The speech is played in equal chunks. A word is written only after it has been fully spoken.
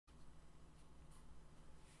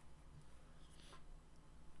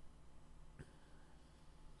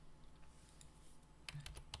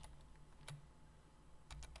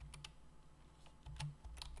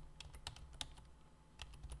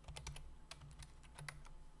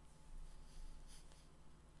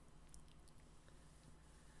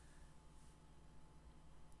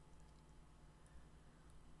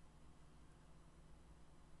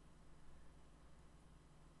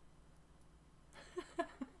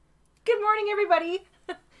Good morning, everybody.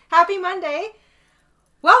 Happy Monday.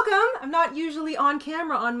 Welcome. I'm not usually on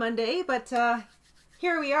camera on Monday, but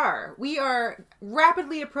here we are. We are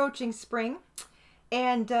rapidly approaching spring,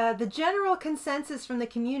 and the general consensus from the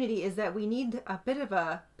community is that we need a bit of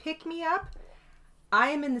a pick-me-up. I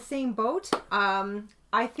am in the same boat.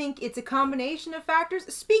 I think it's a combination of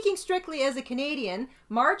factors. Speaking strictly as a Canadian,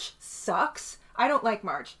 March sucks. I don't like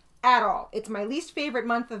March at all. It's my least favorite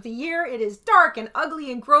month of the year. It is dark and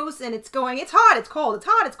ugly and gross, and it's hot, it's cold, it's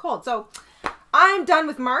hot, it's cold. So I'm done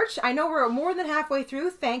with March. I know we're more than halfway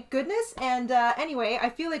through, thank goodness. And anyway,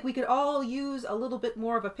 I feel like we could all use a little bit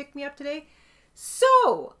more of a pick-me-up today.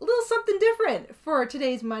 So, a little something different for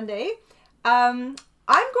today's Monday. I'm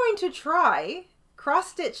going to try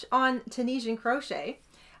cross-stitch on Tunisian crochet.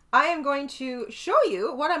 I am going to show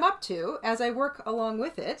you what I'm up to as I work along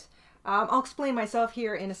with it. I'll explain myself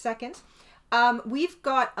here in a second. We've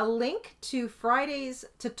got a link to Friday's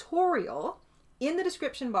tutorial in the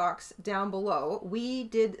description box down below. We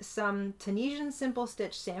did some Tunisian Simple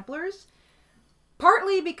Stitch samplers,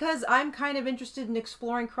 partly because I'm kind of interested in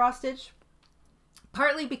exploring cross-stitch,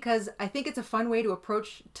 partly because I think it's a fun way to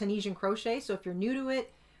approach Tunisian crochet. So if you're new to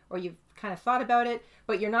it, or you've kind of thought about it,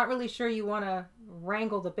 but you're not really sure you want to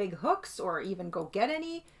wrangle the big hooks or even go get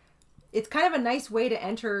any, it's kind of a nice way to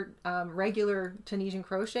enter regular Tunisian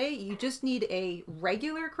crochet. You just need a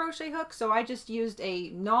regular crochet hook. So I just used a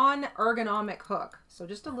non-ergonomic hook. So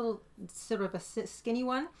just a little sort of a skinny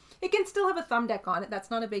one. It can still have a thumb deck on it.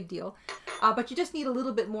 That's not a big deal. But you just need a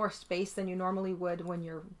little bit more space than you normally would when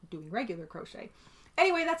you're doing regular crochet.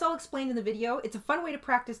 Anyway, that's all explained in the video. It's a fun way to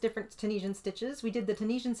practice different Tunisian stitches. We did the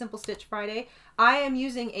Tunisian Simple Stitch Friday. I am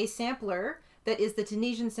using a sampler that is the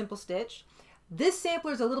Tunisian Simple Stitch. This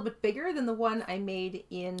sampler is a little bit bigger than the one I made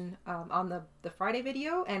in on the Friday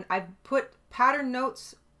video, and I've put pattern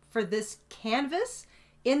notes for this canvas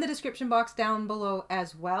in the description box down below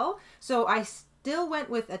as well. So I still went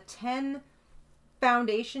with a 10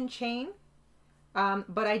 foundation chain,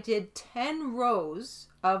 but I did 10 rows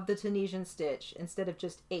of the Tunisian stitch instead of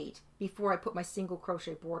just 8 before I put my single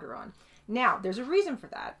crochet border on. Now, there's a reason for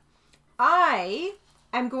that. I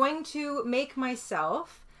am going to make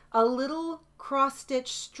myself a little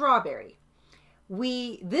cross-stitch strawberry.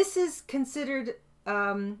 This is considered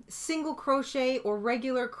single crochet or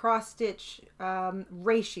regular cross-stitch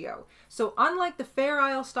ratio. So unlike the Fair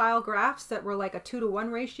Isle style graphs that were like a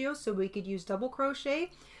 2-to-1 ratio, so we could use double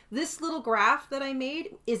crochet, this little graph that I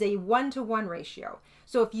made is a 1-to-1 ratio.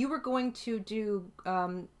 So if you were going to do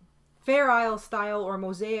Fair Isle style or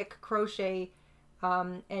mosaic crochet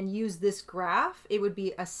and use this graph, it would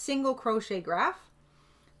be a single crochet graph.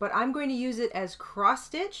 But I'm going to use it as cross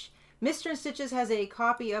stitch. Mr. Stitches has a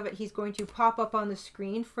copy of it. He's going to pop up on the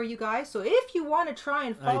screen for you guys. So if you want to try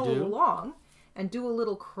and follow along and do a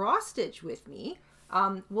little cross stitch with me,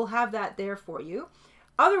 we'll have that there for you.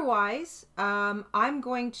 Otherwise, I'm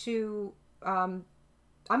going to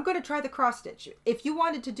try the cross stitch. If you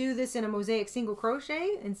wanted to do this in a mosaic single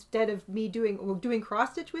crochet instead of me doing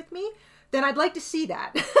cross stitch with me, then I'd like to see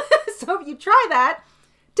that. So if you try that,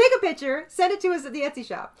 take a picture, send it to us at the Etsy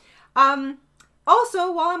shop.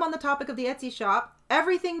 Also, while I'm on the topic of the Etsy shop,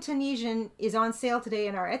 everything Tunisian is on sale today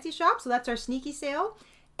in our Etsy shop, so that's our sneaky sale.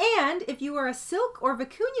 And if you are a Silk or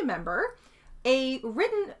Vicuña member, a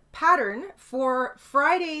written pattern for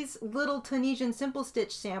Friday's little Tunisian Simple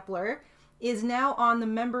Stitch sampler is now on the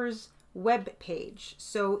members web page.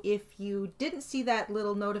 So if you didn't see that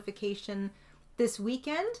little notification this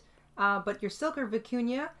weekend, but you're Silk or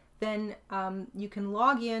Vicuña, then you can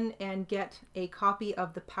log in and get a copy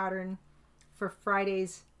of the pattern for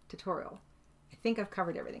Friday's tutorial. I think I've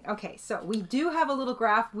covered everything. Okay, so we do have a little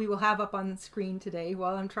graph we will have up on the screen today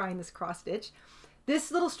while I'm trying this cross stitch.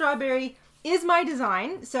 This little strawberry is my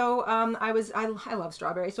design. So I love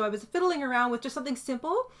strawberry, so I was fiddling around with just something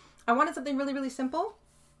simple. I wanted something really, really simple.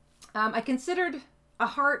 I considered a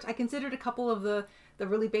heart. I considered a couple of the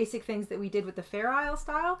really basic things that we did with the Fair Isle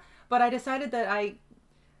style, but I decided that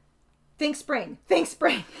think spring.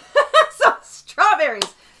 So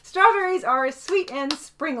strawberries. Strawberries are sweet and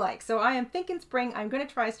spring-like. So I am thinking spring. I'm going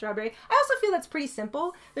to try strawberry. I also feel that's pretty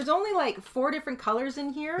simple. There's only like 4 different colors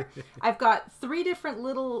in here. I've got 3 different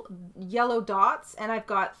little yellow dots, and I've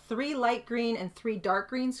got 3 light green and 3 dark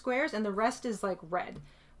green squares, and the rest is like red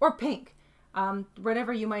or pink,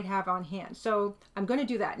 whatever you might have on hand. So I'm going to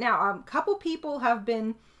do that. Now, a couple people have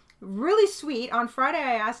been really sweet. On Friday,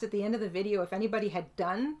 I asked at the end of the video if anybody had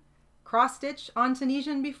done cross stitch on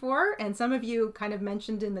Tunisian before, and some of you kind of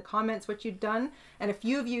mentioned in the comments what you'd done, and a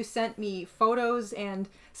few of you sent me photos and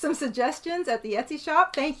some suggestions at the Etsy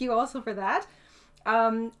shop. Thank you also for that.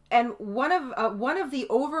 And one of the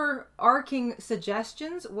overarching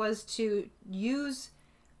suggestions was to use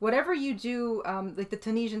whatever you do, like the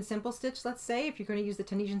Tunisian Simple Stitch, let's say, if you're going to use the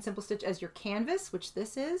Tunisian Simple Stitch as your canvas, which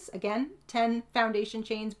this is, again, 10 foundation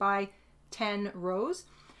chains by 10 rows,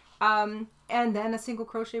 and then a single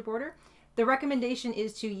crochet border. The recommendation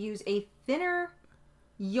is to use a thinner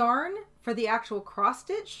yarn for the actual cross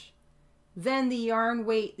stitch than the yarn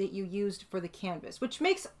weight that you used for the canvas, which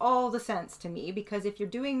makes all the sense to me, because if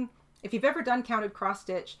you've ever done counted cross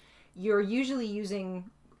stitch, you usually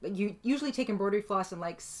take embroidery floss and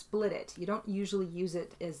like split it. You don't usually use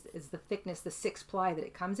it as the thickness, the 6 ply that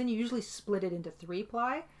it comes in. You usually split it into 3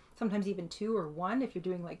 ply, sometimes even 2 or 1 if you're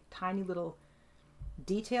doing like tiny little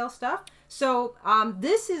detail stuff. So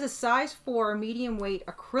this is a size 4 medium weight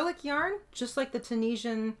acrylic yarn, just like the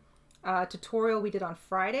Tunisian tutorial we did on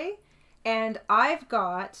Friday. And I've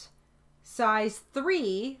got size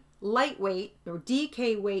 3 lightweight or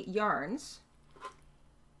DK weight yarns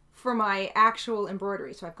for my actual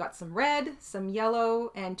embroidery. So I've got some red, some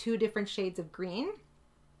yellow, and 2 different shades of green.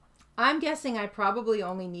 I'm guessing I probably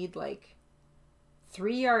only need like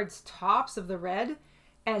 3 yards tops of the red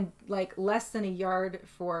and like less than a yard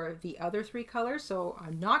for the other 3 colors. So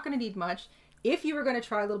I'm not going to need much. If you were going to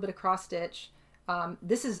try a little bit of cross stitch,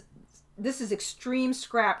 this is extreme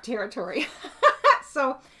scrap territory.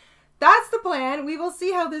 So that's the plan. We will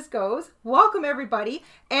see how this goes. Welcome everybody.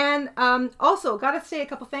 And also gotta say a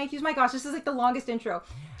couple thank yous. My gosh, this is like the longest intro.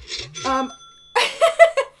 Thank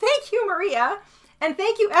you, Maria. And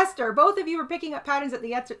thank you, Esther. Both of you were picking up patterns at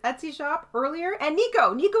the Etsy shop earlier. And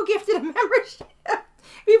Nico gifted a membership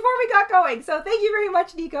before we got going. So thank you very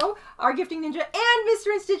much, Nico, our gifting ninja. And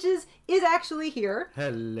Mr. and Stitches is actually here.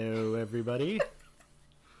 Hello, everybody.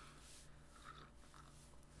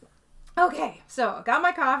 Okay, so I got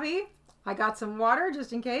my coffee. I got some water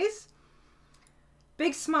just in case.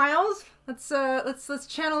 Big smiles. Let's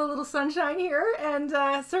channel a little sunshine here and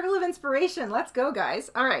circle of inspiration. Let's go,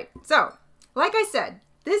 guys. All right. So, like I said,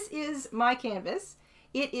 this is my canvas.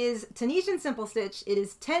 It is Tunisian Simple Stitch. It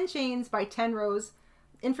is 10 chains by 10 rows.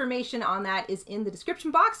 Information on that is in the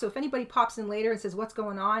description box. So if anybody pops in later and says what's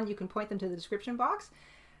going on, you can point them to the description box.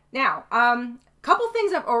 Now, couple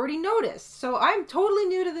things I've already noticed. So I'm totally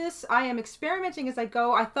new to this. I am experimenting as I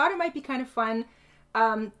go. I thought it might be kind of fun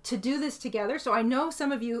to do this together. So I know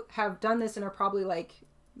some of you have done this and are probably like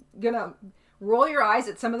gonna roll your eyes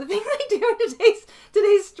at some of the things I do in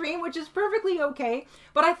today's stream, which is perfectly okay.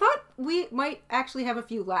 But I thought we might actually have a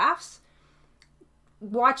few laughs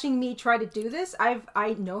watching me try to do this.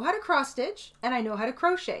 I know how to cross stitch and I know how to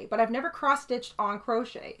crochet, but I've never cross stitched on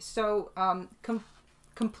crochet. So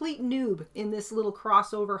complete noob in this little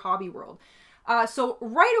crossover hobby world. So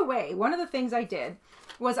right away, one of the things I did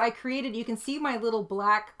was I created, you can see my little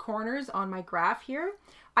black corners on my graph here.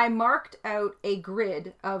 I marked out a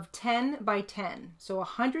grid of 10 by 10. So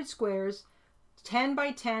 100 squares, 10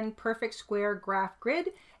 by 10 perfect square graph grid.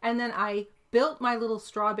 And then I built my little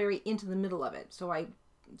strawberry into the middle of it. So I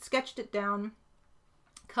sketched it down,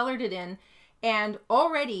 colored it in, and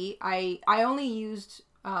already I only used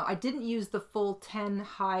I didn't use the full 10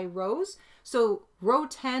 high rows. So row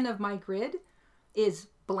 10 of my grid is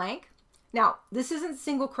blank. Now, this isn't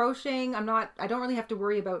single crocheting. I don't really have to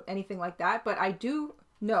worry about anything like that, but I do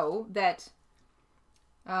know that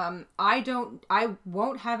I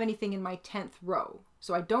won't have anything in my 10th row.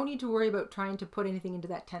 So I don't need to worry about trying to put anything into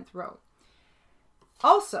that 10th row.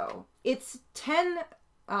 Also, it's 10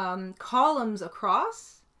 columns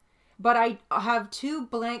across, but I have 2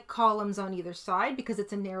 blank columns on either side because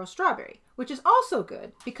it's a narrow strawberry, which is also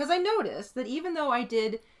good because I noticed that even though I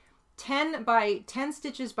did 10 by 10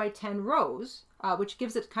 stitches by 10 rows, which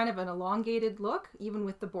gives it kind of an elongated look, even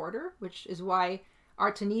with the border, which is why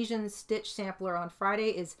our Tunisian stitch sampler on Friday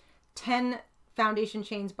is 10 foundation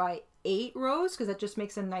chains by 8 rows, because that just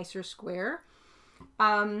makes a nicer square.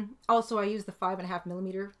 Also, I use the 5.5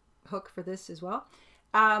 millimeter hook for this as well.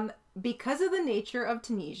 Because of the nature of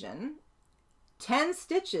Tunisian, 10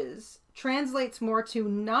 stitches translates more to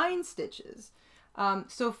 9 stitches.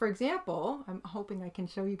 So for example, I'm hoping I can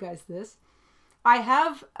show you guys this. I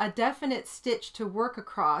have a definite stitch to work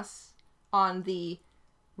across on the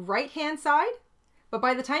right hand side, but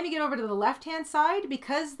by the time you get over to the left hand side,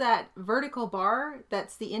 because that vertical bar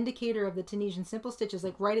that's the indicator of the Tunisian Simple Stitch is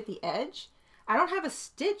like right at the edge, I don't have a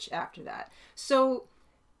stitch after that. So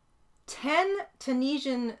 10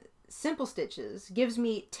 Tunisian Simple Stitches gives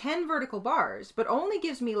me 10 vertical bars, but only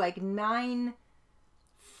gives me like 9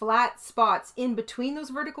 flat spots in between those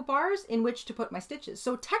vertical bars in which to put my stitches.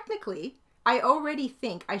 So technically, I already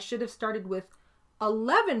think I should have started with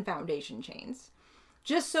 11 foundation chains,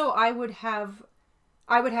 just so I would have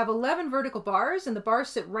I would have 11 vertical bars, and the bars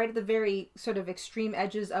sit right at the very sort of extreme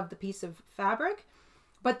edges of the piece of fabric.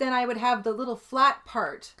 But then I would have the little flat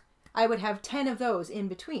part. I would have 10 of those in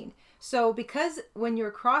between. So because when you're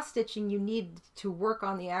cross stitching, you need to work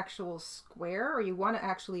on the actual square, or you want to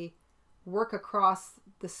actually work across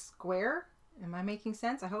the square. Am I making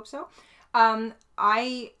sense? I hope so.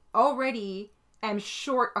 I already am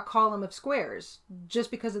short a column of squares just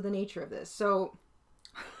because of the nature of this. So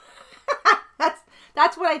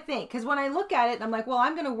that's what I think. Because when I look at it, I'm like, well,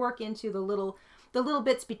 I'm going to work into the little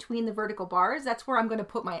bits between the vertical bars. That's where I'm going to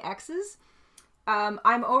put my X's. I'm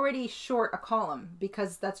already short a column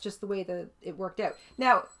because that's just the way it worked out.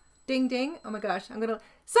 Now, ding ding. Oh my gosh, I'm gonna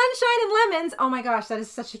Sunshine and Lemons. Oh my gosh, that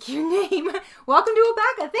is such a cute name. Welcome to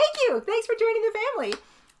Alpaca. Thank you. Thanks for joining the family.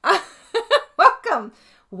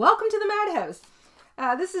 Welcome to the madhouse.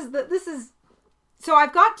 This is so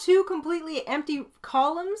I've got two completely empty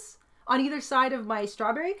columns on either side of my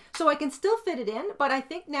strawberry, so I can still fit it in, but I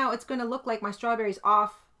think now it's going to look like my strawberry's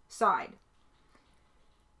off side.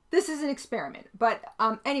 This is an experiment, but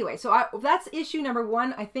anyway, so that's issue number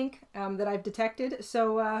one, I think, that I've detected.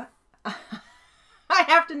 So I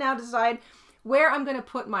have to now decide where I'm going to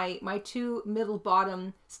put my two middle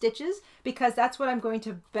bottom stitches, because that's what I'm going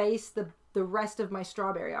to base the rest of my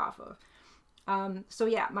strawberry off of. So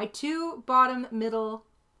yeah, my two bottom middle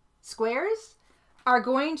squares are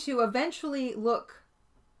going to eventually look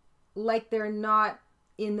like they're not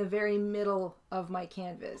in the very middle of my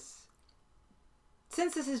canvas.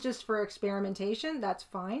 Since this is just for experimentation, that's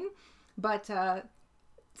fine, but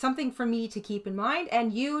something for me to keep in mind,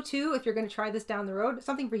 and you too, if you're going to try this down the road,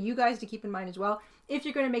 something for you guys to keep in mind as well, if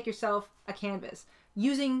you're going to make yourself a canvas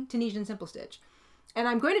using Tunisian Simple Stitch. And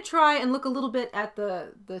I'm going to try and look a little bit at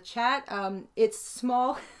the chat. It's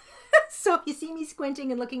small, so if you see me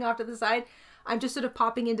squinting and looking off to the side, I'm just sort of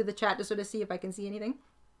popping into the chat to sort of see if I can see anything.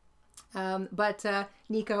 But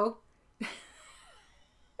Nico...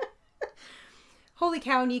 Holy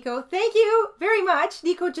cow, Nico. Thank you very much.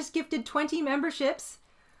 Nico just gifted 20 memberships.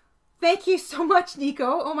 Thank you so much,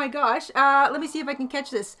 Nico. Oh my gosh. Let me see if I can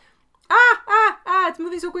catch this. It's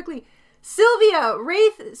moving so quickly. Sylvia,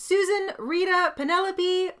 Wraith, Susan, Rita,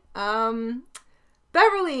 Penelope,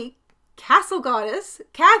 Beverly, Castle Goddess,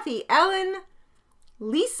 Kathy, Ellen,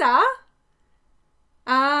 Lisa,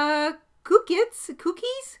 Cookies,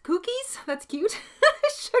 that's cute.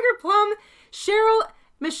 Sugar Plum, Cheryl,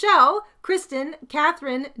 Michelle, Kristen,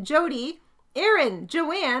 Catherine, Jody, Erin,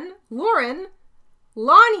 Joanne, Lauren,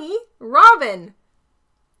 Lonnie, Robin.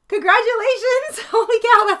 Congratulations! Holy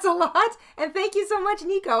cow, that's a lot. And thank you so much,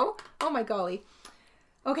 Nico. Oh my golly.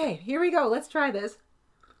 Okay, here we go. Let's try this.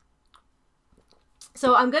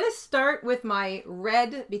 So I'm going to start with my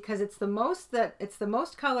red because it's the most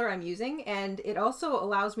color I'm using, and it also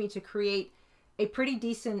allows me to create a pretty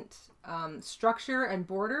decent structure and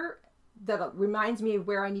border that reminds me of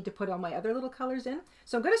where I need to put all my other little colors in.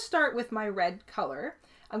 So I'm going to start with my red color.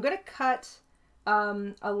 I'm going to cut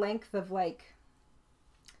a length of like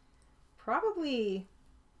probably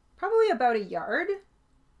about a yard,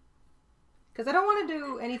 because I don't want to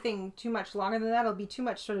do anything too much longer than that. It'll be too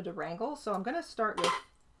much sort of to wrangle. So I'm going to start with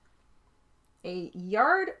a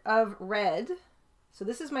yard of red. So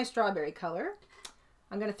this is my strawberry color.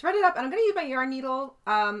 I'm going to thread it up, and I'm going to use my yarn needle.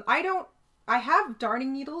 I have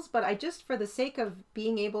darning needles, but I just, for the sake of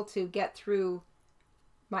being able to get through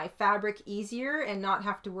my fabric easier and not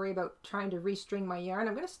have to worry about trying to restring my yarn,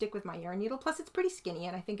 I'm going to stick with my yarn needle. Plus it's pretty skinny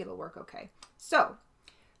and I think it'll work okay. So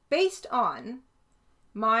based on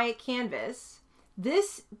my canvas,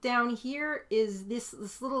 this down here is this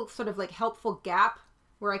little sort of like helpful gap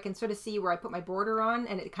where I can sort of see where I put my border on,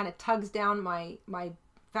 and it kind of tugs down my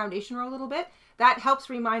foundation row a little bit. That helps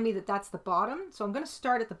remind me that that's the bottom. So I'm going to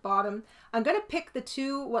start at the bottom. I'm going to pick the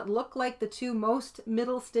two, what look like the two most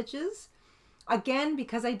middle stitches. Again,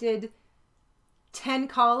 because I did 10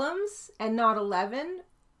 columns and not 11,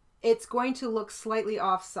 it's going to look slightly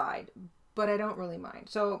offside, but I don't really mind.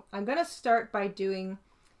 So I'm going to start by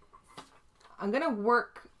I'm going to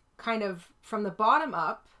work kind of from the bottom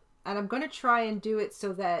up, and I'm going to try and do it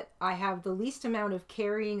so that I have the least amount of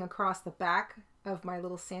carrying across the back of my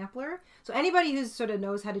little sampler. So anybody who sort of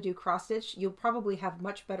knows how to do cross stitch, you'll probably have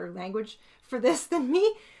much better language for this than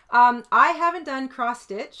me. I haven't done cross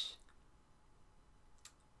stitch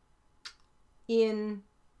in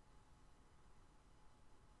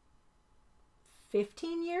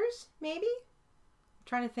 15 years, maybe? I'm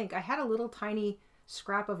trying to think. I had a little tiny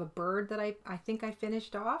scrap of a bird that I think I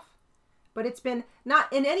finished off, but it's been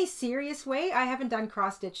not in any serious way. I haven't done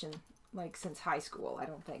cross stitch in like since high school, I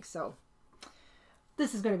don't think so.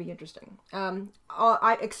 this is going to be interesting.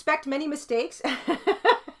 I expect many mistakes and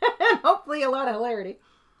hopefully a lot of hilarity.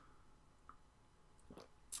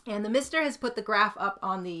 And the mister has put the graph up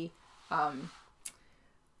on the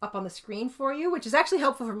screen for you, which is actually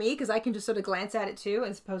helpful for me because I can just sort of glance at it too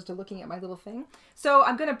as opposed to looking at my little thing. So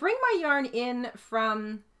I'm going to bring my yarn in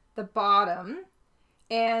from the bottom,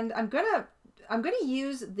 and I'm going to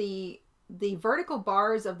use the vertical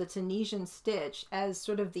bars of the Tunisian stitch as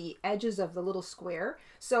sort of the edges of the little square.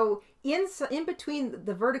 So in between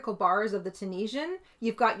the vertical bars of the Tunisian,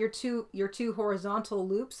 you've got your two horizontal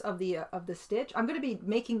loops of the stitch. I'm going to be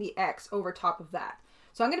making the X over top of that.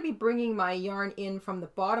 So I'm going to be bringing my yarn in from the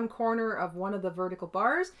bottom corner of one of the vertical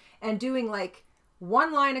bars and doing like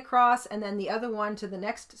one line across and then the other one to the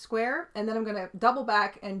next square. And then I'm going to double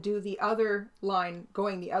back and do the other line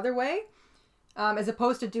going the other way, as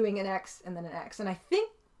opposed to doing an X and then an X. And I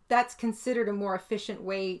think that's considered a more efficient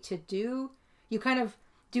way to do. You kind of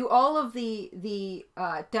do all of the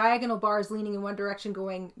diagonal bars leaning in one direction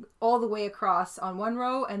going all the way across on one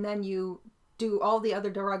row, and then you do all the other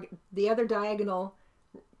diagonal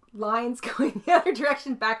lines going the other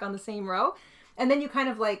direction back on the same row. And then you kind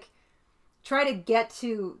of like try to get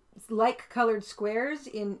to like colored squares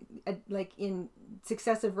in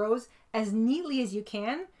successive rows as neatly as you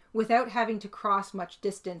can without having to cross much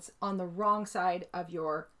distance on the wrong side of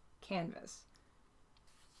your canvas.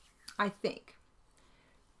 I think.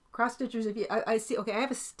 Cross stitchers, if you, I see, okay, I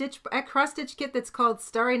have a cross stitch kit that's called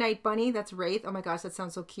Starry Night Bunny. That's Wraith. Oh my gosh, that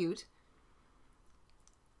sounds so cute.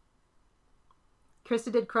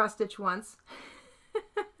 Krista did cross stitch once.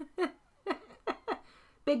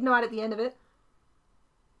 Big knot at the end of it.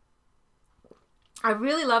 I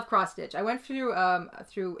really love cross stitch. I went through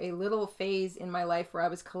a little phase in my life where I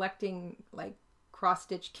was collecting like cross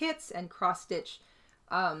stitch kits and cross stitch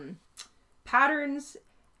patterns,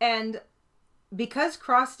 and because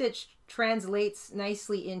cross stitch translates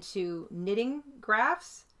nicely into knitting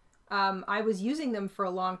graphs, I was using them for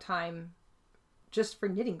a long time just for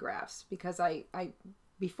knitting graphs, because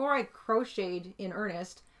before I crocheted in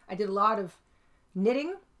earnest, I did a lot of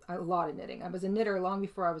knitting. I was a knitter long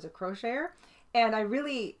before I was a crocheter, and I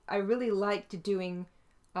really liked doing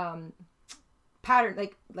pattern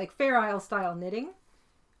like Fair Isle style knitting,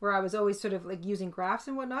 where I was always sort of like using graphs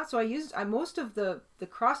and whatnot. So I used most of the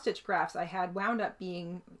cross stitch graphs I had wound up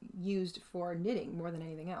being used for knitting more than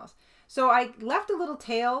anything else. So I left a little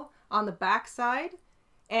tail on the back side,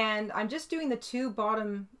 and I'm just doing the two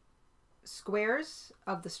bottom squares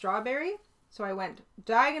of the strawberry. So I went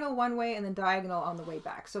diagonal one way and then diagonal on the way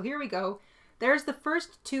back. So here we go. There's the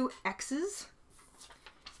first two X's.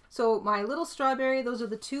 So my little strawberry, those are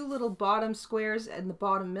the two little bottom squares in the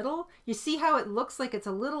bottom middle. You see how it looks like it's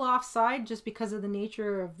a little offside just because of the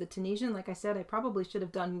nature of the Tunisian. Like I said, I probably should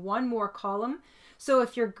have done one more column. So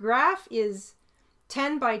if your graph is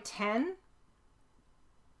 10 by 10,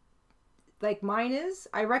 like mine is,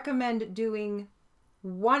 I recommend doing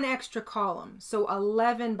one extra column. So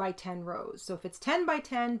 11 by 10 rows. So if it's 10 by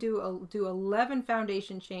 10, do 11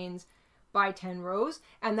 foundation chains by 10 rows,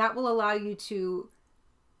 and that will allow you to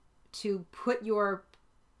put your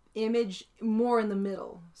image more in the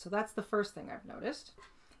middle. So that's the first thing I've noticed.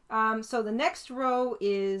 So the next row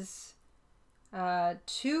is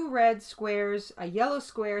two red squares, a yellow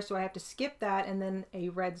square, so I have to skip that, and then a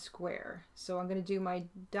red square. So I'm going to do my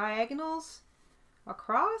diagonals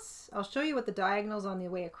across. I'll show you what the diagonals on the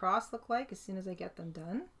way across look like as soon as I get them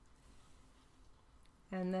done.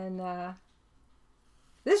 And then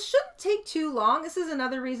this shouldn't take too long. This is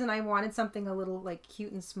another reason I wanted something a little like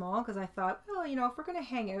cute and small, because I thought, well, you know, if we're going to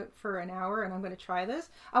hang out for an hour and I'm going to try this,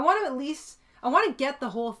 I want to get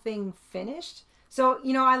the whole thing finished. So,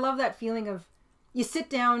 you know, I love that feeling of you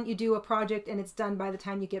sit down, you do a project, and it's done by the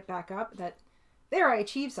time you get back up. That there, I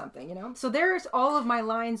achieved something, you know. So there's all of my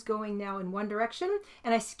lines going now in one direction,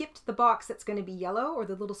 and I skipped the box that's going to be yellow, or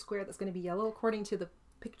the little square that's going to be yellow according to the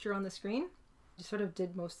picture on the screen. I sort of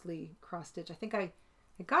did mostly cross stitch. I think I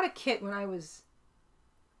got a kit when I was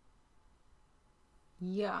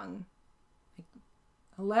young, like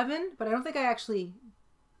 11, but I don't think I actually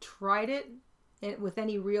tried it with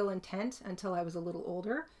any real intent until I was a little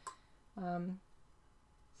older.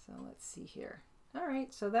 So let's see here. All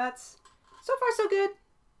right, so that's so far so good.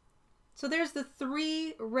 So there's the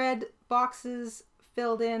 3 red boxes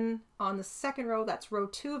filled in on the second row. That's row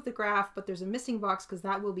 2 of the graph, but there's a missing box because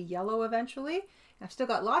that will be yellow eventually. I've still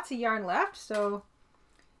got lots of yarn left, so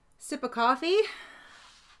sip of coffee.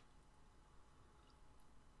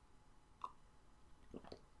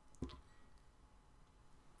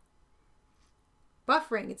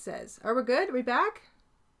 Buffering, it says. Are we good? Are we back?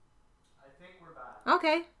 I think we're back.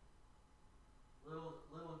 Okay. Little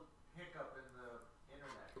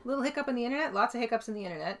Little hiccup in the internet. Lots of hiccups in the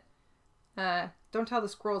internet. Don't tell the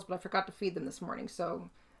squirrels, but I forgot to feed them this morning. So,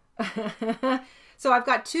 so I've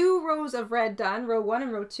got 2 rows of red done, row 1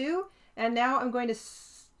 and row 2. And now I'm going to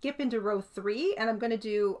skip into row 3, and I'm going to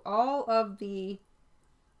do all of the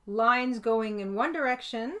lines going in one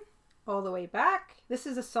direction all the way back. This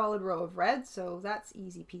is a solid row of red, so that's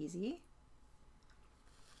easy peasy.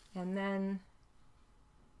 And then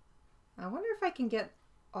I wonder if I can get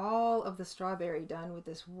all of the strawberry done with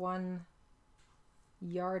this 1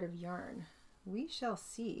 yard of yarn. We shall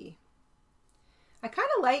see. I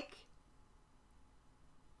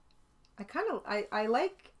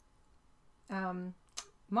like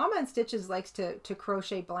Mama and Stitches likes to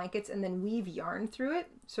crochet blankets and then weave yarn through it,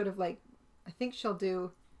 sort of like, I think she'll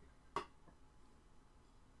do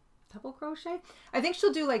double crochet. I think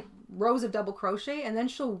she'll do like rows of double crochet and then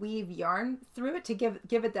she'll weave yarn through it to give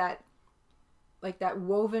it that, like that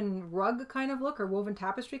woven rug kind of look, or woven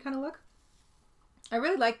tapestry kind of look. I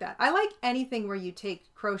really like that. I like anything where you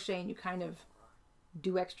take crochet and you kind of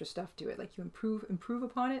do extra stuff to it, like you improve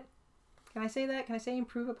upon it. Can I say that? Can I say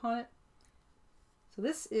improve upon it? So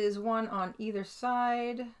this is 1 on either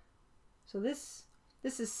side. So this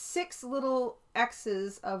is 6 little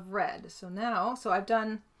X's of red. So now, I've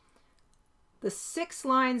done the 6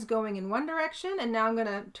 lines going in one direction, and now I'm going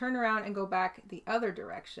to turn around and go back the other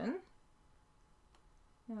direction.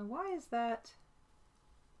 Now, why is that?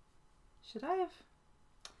 Should I have?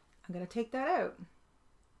 I'm going to take that out.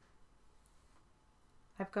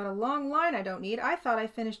 I've got a long line I don't need. I thought I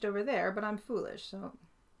finished over there, but I'm foolish. So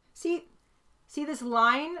see this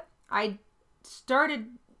line? I started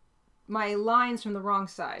my lines from the wrong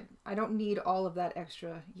side. I don't need all of that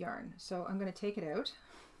extra yarn. So I'm going to take it out.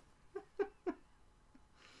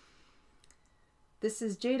 This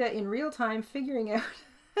is Jada in real time figuring out.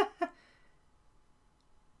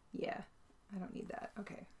 Yeah, I don't need that.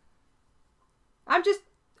 Okay.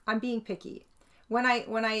 I'm being picky. When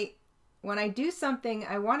I do something,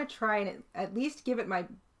 I want to try and at least give it my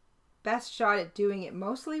best shot at doing it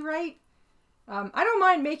mostly right. I don't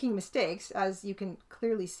mind making mistakes, as you can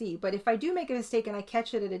clearly see, but if I do make a mistake and I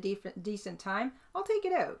catch it at a decent time, I'll take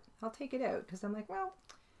it out. I'll take it out because I'm like, well,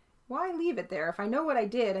 why leave it there? If I know what I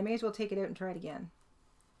did, I may as well take it out and try it again.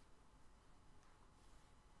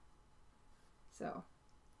 So,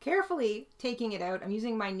 carefully taking it out. I'm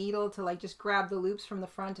using my needle to like just grab the loops from the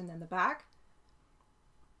front and then the back.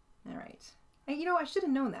 All right. And you know, I should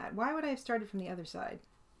have known that. Why would I have started from the other side?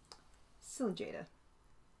 Silly Jada.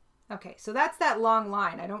 Okay, so that's that long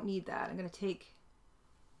line. I don't need that. I'm going to take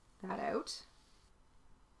that out.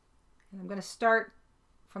 And I'm going to start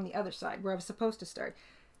from the other side where I was supposed to start.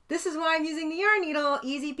 This is why I'm using the yarn needle.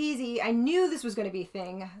 Easy peasy. I knew this was going to be a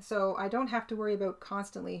thing, so I don't have to worry about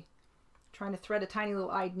constantly trying to thread a tiny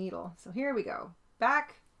little eyed needle. So here we go.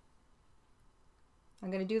 Back.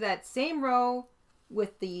 I'm going to do that same row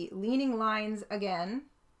with the leaning lines again,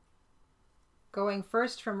 going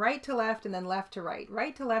first from right to left and then left to right.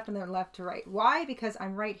 Right to left and then left to right. Why? Because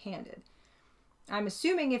I'm right-handed. I'm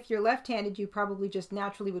assuming if you're left-handed, you probably just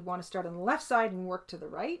naturally would want to start on the left side and work to the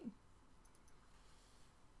right.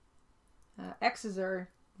 X's are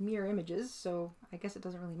mirror images, so I guess it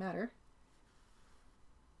doesn't really matter.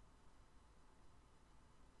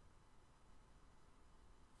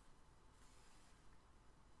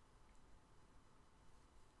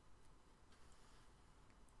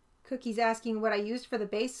 Cookie's asking what I used for the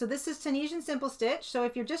base. So this is Tunisian Simple Stitch. So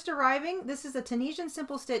if you're just arriving, this is a Tunisian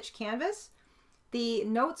Simple Stitch canvas. The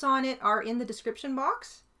notes on it are in the description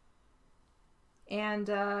box. And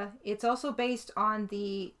it's also based on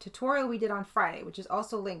the tutorial we did on Friday, which is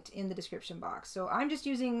also linked in the description box. So I'm just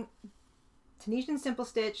using Tunisian Simple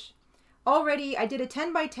Stitch. Already, I did a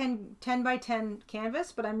 10 by 10 by 10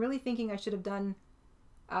 canvas, but I'm really thinking I should have done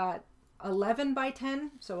 11 by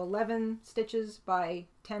 10, so 11 stitches by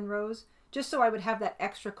 10 rows, just so I would have that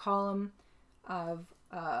extra column of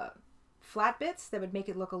flat bits that would make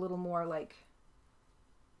it look a little more like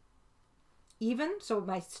even, so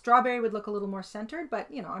my strawberry would look a little more centered.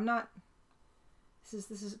 But you know, I'm not,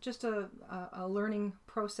 this is just a learning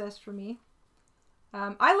process for me.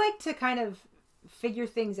 I like to kind of figure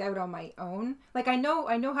things out on my own. Like I know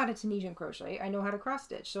how to Tunisian crochet, I know how to cross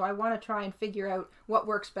stitch, so I want to try and figure out what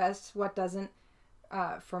works best, what doesn't,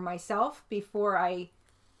 for myself before I,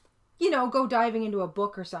 you know, go diving into a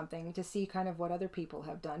book or something to see kind of what other people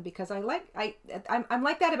have done, because I'm like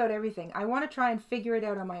that about everything. I want to try and figure it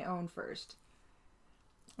out on my own first.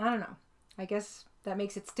 I don't know. I guess that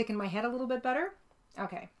makes it stick in my head a little bit better.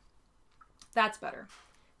 Okay, that's better.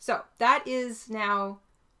 So that is now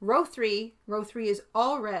row 3. Row 3 is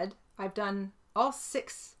all red. I've done all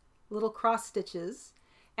 6 little cross stitches.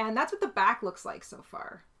 And that's what the back looks like so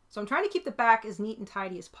far. So I'm trying to keep the back as neat and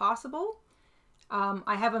tidy as possible.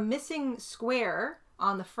 I have a missing square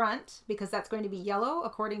on the front because that's going to be yellow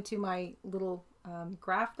according to my little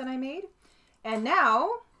graph that I made. And now,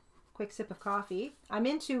 quick sip of coffee, I'm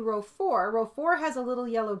into row 4. Row 4 has a little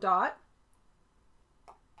yellow dot,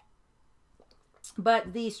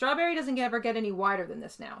 but the strawberry doesn't ever get any wider than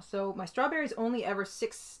this now. So my strawberry is only ever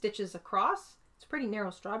 6 stitches across. It's a pretty narrow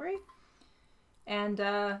strawberry. And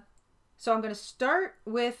so I'm going to start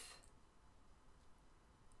with,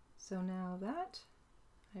 so now that,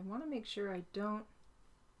 I want to make sure I don't,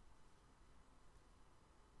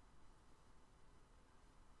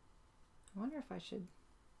 I wonder if I should,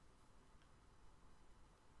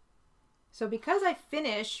 so because I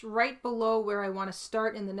finish right below where I want to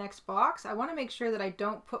start in the next box, I want to make sure that I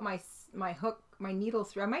don't put my hook, my needle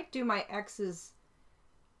through. I might do my X's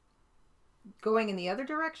going in the other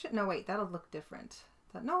direction. No, wait, that'll look different.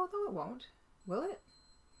 No, it won't. Will it?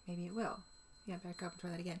 Maybe it will. Yeah, back up and try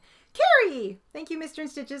that again. Carrie! Thank you, Mr. and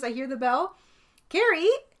Stitches. I hear the bell. Carrie,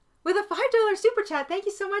 with a $5 super chat. Thank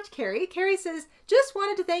you so much, Carrie. Carrie says, just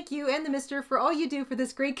wanted to thank you and the Mr. for all you do for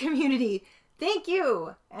this great community. Thank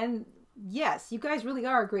you. And yes, you guys really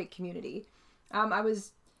are a great community. I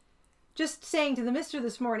was just saying to the Mr.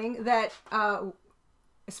 this morning that,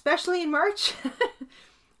 especially in March,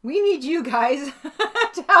 we need you guys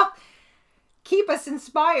to help keep us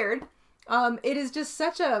inspired. It is just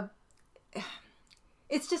such a,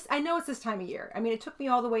 it's just, I know it's this time of year. I mean, it took me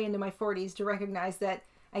all the way into my 40s to recognize that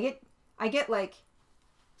I get like,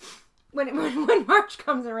 when March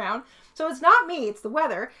comes around. So it's not me, it's the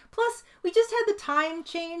weather. Plus, we just had the time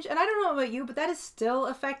change, and I don't know about you, but that is still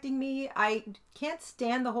affecting me. I can't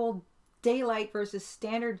stand the whole daylight versus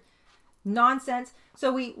standard nonsense.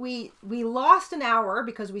 So we lost an hour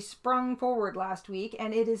because we sprung forward last week,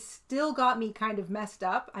 and it has still got me kind of messed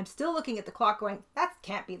up. I'm still looking at the clock going, that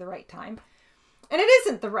can't be the right time. And it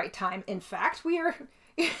isn't the right time, in fact. We've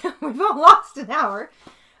all lost an hour.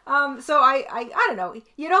 So I don't know.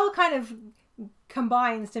 It all kind of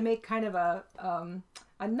combines to make kind of a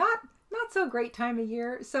not so great time of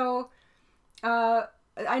year. So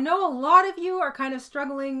I know a lot of you are kind of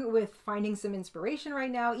struggling with finding some inspiration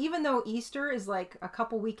right now, even though Easter is like a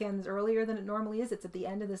couple weekends earlier than it normally is. It's at the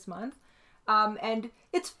end of this month. And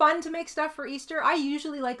it's fun to make stuff for Easter. I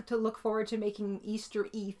usually like to look forward to making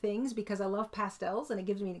Easter-y things because I love pastels and it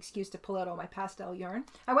gives me an excuse to pull out all my pastel yarn.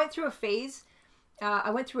 I went through a phase,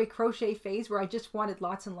 I went through a crochet phase where I just wanted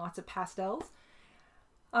lots and lots of pastels.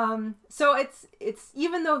 So it's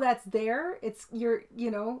even though that's there,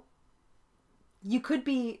 you could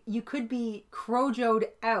be crojoed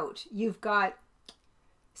out. You've got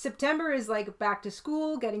September is like back to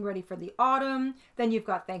school, getting ready for the autumn. Then you've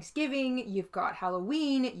got Thanksgiving, you've got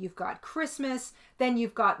Halloween, you've got Christmas. Then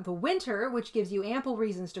you've got the winter, which gives you ample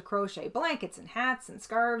reasons to crochet blankets and hats and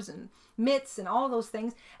scarves and mitts and all those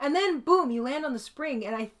things. And then boom, you land on the spring.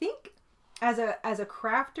 And I think as a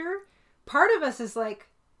crafter, part of us is like,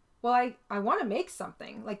 well, I want to make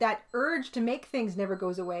something. Like that urge to make things never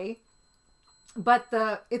goes away. But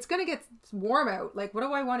it's going to get warm out. Like, what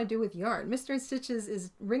do I want to do with yarn? Mr. and Stitches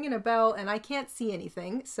is ringing a bell and I can't see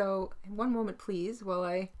anything. So one moment, please, while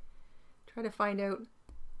I try to find out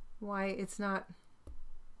why it's not.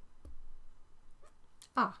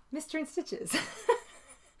 Ah, Mr. and Stitches. Thank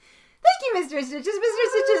you, Mr. and Stitches. Mr.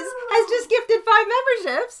 Stitches has just gifted 5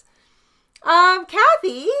 memberships.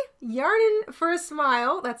 Kathy, yarning for a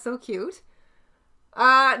smile. That's so cute.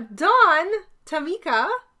 Dawn, Tamika,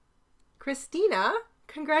 Christina,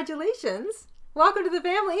 congratulations. Welcome to the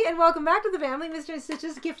family and welcome back to the family. Mr. and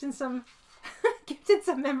Stitches gifted some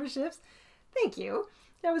memberships. Thank you.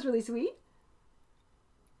 That was really sweet.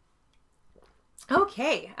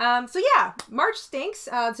 Okay, so yeah, March stinks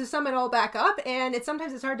to sum it all back up, and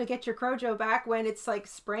sometimes it's hard to get your crojo back when it's like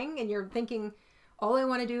spring and you're thinking, all I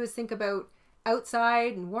want to do is think about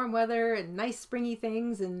outside and warm weather and nice springy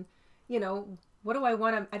things and, what do I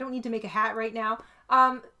want to, I don't need to make a hat right now.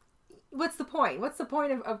 What's the point? What's the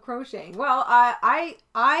point of crocheting? Well,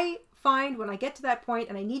 I find when I get to that point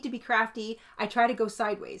and I need to be crafty, I try to go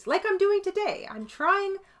sideways, like I'm doing today. I'm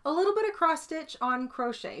trying a little bit of cross stitch on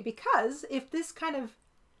crochet because if this kind of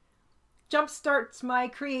jump starts my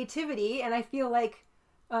creativity and I feel like,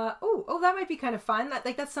 oh, that might be kind of fun.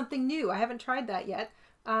 That's something new. I haven't tried that yet.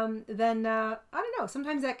 Then I don't know.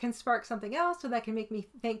 Sometimes that can spark something else, or that can make me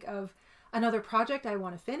think of another project I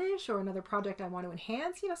want to finish or another project I want to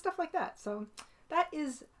enhance, stuff like that. So that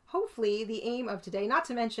is hopefully the aim of today, not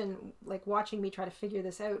to mention like watching me try to figure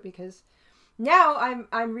this out, because now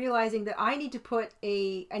I'm realizing that I need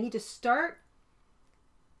to start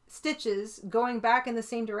stitches going back in the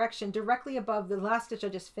same direction directly above the last stitch I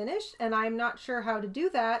just finished, and I'm not sure how to do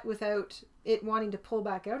that without it wanting to pull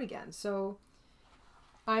back out again. So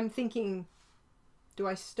I'm thinking, do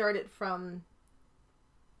I start it from,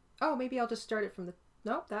 oh, maybe I'll just start it from the,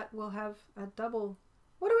 nope, that will have a double.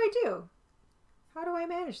 What do I do? How do I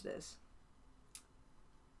manage this?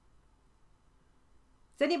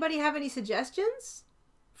 Does anybody have any suggestions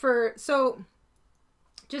for, so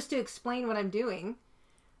just to explain what I'm doing,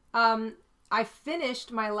 I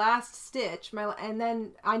finished my last stitch, and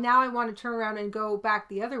then now I want to turn around and go back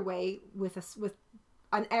the other way with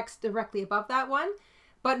an X directly above that one.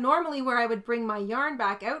 But normally where I would bring my yarn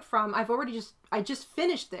back out from, I just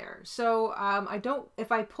finished there. So I don't,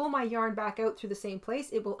 if I pull my yarn back out through the same place,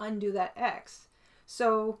 it will undo that X.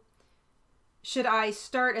 So should I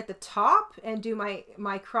start at the top and do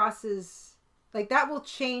my crosses? Like, that will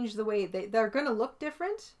change the way they're going to look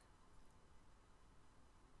different.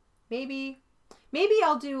 Maybe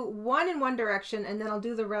I'll do one in one direction and then I'll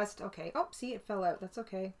do the rest. Okay. Oh, see, it fell out. That's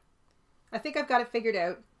okay. I think I've got it figured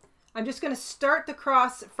out. I'm just going to start the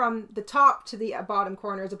cross from the top to the bottom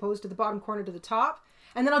corner as opposed to the bottom corner to the top.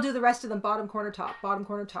 And then I'll do the rest of them bottom corner, top, bottom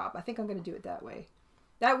corner, top. I think I'm going to do it that way.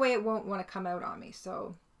 That way it won't want to come out on me.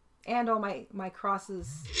 So, and all my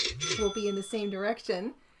crosses will be in the same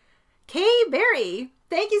direction. Kay Berry,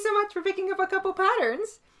 thank you so much for picking up a couple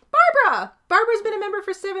patterns. Barbara! Barbara's been a member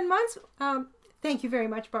for 7 months. Thank you very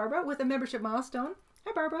much, Barbara, with a membership milestone.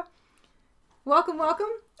 Hi, Barbara. Welcome, welcome.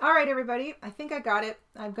 All right, everybody. I think I got it.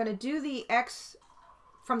 I'm going to do the X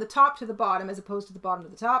from the top to the bottom as opposed to the bottom to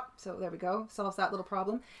the top. So there we go. Solves that little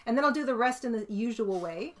problem. And then I'll do the rest in the usual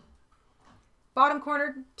way. Bottom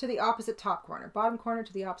corner to the opposite top corner. Bottom corner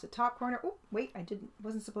to the opposite top corner. Oh, wait,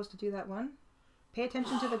 wasn't supposed to do that one. Pay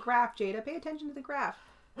attention to the graph, Jada. Pay attention to the graph.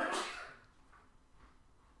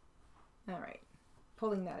 All right,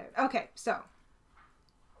 pulling that out. Okay, so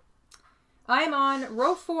I'm on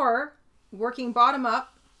row 4, working bottom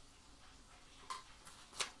up.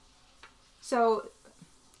 So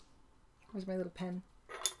where's my little pen?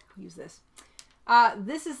 I'll use this.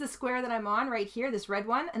 This is the square that I'm on right here, this red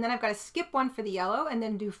one, and then I've got to skip one for the yellow and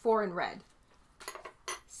then do 4 in red.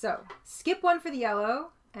 So skip one for the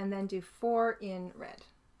yellow and then do 4 in red.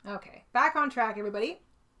 Okay, back on track, everybody.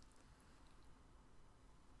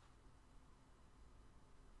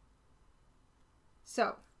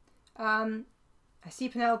 So, I see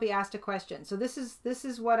Penelope asked a question. So this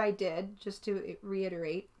is what I did, just to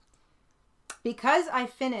reiterate. Because I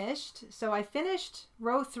finished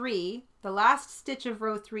row 3, the last stitch of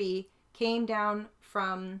row 3 came down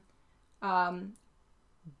from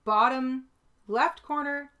bottom left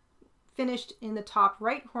corner, finished in the top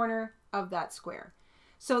right corner of that square.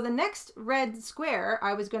 So the next red square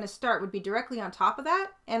I was going to start would be directly on top of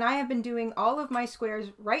that. And I have been doing all of my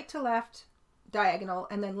squares right to left, diagonal,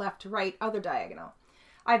 and then left to right, other diagonal.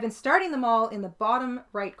 I've been starting them all in the bottom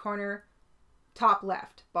right corner, top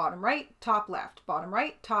left, bottom right, top left, bottom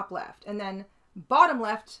right, top left, and then bottom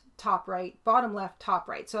left, top right, bottom left, top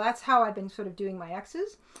right. So that's how I've been sort of doing my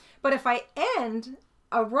X's. But if I end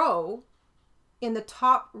a row in the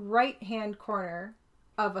top right hand corner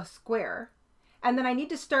of a square, and then I need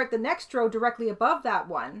to start the next row directly above that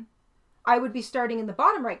one, I would be starting in the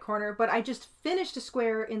bottom right corner, but I just finished a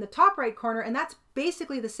square in the top right corner, and that's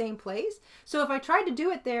basically the same place. So if I tried to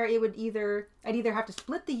do it there, it would I'd either have to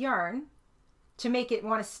split the yarn to make it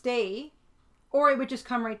want to stay, or it would just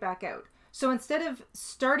come right back out. So instead of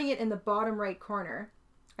starting it in the bottom right corner,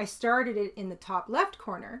 I started it in the top left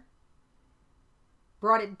corner,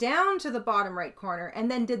 brought it down to the bottom right corner, and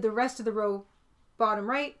then did the rest of the row bottom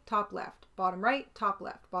right, top left, bottom right, top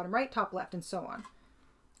left, bottom right, top left, and so on.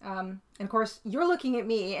 And of course, you're looking at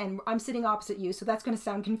me and I'm sitting opposite you, so that's going to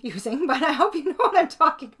sound confusing, but I hope you know what I'm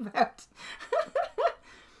talking about.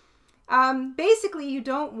 Basically, you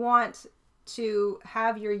don't want to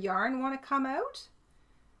have your yarn want to come out.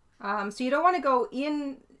 So you don't want to go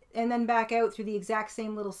in and then back out through the exact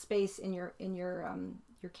same little space in your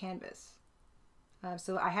canvas.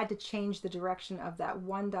 So I had to change the direction of that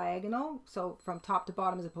one diagonal, so from top to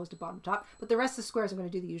bottom as opposed to bottom to top. But the rest of the squares I'm going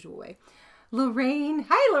to do the usual way. Lorraine.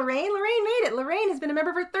 Hi, Lorraine. Lorraine made it. Lorraine has been a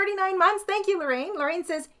member for 39 months. Thank you, Lorraine. Lorraine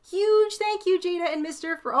says, huge thank you, Jada and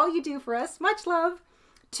Mister, for all you do for us. Much love.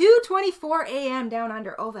 2:24 a.m. down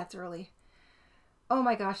under. Oh, that's early. Oh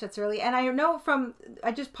my gosh, that's early. And I know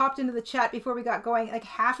I just popped into the chat before we got going, like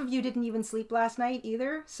half of you didn't even sleep last night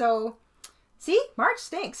either. So, see? March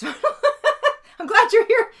stinks. I'm glad you're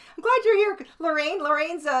here. I'm glad you're here, Lorraine.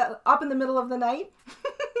 Lorraine's up in the middle of the night,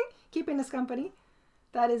 keeping us company.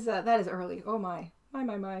 That is early. Oh my.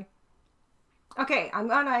 Okay, I'm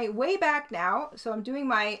on my way back now. So I'm doing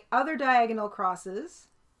my other diagonal crosses.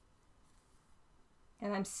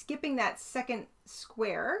 And I'm skipping that second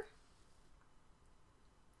square.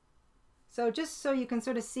 So just so you can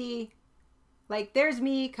sort of see, like there's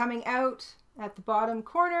me coming out at the bottom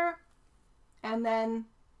corner. And then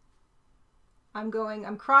I'm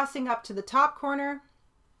crossing up to the top corner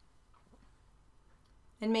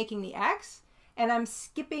and making the X. And I'm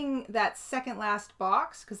skipping that second last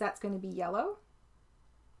box because that's going to be yellow.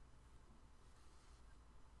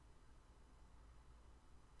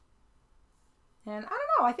 And I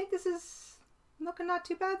don't know, I think this is looking not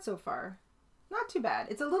too bad so far. Not too bad.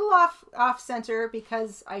 It's a little off center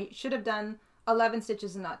because I should have done 11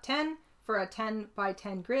 stitches and not 10 for a 10 by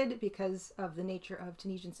 10 grid because of the nature of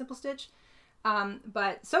Tunisian Simple Stitch.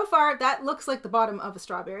 But so far that looks like the bottom of a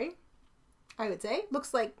strawberry, I would say. It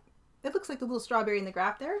looks like the little strawberry in the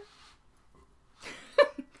graph there.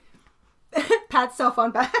 Pat self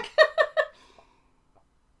on back.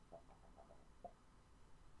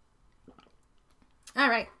 All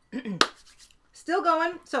right, still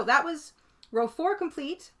going. So that was row 4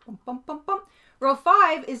 complete. Bum, bum, bum, bum. Row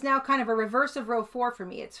 5 is now kind of a reverse of row 4 for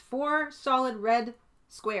me. It's 4 solid red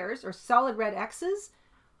squares or solid red X's,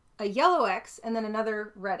 a yellow X, and then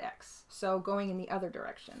another red X. So going in the other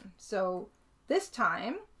direction. So this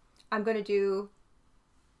time I'm going to do,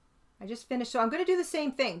 I just finished, so I'm going to do the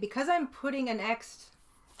same thing because I'm putting an X,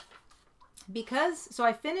 so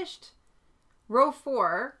I finished row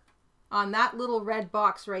 4 on that little red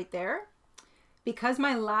box right there. Because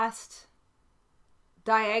my last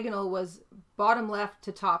diagonal was bottom left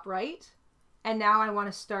to top right, and now I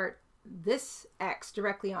want to start this X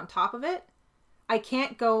directly on top of it, I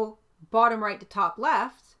can't go bottom right to top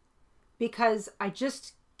left because I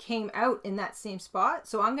just came out in that same spot.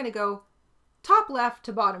 So I'm going to go top left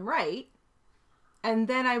to bottom right, and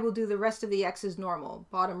then I will do the rest of the X's normal.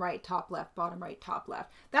 Bottom right, top left, bottom right, top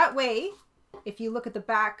left. That way, if you look at the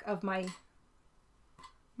back of my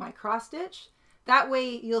cross stitch, that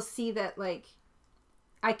way you'll see that like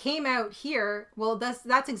I came out here. Well,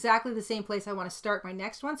 that's exactly the same place I want to start my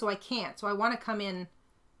next one. So I can't. So I want to come in,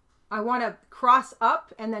 I want to cross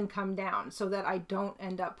up and then come down so that I don't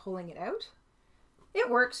end up pulling it out. It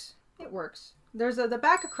works. It works. The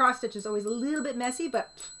back of cross stitch is always a little bit messy, but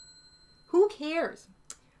who cares?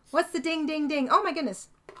 What's the ding, ding, ding? Oh my goodness.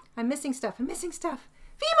 I'm missing stuff. I'm missing stuff.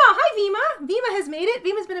 Vima! Hi, Vima! Vima has made it.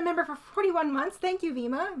 Vima's been a member for 41 months. Thank you,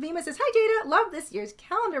 Vima. Vima says, hi, Jada. Love this year's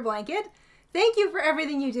calendar blanket. Thank you for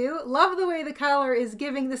everything you do. Love the way the color is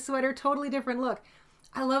giving the sweater totally different look.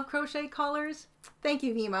 I love crochet collars. Thank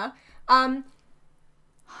you, Vima.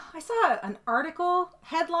 I saw an article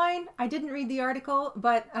headline. I didn't read the article,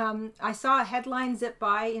 but I saw a headline zip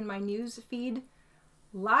by in my news feed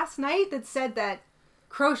last night that said that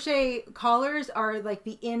crochet collars are like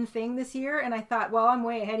the in thing this year, and I thought, well, I'm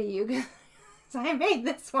way ahead of you because I made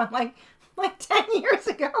this one like 10 years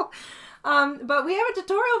ago. But we have a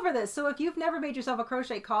tutorial for this, so if you've never made yourself a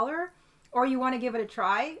crochet collar or you want to give it a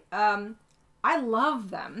try, I love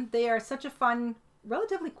them. They are such a fun,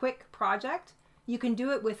 relatively quick project. You can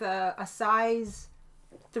do it with a size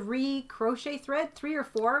 3 crochet thread, 3 or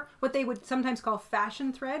 4, what they would sometimes call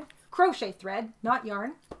fashion thread, crochet thread, not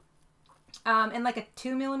yarn. And like a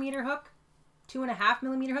 2mm hook,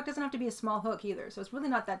 2.5mm hook. Doesn't have to be a small hook either, so it's really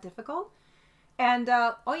not that difficult. And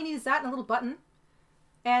all you need is that and a little button,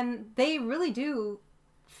 and they really do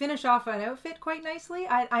finish off an outfit quite nicely.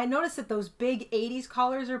 I noticed that those big 80s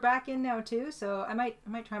collars are back in now too, so I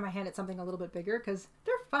might try my hand at something a little bit bigger because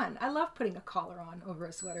they're fun. I love putting a collar on over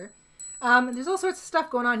a sweater. There's all sorts of stuff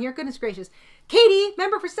going on here. Goodness gracious. Katie,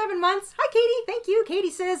 member for 7 months. Hi, Katie. Thank you.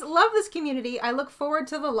 Katie says, love this community. I look forward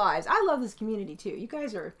to the lives. I love this community too. You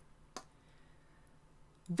guys are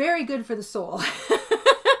very good for the soul.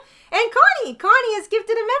 And Connie has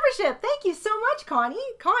gifted a membership. Thank you so much, Connie.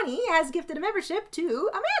 Connie has gifted a membership to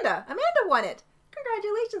Amanda. Amanda won it.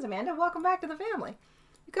 Congratulations, Amanda. Welcome back to the family.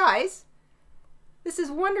 You guys, this is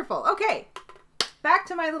wonderful. Okay, back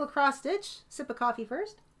to my little cross stitch. Sip of coffee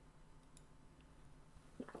first.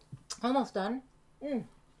 Almost done.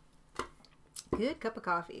 Good cup of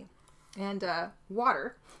coffee. And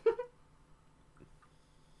water.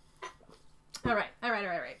 All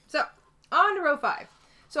right. So, on to row 5.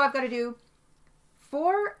 So I've got to do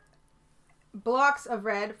 4 blocks of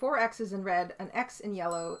red, 4 X's in red, an X in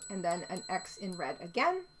yellow, and then an X in red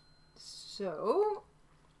again. So,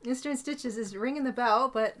 Mr. Stitches is ringing the bell,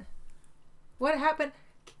 but what happened?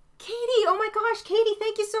 Katie, oh my gosh, Katie,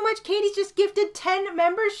 thank you so much. Katie's just gifted 10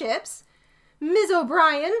 memberships. Ms.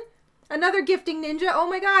 O'Brien, another gifting ninja. Oh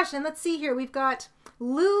my gosh, and let's see here. We've got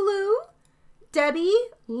Lulu, Debbie,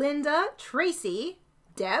 Linda, Tracy,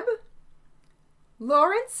 Deb,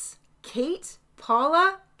 Lawrence, Kate,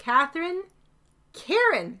 Paula, Catherine,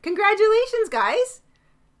 Karen. Congratulations, guys.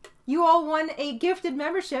 You all won a gifted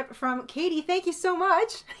membership from Katie. Thank you so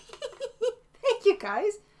much. Thank you,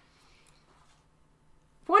 guys.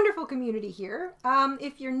 Wonderful community here.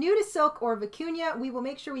 If you're new to Silk or Vicuña, we will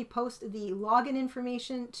make sure we post the login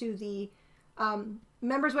information to the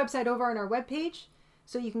members website over on our webpage,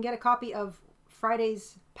 so you can get a copy of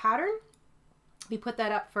Friday's pattern. We put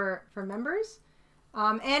that up for members.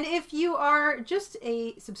 And if you are just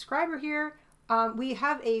a subscriber here, we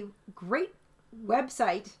have a great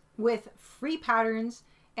website with free patterns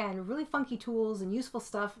and really funky tools and useful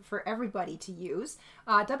stuff for everybody to use.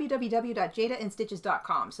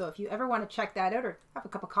 www.jadaandstitches.com. So if you ever want to check that out or have a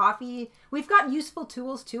cup of coffee, we've got useful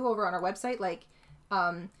tools too over on our website, like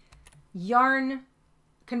yarn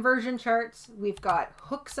conversion charts. We've got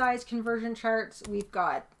hook size conversion charts. We've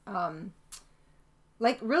got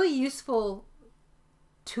like really useful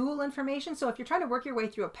tool information. So if you're trying to work your way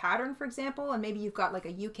through a pattern, for example, and maybe you've got like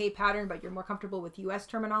a UK pattern, but you're more comfortable with US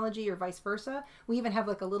terminology or vice versa, we even have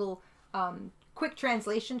like a little quick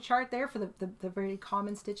translation chart there for the very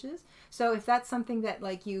common stitches. So if that's something that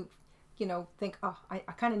like you know, think, oh, I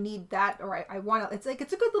kind of need that, or I want to, it's a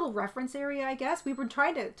good little reference area, I guess. We've been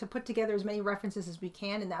trying to put together as many references as we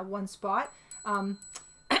can in that one spot. Wow,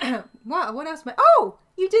 what else? Oh,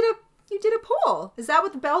 you did a poll. Is that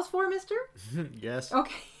what the bell's for, mister? Yes.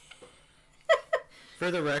 Okay.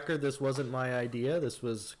 For the record, this wasn't my idea. This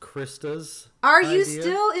was Krista's Are idea. you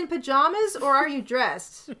still in pajamas or are you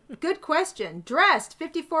dressed? Good question. Dressed,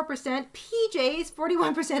 54%. PJs,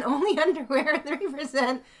 41%. Only underwear,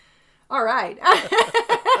 3%. All right.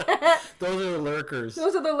 Those are the lurkers.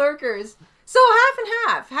 Those are the lurkers. So half and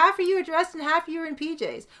half. Half of you are dressed and half of you are in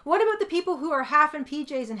PJs. What about the people who are half in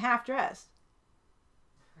PJs and half dressed?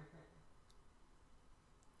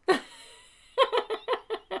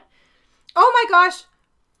 Oh my gosh.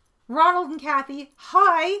 Ronald and Kathy.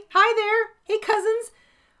 Hi. Hi there. Hey, cousins.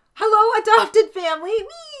 Hello, adopted family.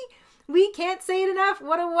 Whee! We can't say it enough.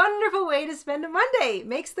 What a wonderful way to spend a Monday.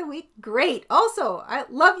 Makes the week great. Also, I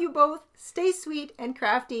love you both. Stay sweet and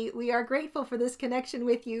crafty. We are grateful for this connection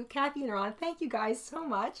with you, Kathy and Ron. Thank you guys so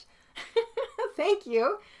much. Thank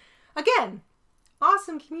you. Again,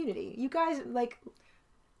 awesome community. You guys, like,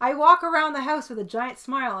 I walk around the house with a giant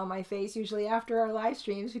smile on my face usually after our live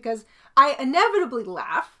streams because I inevitably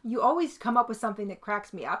laugh. You always come up with something that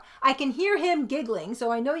cracks me up. I can hear him giggling,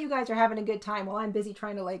 so I know you guys are having a good time while I'm busy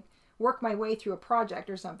trying to like work my way through a project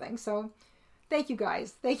or something. So thank you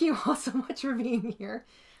guys. Thank you all so much for being here.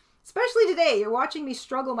 Especially today, you're watching me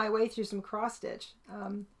struggle my way through some cross stitch. I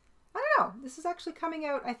don't know. This is actually coming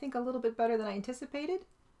out, I think, a little bit better than I anticipated.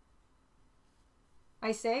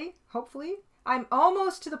 I say, hopefully. I'm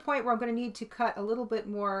almost to the point where I'm going to need to cut a little bit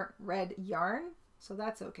more red yarn, so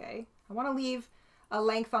that's okay. I want to leave a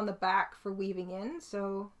length on the back for weaving in,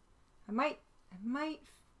 so I might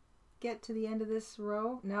get to the end of this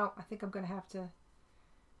row. No, I think I'm going to have to.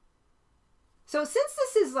 So since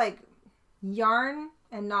this is like yarn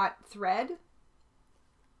and not thread,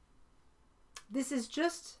 this is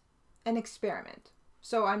just an experiment.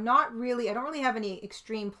 So I don't really have any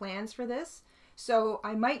extreme plans for this. So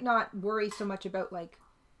I might not worry so much about like,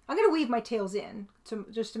 I'm going to weave my tails in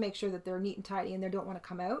just to make sure that they're neat and tidy and they don't want to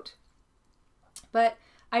come out. But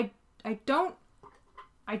I don't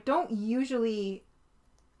usually,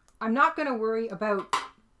 I'm not going to worry about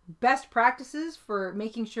best practices for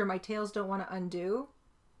making sure my tails don't want to undo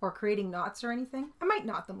or creating knots or anything. I might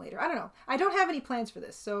knot them later. I don't know. I don't have any plans for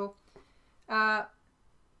this. So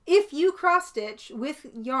if you cross stitch with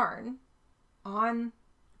yarn on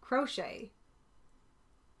crochet,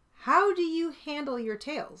 how do you handle your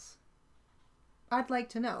tails? I'd like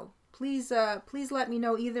to know. Please let me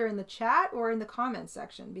know either in the chat or in the comments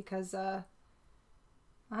section because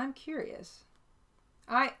I'm curious.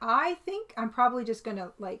 I think I'm probably just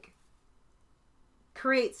gonna like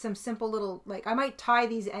create some simple little, like I might tie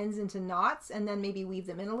these ends into knots and then maybe weave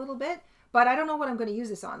them in a little bit, but I don't know what I'm going to use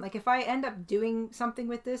this on. Like if I end up doing something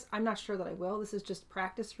with this, I'm not sure that I will. This is just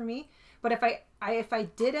practice for me. But if I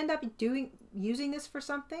did end up using this for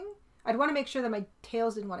something, I'd want to make sure that my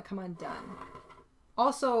tails didn't want to come undone.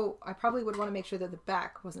 Also, I probably would want to make sure that the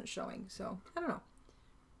back wasn't showing. So I don't know.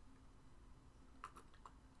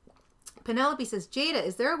 Penelope says, Jada,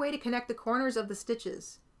 is there a way to connect the corners of the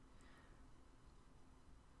stitches?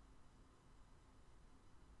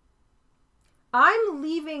 I'm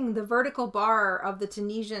leaving the vertical bar of the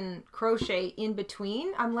Tunisian crochet in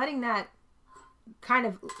between. I'm letting that kind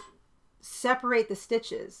of separate the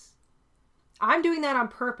stitches. I'm doing that on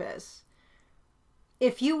purpose.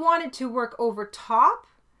 If you wanted to work over top,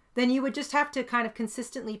 then you would just have to kind of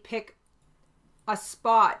consistently pick a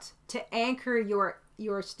spot to anchor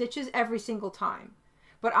your stitches every single time.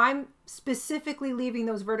 But I'm specifically leaving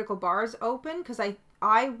those vertical bars open because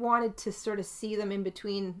I wanted to sort of see them in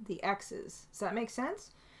between the X's. Does that make sense?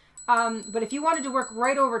 But if you wanted to work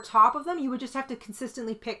right over top of them, you would just have to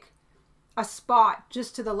consistently pick a spot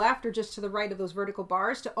just to the left or just to the right of those vertical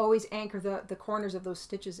bars to always anchor the corners of those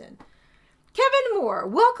stitches in. Kevin Moore,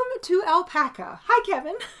 welcome to Alpaca. Hi,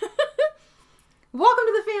 Kevin. Welcome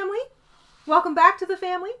to the family. Welcome back to the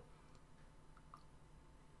family.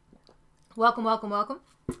 Welcome, welcome, welcome.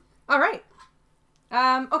 All right.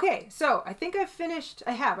 Okay, so I think I've finished.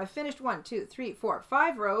 I've finished 1, 2, 3, 4,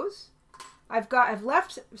 5 rows. I've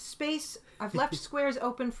left space. I've left squares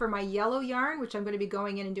open for my yellow yarn, which I'm going to be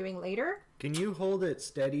going in and doing later. Can you hold it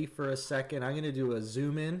steady for a second? I'm going to do a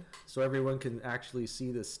zoom in so everyone can actually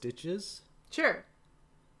see the stitches. Sure.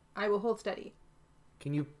 I will hold steady.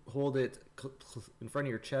 Can you hold it in front of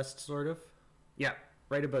your chest, sort of? Yeah,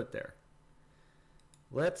 right about there.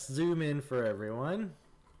 Let's zoom in for everyone.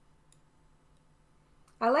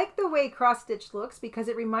 I like the way cross stitch looks because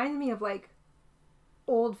it reminds me of like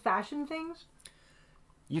old-fashioned things.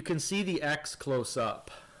 You can see the X close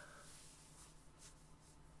up.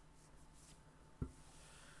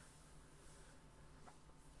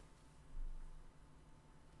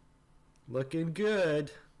 Looking good.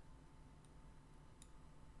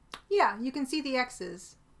 Yeah, you can see the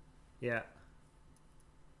X's. Yeah.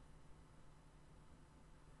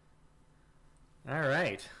 All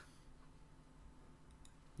right.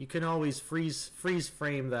 You can always freeze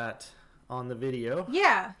frame that on the video.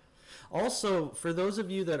 Yeah. Also, for those of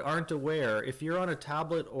you that aren't aware, if you're on a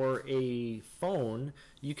tablet or a phone,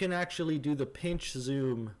 you can actually do the pinch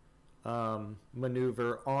zoom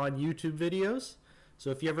maneuver on YouTube videos. So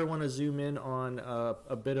if you ever want to zoom in on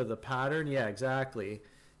a bit of the pattern, yeah, exactly.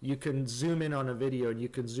 You can zoom in on a video and you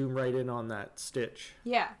can zoom right in on that stitch.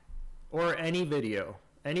 Yeah. Or any video.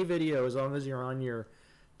 Any video as long as you're on your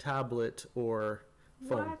tablet or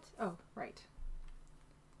phone. What? Oh, right.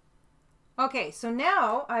 Okay, so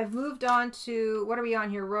now I've moved on to, what are we on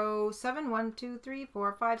here? Row 7? 1, 2, 3,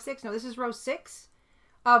 4, 5, 6. No, this is row 6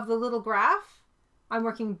 of the little graph. I'm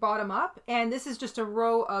working bottom up, and this is just a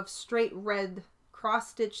row of straight red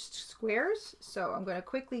cross-stitched squares. So I'm going to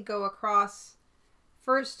quickly go across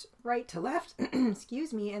first right to left,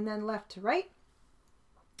 excuse me, and then left to right,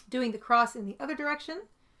 doing the cross in the other direction.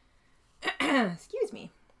 Excuse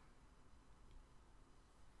me.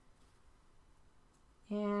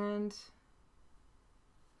 And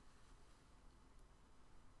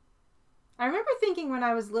I remember thinking when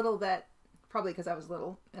I was little that, probably because I was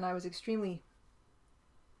little, and I was extremely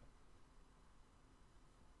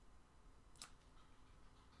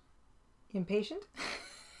impatient.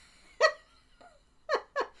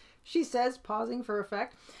 She says, pausing for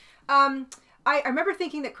effect. I remember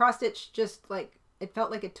thinking that cross stitch just like, it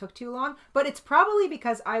felt like it took too long, but it's probably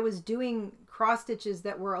because I was doing cross stitches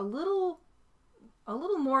that were a little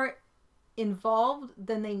more involved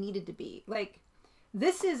than they needed to be. Like,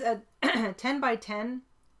 this is a 10 by 10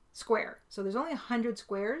 square. So there's only 100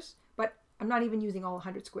 squares, but I'm not even using all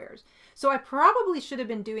 100 squares. So I probably should have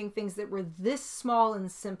been doing things that were this small and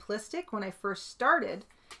simplistic when I first started.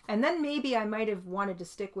 And then maybe I might have wanted to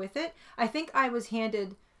stick with it. I think I was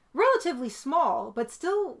handed relatively small, but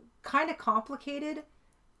still kind of complicated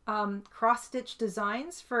cross-stitch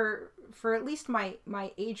designs for at least my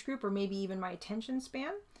age group, or maybe even my attention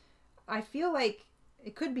span. I feel like,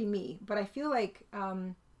 it could be me, but I feel like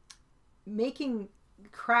making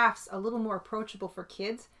crafts a little more approachable for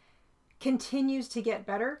kids continues to get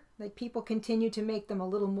better. Like, people continue to make them a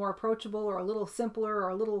little more approachable, or a little simpler, or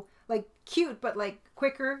a little like cute, but like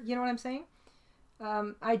quicker. You know what I'm saying?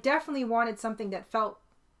 I definitely wanted something that felt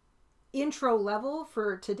intro level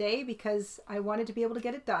for today because I wanted to be able to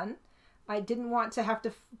get it done. I didn't want to have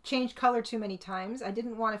to change color too many times. I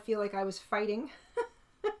didn't want to feel like I was fighting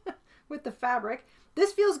with the fabric.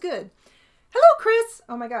 This feels good. Hello, Chris.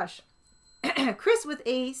 Oh my gosh. Chris with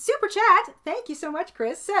a super chat. Thank you so much,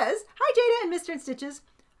 Chris. Says, hi, Jada and Mr. and Stitches.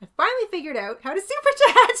 I finally figured out how to super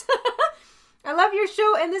chat. I love your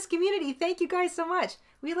show and this community. Thank you guys so much.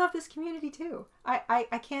 We love this community too.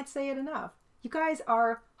 I can't say it enough. You guys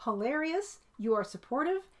are hilarious. You are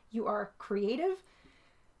supportive. You are creative.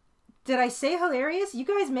 Did I say hilarious? You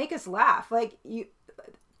guys make us laugh. Like, you...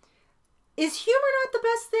 Is humor not the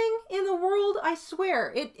best thing in the world? I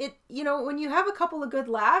swear. It you know, when you have a couple of good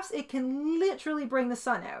laughs, it can literally bring the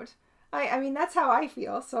sun out. I mean, that's how I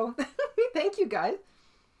feel. So thank you guys.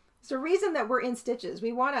 It's the reason that we're in Stitches.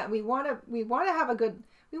 We wanna have a good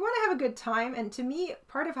we want to have a good time. And to me,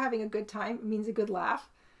 part of having a good time means a good laugh.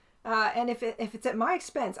 And if it's at my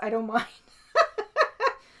expense, I don't mind.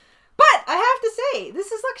 But I have to say,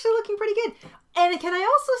 this is actually looking pretty good. And can I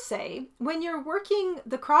also say, when you're working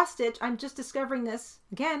the cross stitch, I'm just discovering this,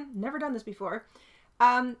 again, never done this before,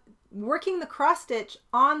 working the cross stitch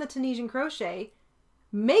on the Tunisian crochet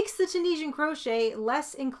makes the Tunisian crochet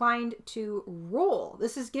less inclined to roll.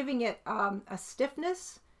 This is giving it a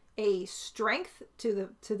stiffness, a strength to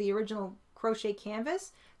the original crochet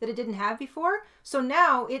canvas that it didn't have before. So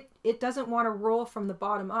now it doesn't want to roll from the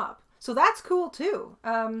bottom up. So that's cool too.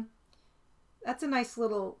 That's a nice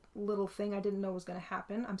little thing I didn't know was going to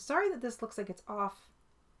happen. I'm sorry that this looks like it's off,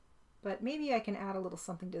 but maybe I can add a little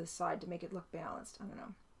something to the side to make it look balanced. I don't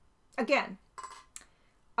know. Again,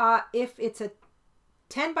 if it's a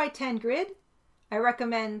 10 by 10 grid, I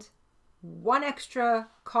recommend one extra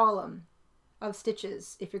column of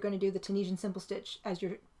stitches if you're going to do the Tunisian Simple Stitch as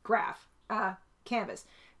your graph canvas,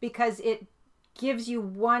 because it gives you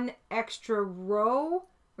one extra row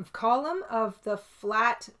of column of the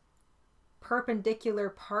flat perpendicular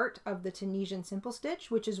part of the Tunisian Simple Stitch,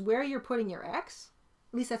 which is where you're putting your X.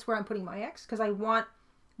 At least that's where I'm putting my X, because I want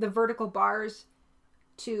the vertical bars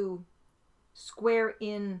to square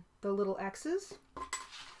in the little X's.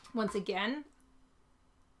 Once again,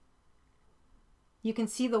 you can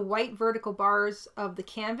see the white vertical bars of the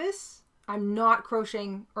canvas. I'm not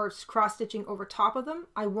crocheting or cross stitching over top of them.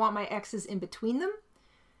 I want my X's in between them.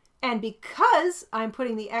 And because I'm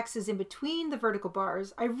putting the X's in between the vertical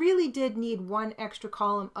bars, I really did need one extra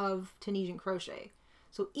column of Tunisian crochet.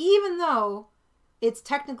 So even though it's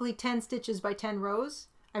technically 10 stitches by 10 rows,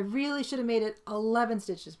 I really should have made it 11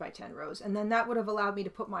 stitches by 10 rows. And then that would have allowed me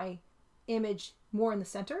to put my image more in the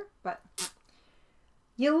center, but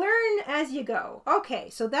you learn as you go. Okay,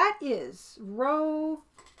 so that is row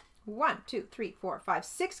 1, 2, 3, 4, 5,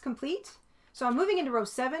 6 complete. So I'm moving into row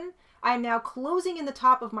 7. I'm now closing in the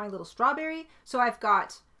top of my little strawberry. So I've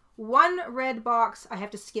got one red box. I have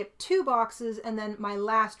to skip 2 boxes and then my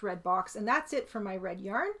last red box, and that's it for my red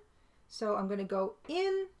yarn. So I'm going to go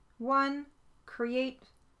in 1, create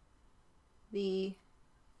the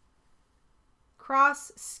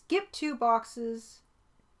cross, skip 2 boxes,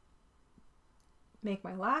 make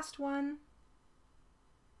my last one.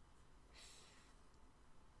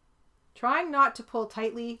 Trying not to pull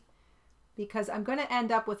tightly, because I'm going to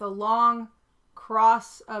end up with a long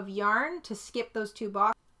cross of yarn to skip those 2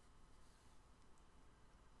 boxes.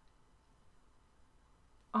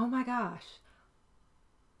 Oh my gosh.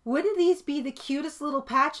 Wouldn't these be the cutest little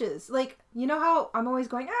patches? Like, you know how I'm always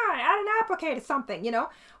going, add an applique to something, you know?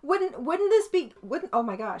 Wouldn't this be, oh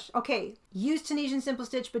my gosh. Okay, use Tunisian Simple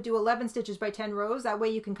Stitch, but do 11 stitches by 10 rows. That way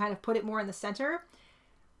you can kind of put it more in the center.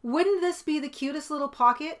 Wouldn't this be the cutest little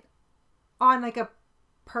pocket on like a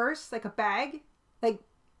purse, like a bag, like,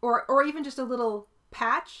 or even just a little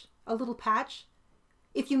patch,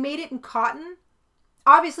 if you made it in cotton?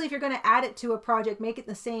 Obviously, if you're going to add it to a project, make it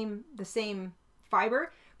the same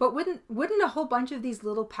fiber, but wouldn't a whole bunch of these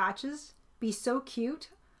little patches be so cute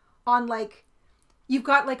on, like, you've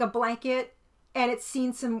got like a blanket and it's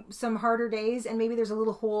seen some harder days and maybe there's a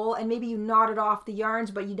little hole and maybe you knotted off the yarns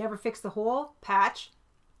but you never fixed the hole? Patch.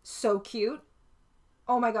 So cute.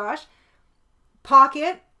 Oh my gosh.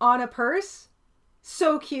 Pocket on a purse.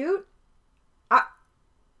 So cute.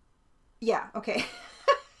 Yeah, okay.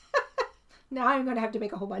 Now I'm going to have to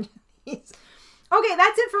make a whole bunch of these. Okay,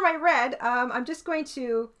 that's it for my red. I'm just going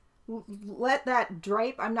to let that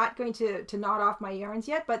drape. I'm not going to knot off my yarns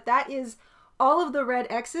yet, but that is all of the red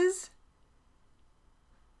X's.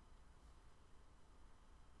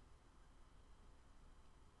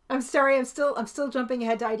 I'm sorry, I'm still jumping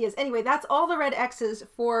ahead to ideas. Anyway, that's all the red X's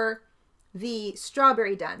for the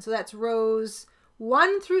strawberry done. So that's rows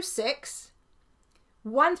 1 through 6.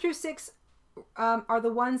 1 through 6 are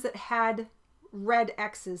the ones that had red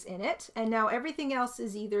X's in it, and now everything else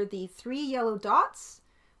is either the 3 yellow dots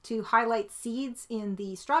to highlight seeds in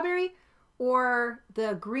the strawberry, or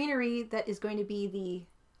the greenery that is going to be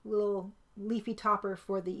the little leafy topper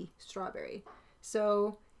for the strawberry.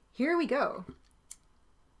 So here we go.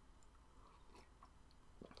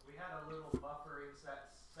 We had a little buffering section.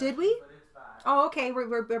 Did we? But it's back. Oh, okay,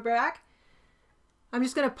 we're back. I'm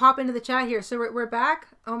just gonna pop into the chat here. So we're back.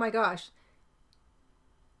 Oh my gosh.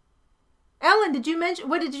 Ellen, did you mention,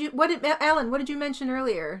 Ellen, what did you mention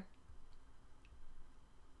earlier?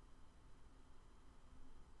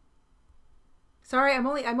 Sorry, I'm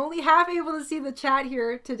only half able to see the chat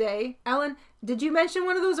here today. Ellen, did you mention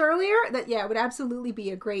one of those earlier? That, yeah, it would absolutely be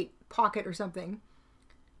a great pocket or something.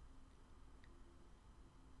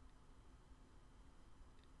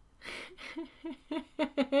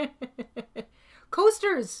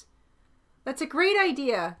 holsters. That's a great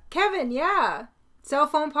idea. Kevin, yeah. Cell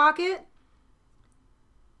phone pocket.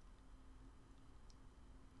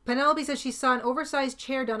 Penelope says she saw an oversized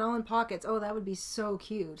chair done all in pockets. Oh, that would be so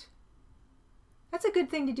cute. That's a good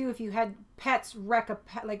thing to do if you had pets wreck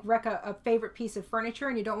a favorite piece of furniture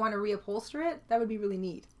and you don't want to reupholster it. That would be really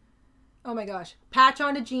neat. Oh my gosh. Patch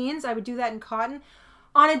onto jeans. I would do that in cotton.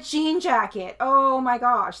 On a jean jacket. Oh my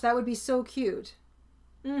gosh. That would be so cute.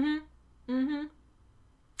 I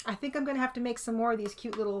think I'm going to have to make some more of these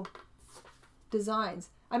cute little designs.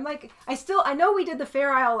 I'm like, I know we did the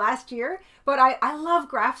Fair Isle last year, but I love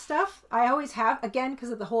graph stuff. I always have, again,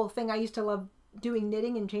 because of the whole thing. I used to love doing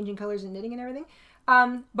knitting and changing colors and knitting and everything.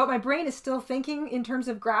 But my brain is still thinking in terms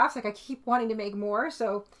of graphs. Like I keep wanting to make more,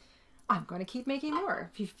 so I'm going to keep making more.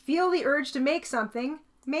 If you feel the urge to make something,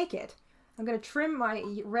 make it. I'm going to trim my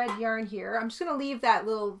red yarn here. I'm just going to leave that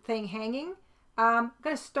little thing hanging. I'm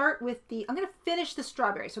going to start with I'm going to finish the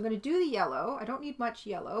strawberry. So I'm going to do the yellow. I don't need much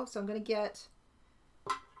yellow, so I'm going to get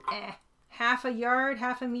half a yard,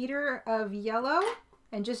 half a meter of yellow,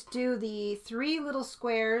 and just do the 3 little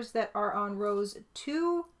squares that are on rows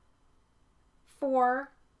 2,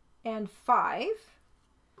 4, and 5.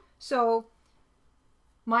 So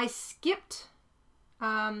my skipped,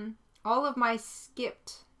 all of my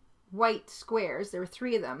skipped white squares, there were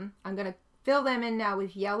 3 of them, I'm going to fill them in now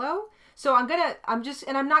with yellow. So I'm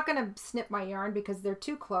not going to snip my yarn because they're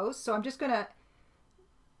too close. So I'm just going to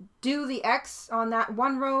do the X on that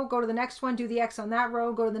one row, go to the next one, do the X on that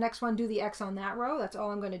row, go to the next one, do the X on that row. That's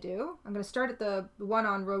all I'm going to do. I'm going to start at the one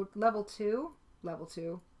on row level 2,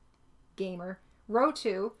 gamer, row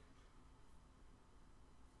 2.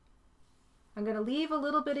 I'm going to leave a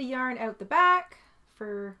little bit of yarn out the back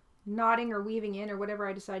for knotting or weaving in or whatever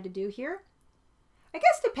I decide to do here. I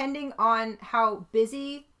guess depending on how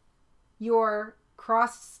busy your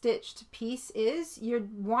cross-stitched piece is,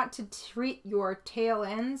 you'd want to treat your tail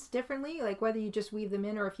ends differently, like whether you just weave them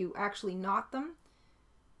in or if you actually knot them,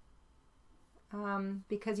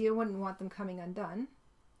 because you wouldn't want them coming undone.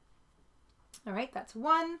 All right, that's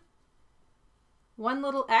one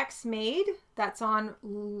little X made. That's on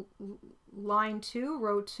line 2,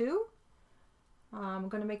 row 2. I'm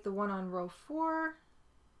going to make the one on row 4.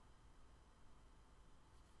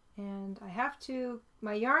 And I have to,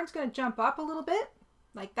 my yarn's going to jump up a little bit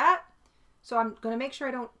like that. So I'm going to make sure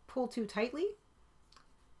I don't pull too tightly.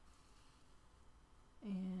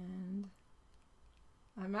 And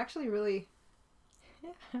I'm actually really,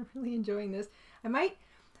 I'm really enjoying this. I might,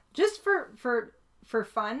 just for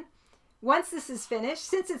fun, once this is finished,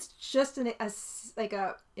 since it's just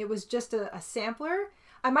it was just a sampler,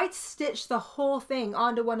 I might stitch the whole thing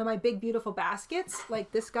onto one of my big beautiful baskets,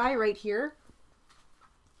 like this guy right here.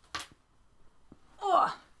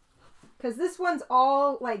 Oh, because this one's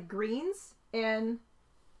all like greens, and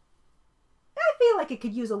I feel like it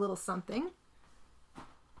could use a little something.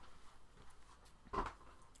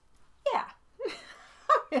 Yeah, I'm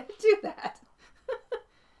gonna do that.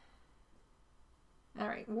 All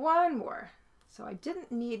right, one more. So I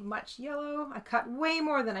didn't need much yellow. I cut way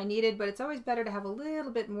more than I needed, but it's always better to have a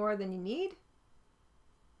little bit more than you need.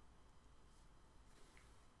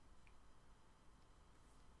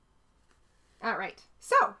 All right,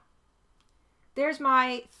 so there's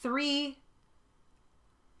my 3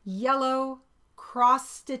 yellow cross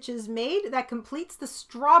stitches made. That completes the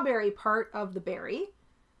strawberry part of the berry.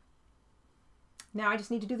 Now I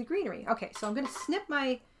just need to do the greenery. Okay, so I'm going to snip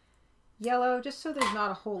my yellow just so there's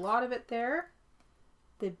not a whole lot of it there.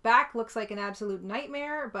 The back looks like an absolute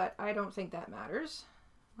nightmare, but I don't think that matters.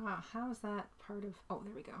 Wow, how is that part of... Oh,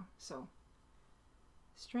 there we go. So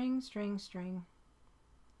string, string, string.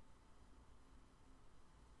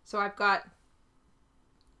 So I've got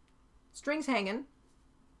strings hanging,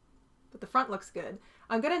 but the front looks good.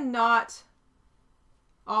 I'm going to knot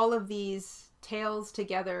all of these tails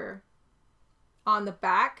together on the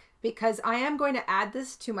back because I am going to add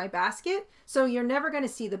this to my basket. So you're never going to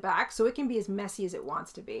see the back, so it can be as messy as it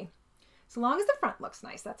wants to be. So long as the front looks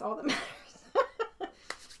nice, that's all that matters.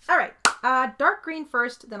 All right, dark green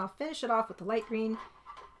first, then I'll finish it off with the light green.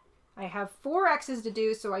 I have 4 X's to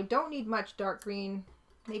do, so I don't need much dark green.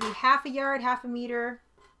 Maybe half a yard, half a meter.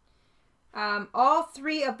 All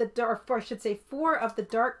 3 of the dark, or I should say 4 of the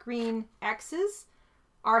dark green X's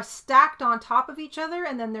are stacked on top of each other,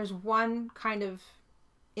 and then there's one kind of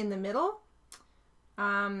in the middle.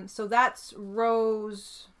 So that's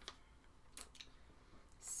rows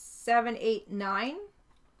 7, 8, 9.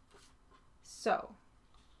 So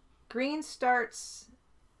green starts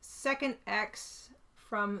second X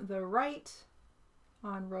from the right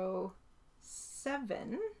on row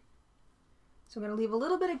 7. So I'm going to leave a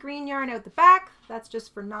little bit of green yarn out the back. That's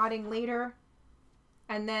just for knotting later.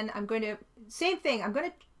 And then I'm going to, same thing, I'm going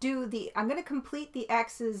to complete the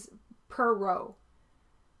X's per row.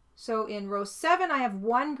 So in row 7, I have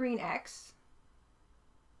 1 green X.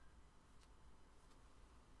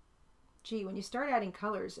 Gee, when you start adding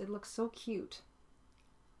colors, it looks so cute.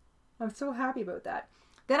 I'm so happy about that.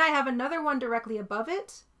 Then I have another one directly above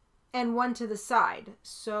it and one to the side.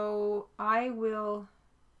 So I will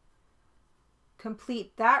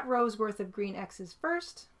complete that row's worth of green X's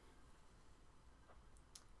first.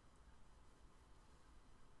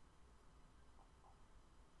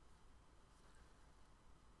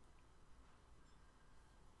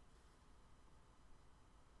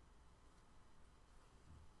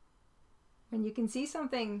 When you can see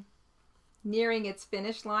something nearing its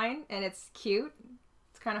finish line and it's cute,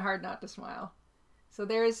 it's kind of hard not to smile. So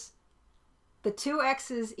there's the 2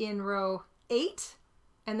 X's in row 8,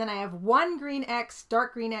 and then I have 1 green X,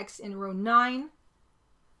 dark green X in row 9.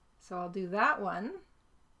 So I'll do that one.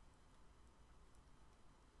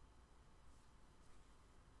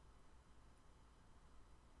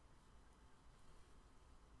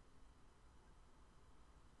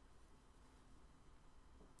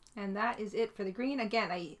 And that is it for the green.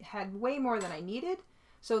 Again, I had way more than I needed.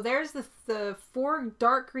 So there's the 4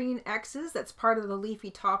 dark green X's that's part of the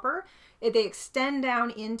leafy topper. They extend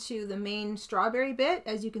down into the main strawberry bit,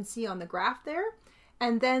 as you can see on the graph there.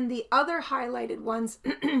 And then the other highlighted ones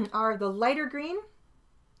are the lighter green,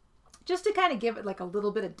 just to kind of give it like a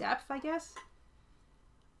little bit of depth, I guess.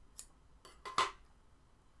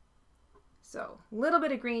 So a little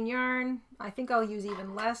bit of green yarn. I think I'll use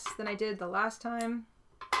even less than I did the last time.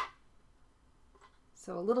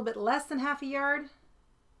 So a little bit less than half a yard.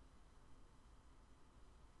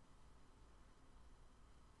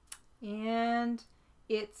 And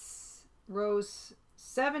it's rows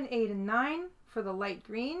 7, 8, and 9 for the light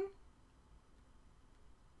green.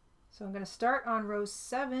 So I'm going to start on row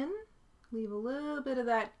 7, leave a little bit of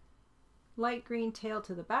that light green tail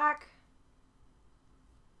to the back.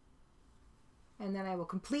 And then I will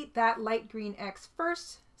complete that light green X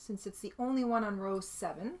first, since it's the only one on row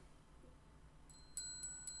 7.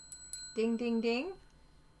 Ding, ding, ding.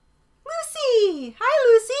 Lucy! Hi,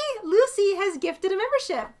 Lucy! Lucy has gifted a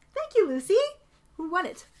membership. Thank you, Lucy. Who won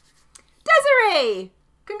it? Desiree!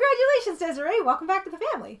 Congratulations, Desiree. Welcome back to the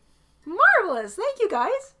family. Marvelous. Thank you,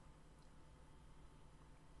 guys.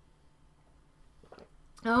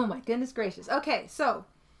 Oh, my goodness gracious. Okay, so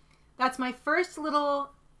that's my first little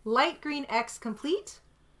light green X complete.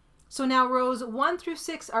 So now rows 1 through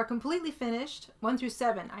 6 are completely finished. 1 through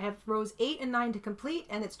 7. I have rows 8 and 9 to complete,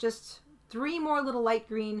 and it's just 3 more little light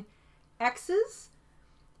green X's.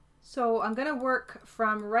 So I'm going to work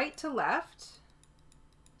from right to left.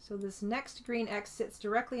 So this next green X sits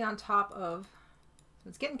directly on top of, so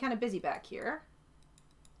it's getting kind of busy back here.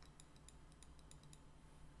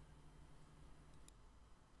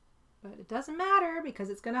 But it doesn't matter because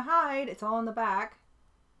it's going to hide. It's all in the back.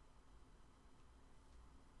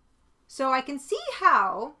 So I can see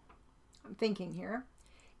how, I'm thinking here,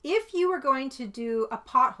 if you were going to do a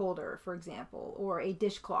pot holder, for example, or a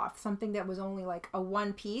dishcloth, something that was only like a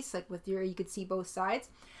one piece, like with your, you could see both sides.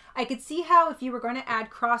 I could see how if you were going to add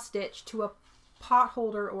cross stitch to a pot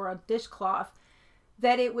holder or a dishcloth,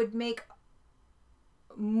 that it would make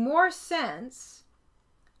more sense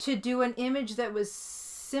to do an image that was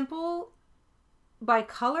simple by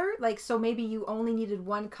color. Like, so maybe you only needed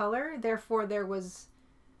one color, therefore there was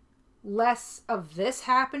less of this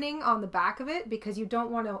happening on the back of it because you don't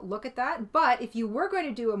want to look at that. But if you were going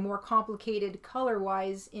to do a more complicated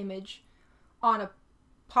color-wise image on a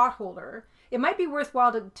pot holder, it might be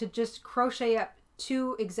worthwhile to just crochet up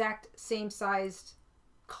 2 exact same sized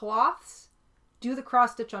cloths, do the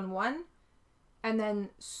cross stitch on one, and then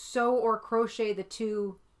sew or crochet the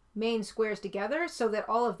 2 main squares together so that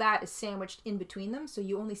all of that is sandwiched in between them, so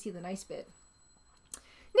you only see the nice bit.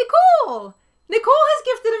 Nicole! Nicole has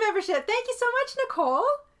gifted a membership. Thank you so much, Nicole.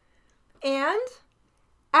 And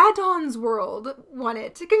Addon's World won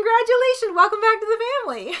it. Congratulations. Welcome back to the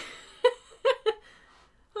family.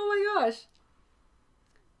 Oh my gosh.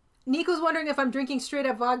 Nico's wondering if I'm drinking straight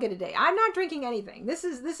up vodka today. I'm not drinking anything. This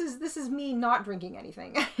is me not drinking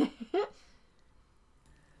anything.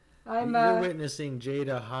 You're witnessing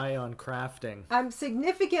Jada high on crafting. I'm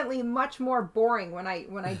significantly much more boring when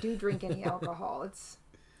I do drink any alcohol.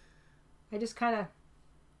 I just kind of,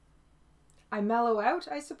 I mellow out,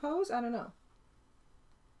 I suppose. I don't know.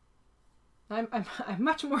 I'm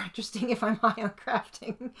much more interesting if I'm high on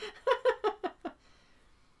crafting.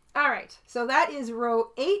 All right, so that is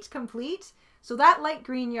row 8 complete. So that light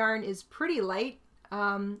green yarn is pretty light.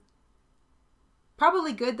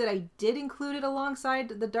 probably good that I did include it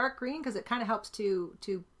alongside the dark green, because it kind of helps to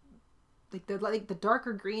like the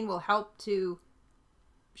darker green will help to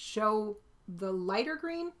show the lighter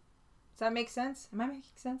green. Does that make sense? Am I making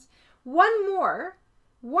sense? One more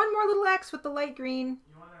little X with the light green.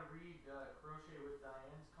 You want to read Crochet with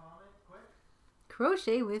Diane's comment quick?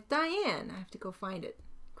 Crochet with Diane. I have to go find it.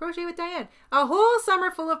 Crochet with Diane. A whole summer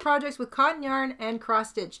full of projects with cotton yarn and cross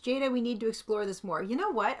stitch. Jada, we need to explore this more. You know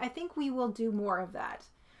what? I think we will do more of that.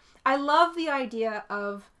 I love the idea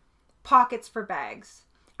of pockets for bags.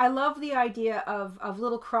 I love the idea of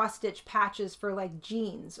little cross stitch patches for like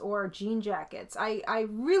jeans or jean jackets. I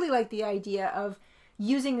really like the idea of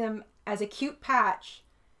using them as a cute patch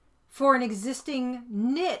for an existing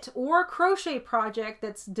knit or crochet project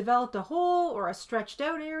that's developed a hole or a stretched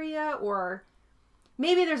out area, or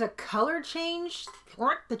maybe there's a color change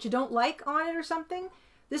that you don't like on it or something.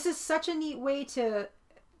 This is such a neat way to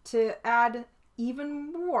add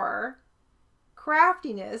even more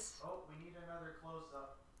craftiness. Oh, we need another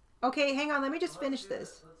close-up. Okay, hang on. Let me just finish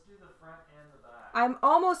this. Let's do the front and the back. I'm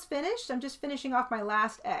almost finished. I'm just finishing off my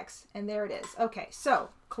last X, and there it is. Okay, so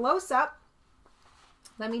close up.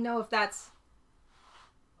 Let me know if that's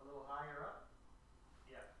a little higher up.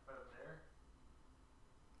 Yeah, about there.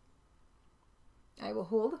 I will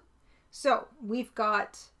hold. So we've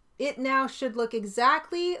got it now. Should look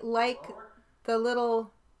exactly like the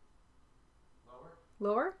little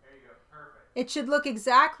lower. There you go. Perfect. It should look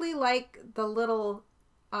exactly like the little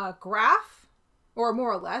graph, or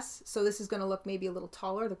more or less. So this is going to look maybe a little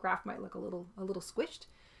taller. The graph might look a little squished.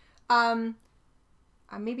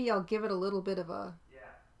 Maybe I'll give it a little bit of a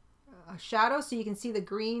shadow so you can see the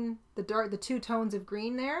green, the dark, the two tones of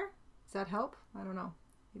green there. Does that help? I don't know.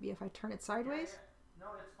 Maybe if I turn it sideways. Yeah. No,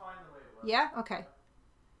 it's fine the way it looks. Yeah. Okay.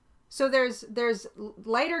 So there's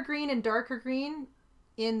lighter green and darker green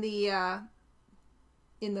in the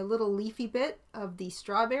little leafy bit of the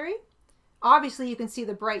strawberry. Obviously, you can see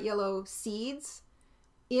the bright yellow seeds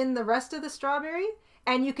in the rest of the strawberry.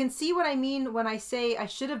 And you can see what I mean when I say I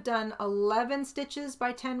should have done 11 stitches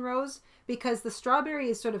by 10 rows, because the strawberry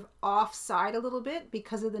is sort of offside a little bit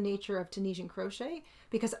because of the nature of Tunisian crochet,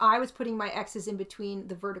 because I was putting my X's in between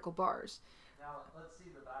the vertical bars. Now, let's see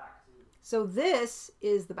the back too. So this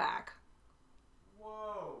is the back.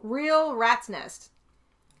 Whoa. Real rat's nest.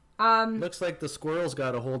 Looks like the squirrels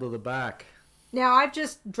got a hold of the back. Now I've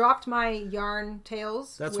just dropped my yarn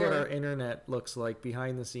tails. That's what our internet looks like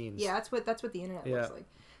behind the scenes. Yeah, that's what the internet looks like.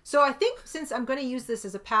 So I think since I'm going to use this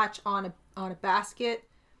as a patch on a basket,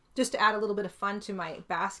 just to add a little bit of fun to my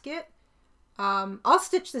basket, I'll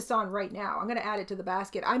stitch this on right now. I'm going to add it to the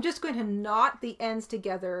basket. I'm just going to knot the ends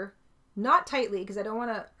together, not tightly, because I don't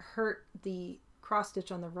want to hurt the cross stitch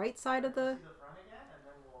on the right side of the. See the front again, and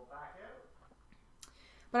then we'll back out.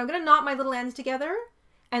 But I'm going to knot my little ends together.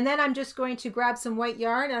 And then I'm just going to grab some white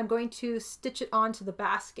yarn and I'm going to stitch it onto the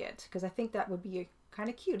basket, because I think that would be kind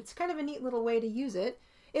of cute. It's kind of a neat little way to use it.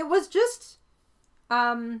 It was just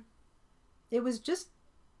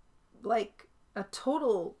like a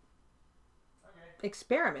total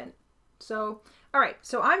experiment. So, all right.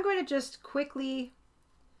 So I'm going to just quickly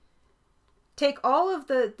take all of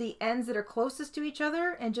the ends that are closest to each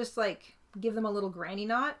other and just like give them a little granny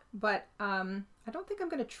knot. But I don't think I'm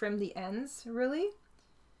going to trim the ends really.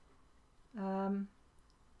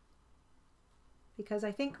 Because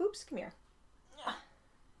I think, oops, come here.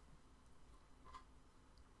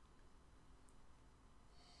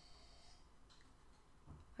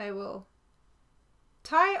 I will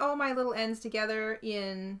tie all my little ends together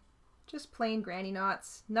in just plain granny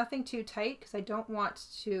knots, nothing too tight because I don't want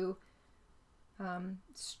to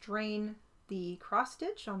strain the cross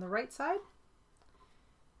stitch on the right side.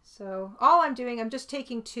 So all I'm doing, I'm just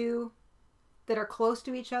taking two that are close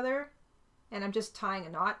to each other and I'm just tying a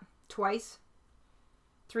knot twice,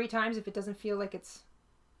 3 times if it doesn't feel like it's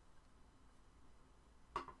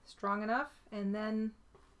strong enough. And then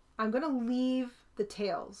I'm going to leave the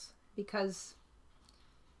tails because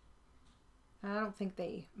I don't think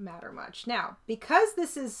they matter much. Now, because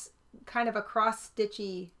this is kind of a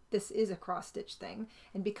cross-stitchy, this is a cross-stitch thing,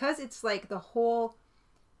 and because it's like the whole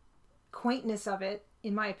quaintness of it,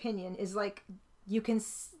 in my opinion, is like you can,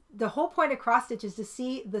 the whole point of cross-stitch is to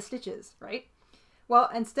see the stitches, right? Well,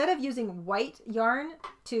 instead of using white yarn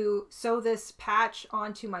to sew this patch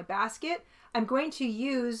onto my basket, I'm going to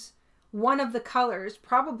use one of the colors,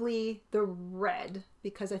 probably the red,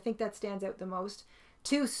 because I think that stands out the most,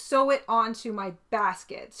 to sew it onto my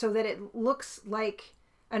basket so that it looks like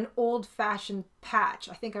an old-fashioned patch.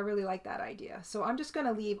 I think I really like that idea. So I'm just going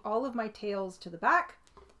to leave all of my tails to the back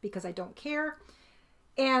because I don't care.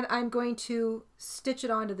 and I'm going to stitch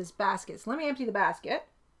it onto this basket. So let me empty the basket.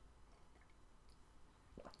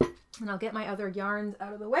 And I'll get my other yarns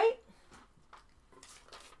out of the way.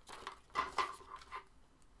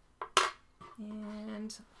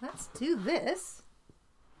 And let's do this.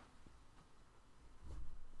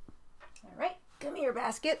 All right, come here,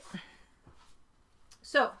 basket.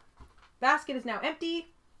 So, basket is now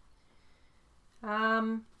empty.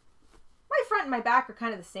 My front and my back are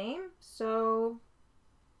kind of the same, so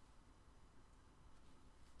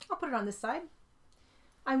I'll put it on this side.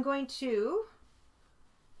 I'm going to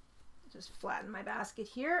just flatten my basket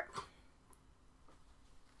here.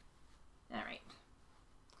 All right.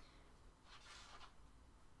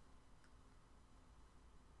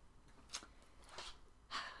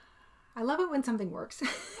 I love it when something works.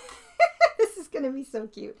 This is going to be so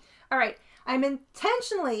cute. All right. I'm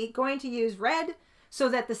intentionally going to use red so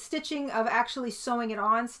that the stitching of actually sewing it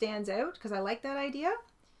on stands out, because I like that idea.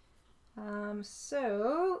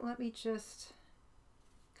 So let me just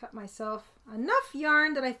cut myself enough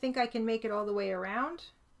yarn that I think I can make it all the way around.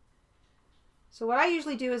 So what I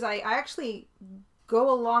usually do is I actually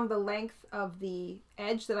go along the length of the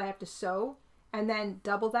edge that I have to sew and then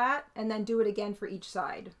double that and then do it again for each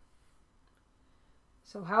side.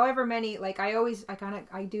 So however many, like I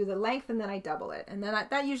do the length and then I double it, and then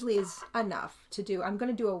that usually is enough to do. I'm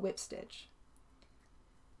going to do a whip stitch.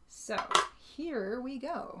 So here we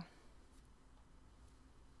go.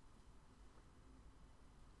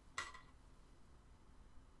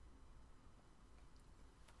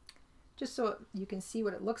 Just so you can see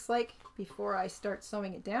what it looks like before I start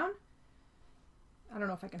sewing it down. I don't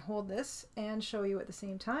know if I can hold this and show you at the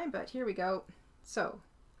same time, but here we go. So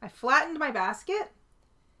I flattened my basket,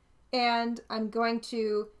 and I'm going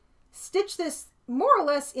to stitch this more or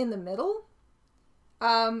less in the middle.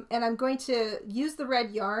 And I'm going to use the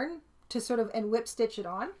red yarn to sort of, and whip stitch it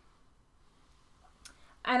on.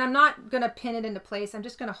 And I'm not going to pin it into place. I'm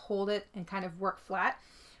just going to hold it and kind of work flat.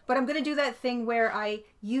 But I'm going to do that thing where I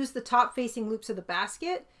use the top facing loops of the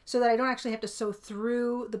basket so that I don't actually have to sew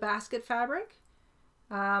through the basket fabric.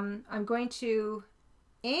 I'm going to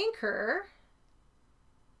anchor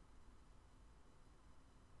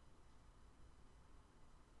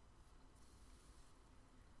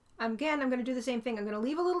Again, I'm going to do the same thing. I'm going to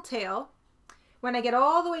leave a little tail. When I get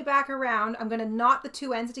all the way back around, I'm going to knot the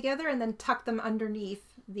two ends together and then tuck them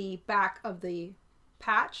underneath the back of the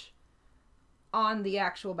patch on the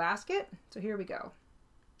actual basket. So here we go.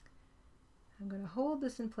 I'm going to hold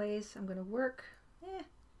this in place. I'm going to work.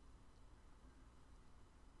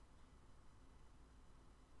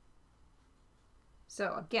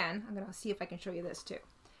 So again, I'm going to see if I can show you this too.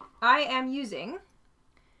 I am using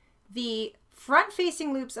the front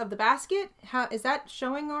facing loops of the basket. How is that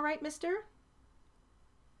showing all right, mister?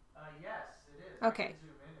 Yes, it is. Okay. I can zoom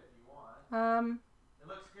in if you want. It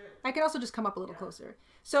looks good. I can also just come up a little closer.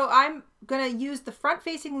 So I'm going to use the front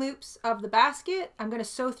facing loops of the basket. I'm going to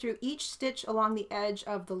sew through each stitch along the edge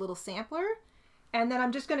of the little sampler. And then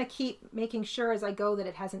I'm just going to keep making sure as I go that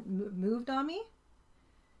it hasn't moved on me.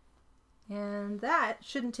 And that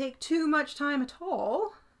shouldn't take too much time at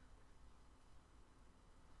all.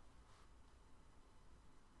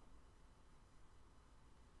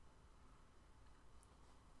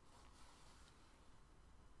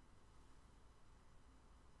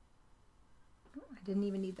 I didn't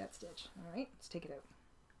even need that stitch. All right, let's take it out.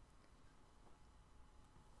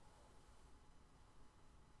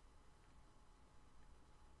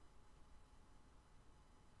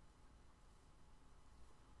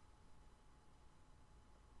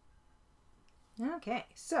 Okay,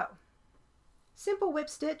 so simple whip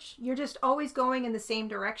stitch. You're just always going in the same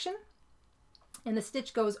direction, and the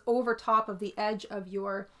stitch goes over top of the edge of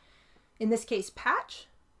your, in this case, patch.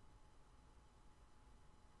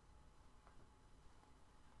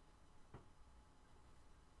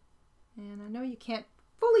 And I know you can't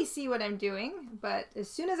fully see what I'm doing, but as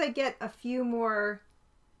soon as I get a few more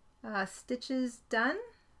stitches done,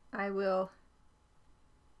 I'll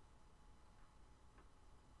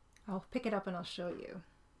pick it up and I'll show you.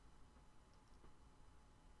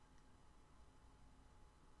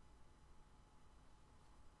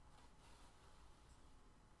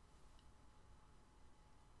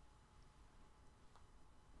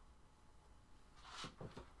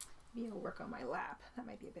 Maybe I'll work on my lap. That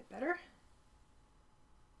might be a bit better.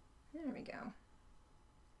 There we go.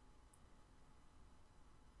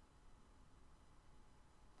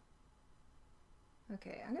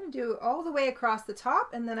 Okay, I'm going to do all the way across the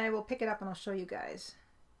top, and then I will pick it up and I'll show you guys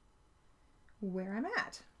where I'm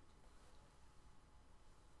at.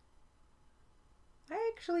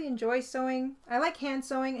 I actually enjoy sewing. I like hand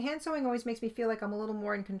sewing. Hand sewing always makes me feel like I'm a little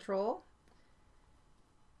more in control.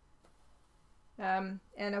 And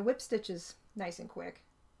a whip stitch is nice and quick.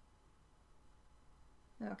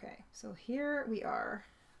 Okay, so here we are,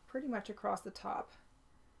 pretty much across the top.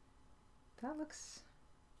 That looks...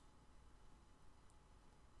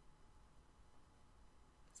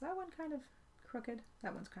 Is that one kind of crooked?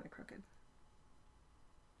 That one's kind of crooked.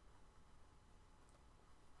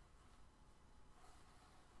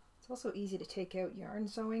 It's also easy to take out yarn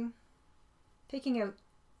sewing. Taking out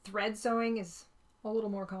thread sewing is a little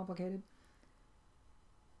more complicated.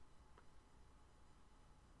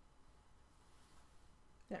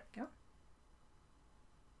 There we go.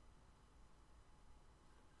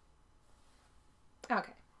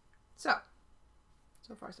 Okay, so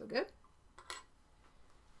far so good.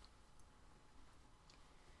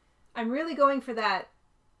 I'm really going for that.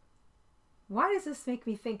 Why does this make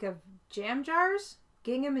me think of jam jars?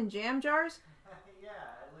 Gingham and jam jars? Yeah,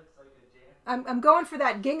 it looks like a jam. I'm going for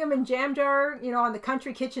that gingham and jam jar, you know, on the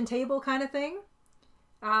country kitchen table kind of thing.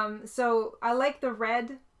 So I like the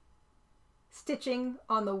red stitching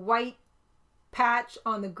on the white patch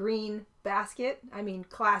on the green basket. I mean,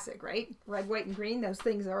 classic, right? Red, white, and green. Those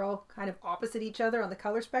things are all kind of opposite each other on the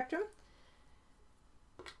color spectrum.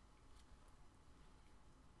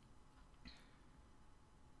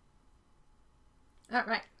 All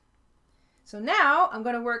right. So now I'm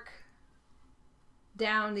going to work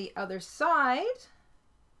down the other side.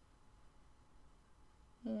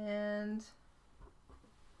 And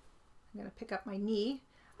I'm going to pick up my knee.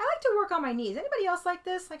 I like to work on my knees. Anybody else like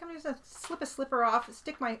this? Like, I'm just going to slip a slipper off,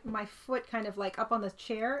 stick my foot kind of like up on the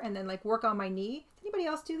chair and then like work on my knee. Anybody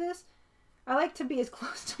else do this? I like to be as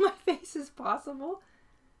close to my face as possible.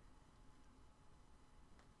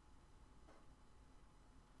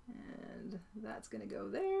 And that's going to go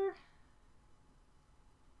there.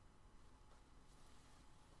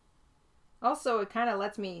 Also, it kind of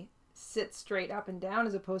lets me sit straight up and down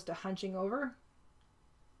as opposed to hunching over,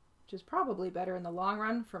 which is probably better in the long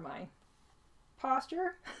run for my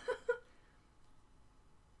posture.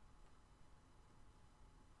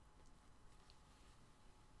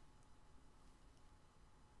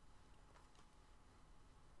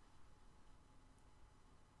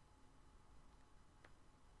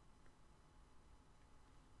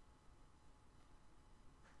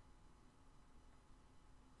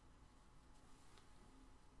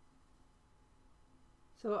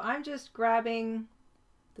 So I'm just grabbing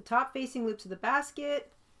the top facing loops of the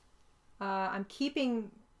basket. I'm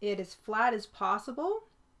keeping it as flat as possible.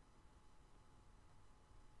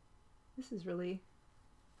 This is really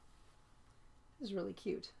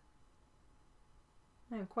cute.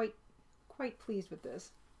 I am quite pleased with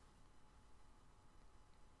this.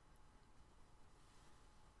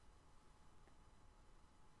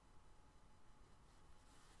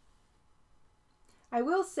 I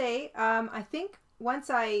will say, I think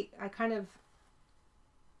once I kind of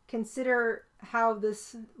consider how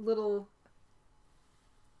this little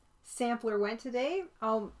sampler went today,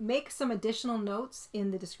 I'll make some additional notes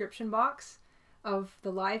in the description box of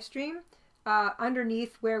the live stream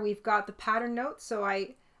underneath where we've got the pattern notes. So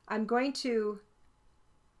I'm going to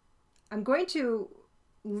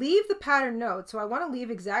leave the pattern note. So I want to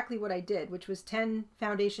leave exactly what I did, which was 10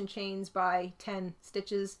 foundation chains by 10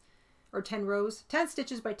 stitches. Or 10 rows, 10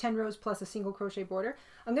 stitches by 10 rows plus a single crochet border.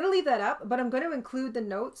 I'm going to leave that up, but I'm going to include the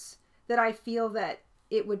notes that I feel that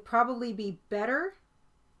it would probably be better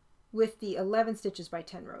with the 11 stitches by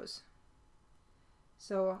 10 rows.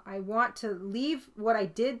 So I want to leave what I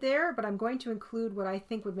did there, but I'm going to include what I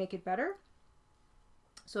think would make it better.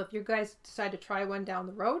 So if you guys decide to try one down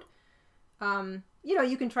the road, you know,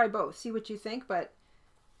 you can try both, see what you think, but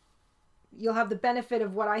you'll have the benefit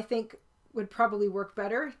of what I think would probably work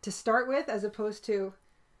better to start with, as opposed to,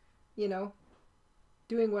 you know,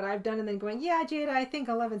 doing what I've done and then going, yeah, Jada, I think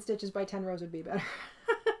 11 stitches by 10 rows would be better.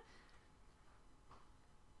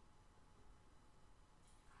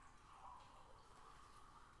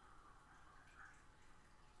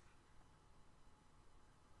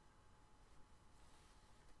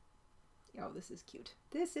 Oh, this is cute.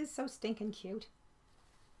 This is so stinking cute.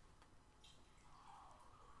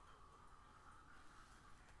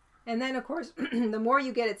 And then, of course, the more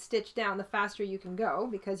you get it stitched down, the faster you can go,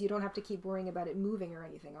 because you don't have to keep worrying about it moving or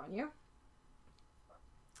anything on you.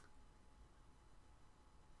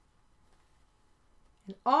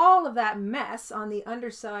 And all of that mess on the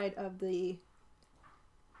underside of the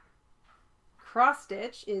cross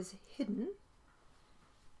stitch is hidden.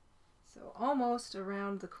 So almost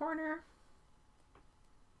around the corner.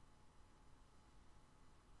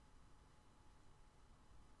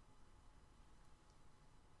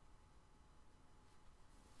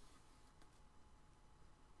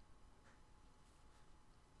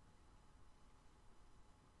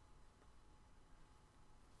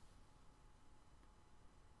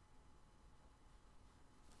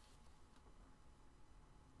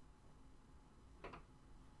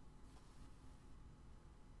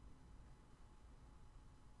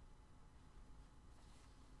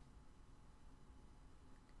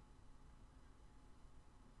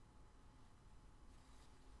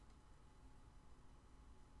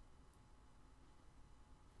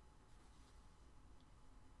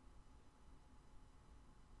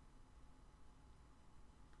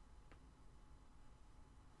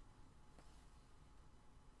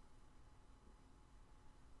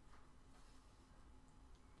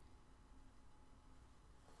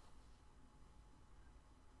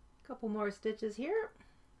 Couple more stitches here.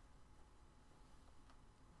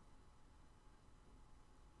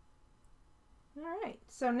 All right,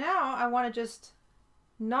 so now I want to just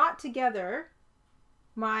knot together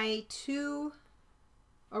my two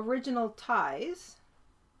original ties.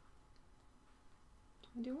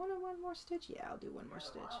 Do I do one more stitch? Yeah, I'll do one more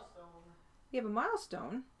stitch. We have a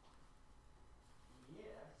milestone. Yes.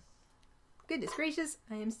 Goodness gracious,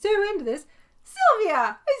 I am so into this.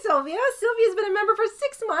 Sylvia! Hi, Sylvia. Sylvia's been a member for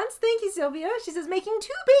 6 months. Thank you, Sylvia. She says, making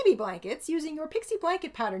 2 baby blankets using your pixie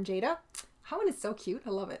blanket pattern, Jada. How one is so cute.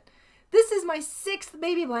 I love it. This is my 6th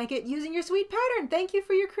baby blanket using your sweet pattern. Thank you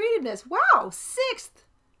for your creativeness. Wow, 6th.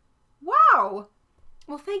 Wow.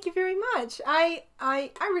 Well, thank you very much. I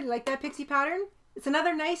really like that pixie pattern. It's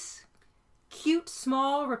another nice, cute,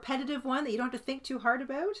 small, repetitive one that you don't have to think too hard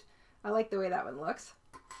about. I like the way that one looks.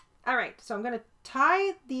 All right, so I'm going to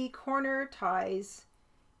tie the corner ties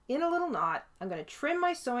in a little knot. I'm going to trim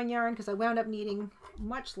my sewing yarn because I wound up needing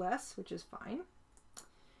much less, which is fine.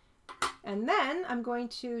 And then I'm going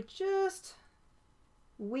to just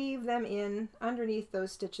weave them in underneath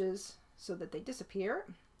those stitches so that they disappear.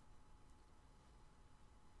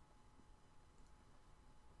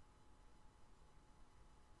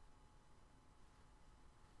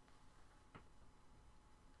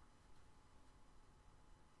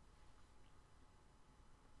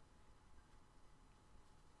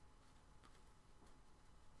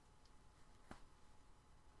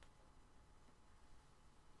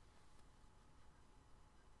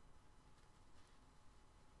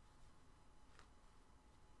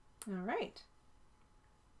 All right.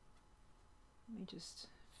 Let me just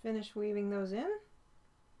finish weaving those in.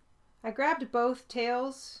 I grabbed both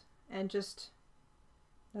tails, and just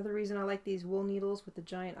another reason I like these wool needles with the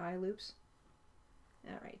giant eye loops.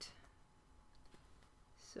 All right.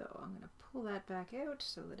 So I'm going to pull that back out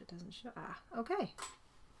so that it doesn't show. Ah, okay.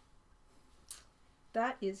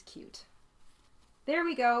 That is cute. There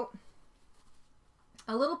we go.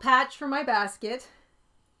 A little patch for my basket.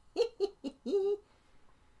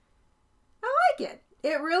 I like it.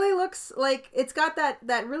 It really looks like it's got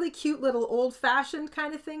that really cute little old-fashioned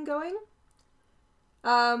kind of thing going.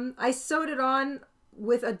 I sewed it on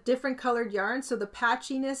with a different colored yarn, so the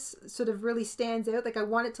patchiness sort of really stands out. Like I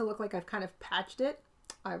want it to look like I've kind of patched it.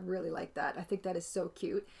 I really like that. I think that is so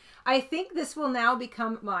cute. I think this will now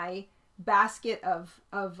become my basket of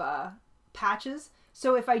patches.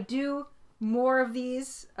 So if I do more of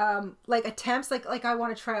these like attempts, like I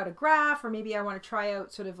want to try out a graph, or maybe I want to try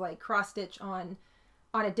out sort of like cross stitch on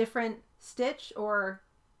a different stitch or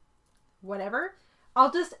whatever,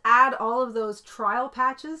 I'll just add all of those trial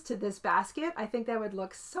patches to this basket. I think that would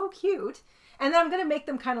look so cute. And then I'm going to make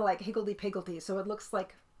them kind of like higgledy-piggledy, so it looks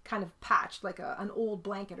like kind of patched, like an old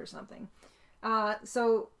blanket or something.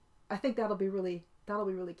 So I think that'll be really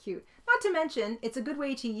cute. Not to mention, it's a good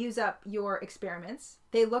way to use up your experiments.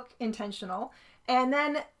 They look intentional, and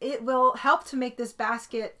then it will help to make this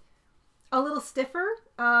basket a little stiffer.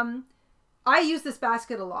 I use this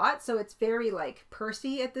basket a lot, so it's very like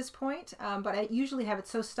pursy at this point, but I usually have it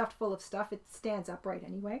so stuffed full of stuff it stands upright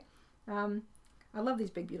anyway. I love these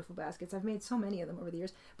big beautiful baskets. I've made so many of them over the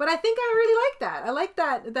years, but I think I really like that. I like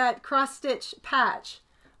that cross stitch patch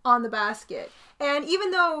on the basket. And even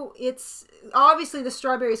though it's obviously the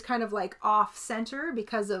strawberry is kind of like off center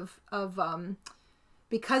because of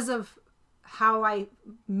how I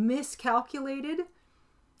miscalculated,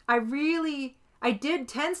 I did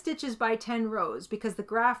 10 stitches by 10 rows because the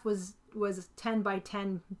graph was 10 by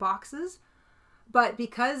 10 boxes. But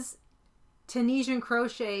because Tunisian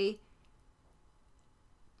crochet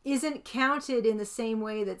isn't counted in the same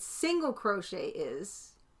way that single crochet is,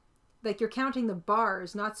 like you're counting the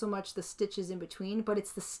bars, not so much the stitches in between, but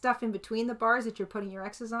it's the stuff in between the bars that you're putting your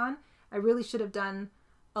X's on. I really should have done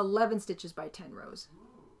 11 stitches by 10 rows. Ooh.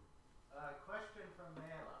 Question from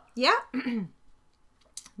Mela. Yeah.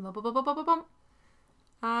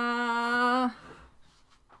 I'll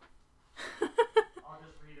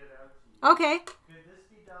just read it out to you. Okay. Could this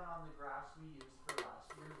be done on the graphs we used for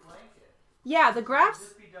last year's blanket? Yeah, the graphs. Could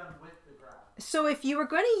this be done with the graphs? So if you were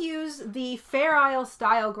going to use the Fair Isle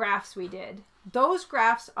style graphs we did, those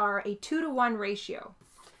graphs are a 2-to-1 ratio.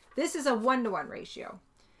 This is a 1-to-1 ratio.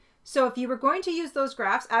 So if you were going to use those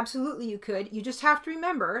graphs, absolutely you could. You just have to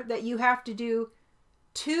remember that you have to do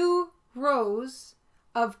 2 rows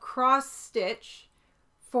of cross stitch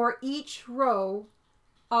for each row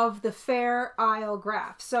of the Fair Isle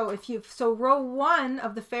graph. So so row 1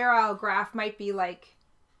 of the Fair Isle graph might be like,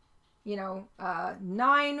 you know,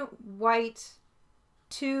 9 white,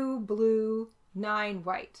 2 blue, 9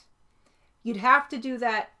 white. You'd have to do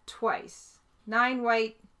that twice. 9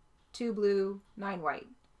 white, 2 blue, 9 white.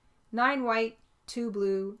 9 white, 2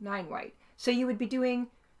 blue, 9 white. So you would be doing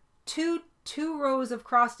two rows of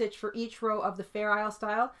cross stitch for each row of the Fair Isle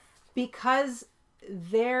style because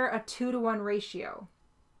they're a 2-to-1 ratio.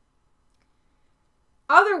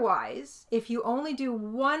 Otherwise, if you only do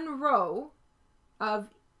 1 row of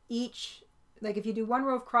each, like if you do 1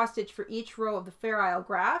 row of cross stitch for each row of the Fair Isle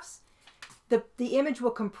graphs, the image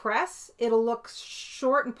will compress. It'll look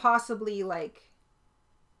short and possibly like,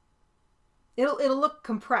 it'll look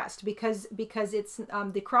compressed because it's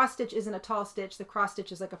the cross stitch isn't a tall stitch. The cross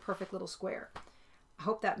stitch is like a perfect little square. I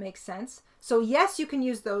hope that makes sense. So yes, you can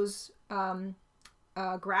use those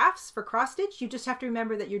graphs for cross stitch. You just have to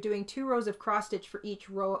remember that you're doing 2 rows of cross stitch for each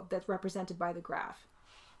row that's represented by the graph.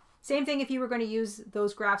 Same thing if you were going to use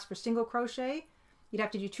those graphs for single crochet. You'd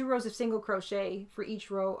have to do 2 rows of single crochet for each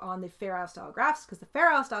row on the Fair Isle style graphs because the Fair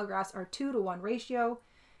Isle style graphs are 2-to-1 ratio.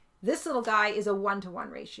 This little guy is a 1-to-1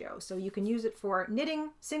 ratio. So you can use it for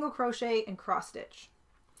knitting, single crochet, and cross stitch.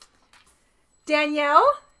 Danielle,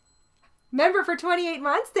 member for 28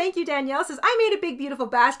 months. Thank you, Danielle. Says, I made a big, beautiful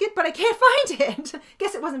basket, but I can't find it.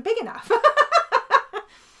 Guess it wasn't big enough.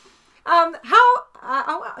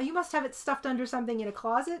 You must have it stuffed under something in a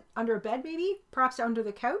closet, under a bed maybe, perhaps under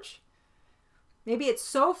the couch. Maybe it's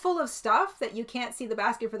so full of stuff that you can't see the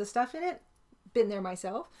basket for the stuff in it. Been there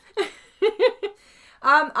myself.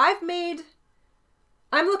 I'm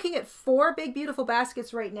looking at 4 big, beautiful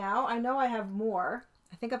baskets right now. I know I have more.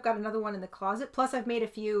 I think I've got another one in the closet. Plus I've made a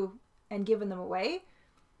few and given them away.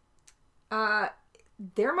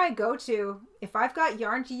 They're my go-to. If I've got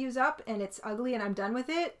yarn to use up and it's ugly and I'm done with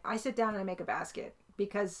it, I sit down and I make a basket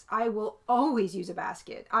because I will always use a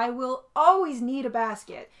basket. I will always need a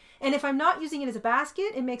basket. And if I'm not using it as a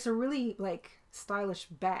basket, it makes a really like stylish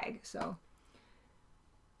bag. So,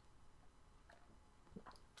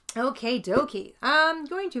 okay, dokie. I'm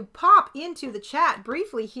going to pop into the chat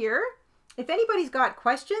briefly here. If anybody's got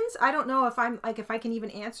questions, I don't know if if I can even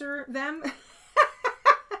answer them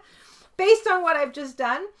based on what I've just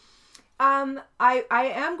done. I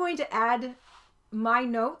am going to add my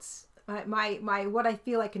notes, my what I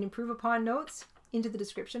feel I can improve upon notes into the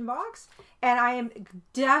description box. And I am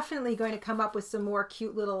definitely going to come up with some more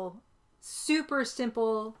cute little, super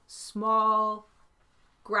simple, small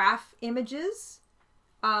graph images.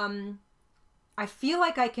 I feel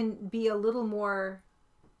like I can be a little more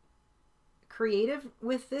creative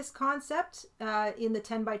with this concept in the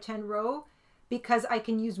 10 by 10 row because I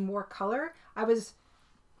can use more color. I was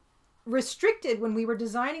restricted when we were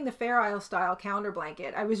designing the Fair Isle style calendar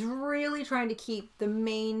blanket. I was really trying to keep the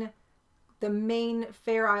main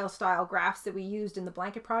Fair Isle style graphs that we used in the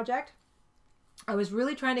blanket project. I was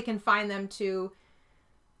really trying to confine them to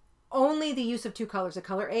only the use of 2 colors, a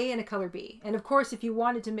color A and a color B. And of course, if you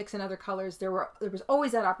wanted to mix in other colors, there was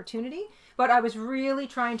always that opportunity, but I was really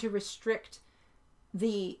trying to restrict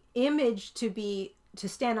the image to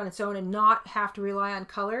stand on its own and not have to rely on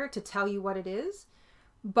color to tell you what it is.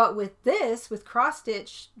 But with this, with cross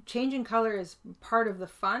stitch, changing color is part of the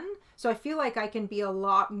fun. So I feel like I can be a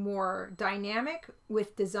lot more dynamic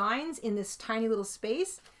with designs in this tiny little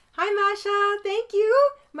space. Hi, Masha. Thank you.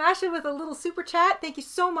 Masha with a little super chat. Thank you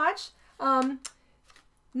so much.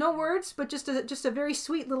 No words, but just a very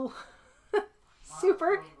sweet little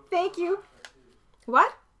super. Thank you.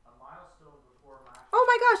 What? Oh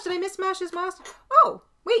my gosh, did I miss Masha's milestone? Oh,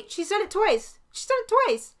 wait, she said it twice. She said it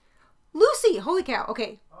twice. Lucy, holy cow.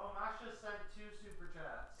 Okay. Oh, Masha sent 2 super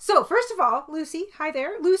chats. So first of all, Lucy, hi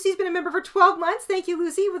there. Lucy's been a member for 12 months. Thank you,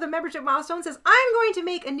 Lucy, with a membership milestone. Says, I'm going to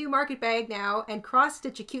make a new market bag now and cross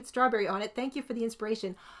stitch a cute strawberry on it. Thank you for the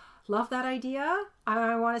inspiration. Love that idea.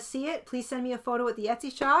 I want to see it. Please send me a photo at the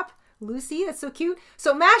Etsy shop. Lucy, that's so cute.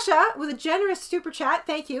 So Masha with a generous super chat.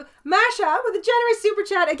 Thank you. Masha with a generous super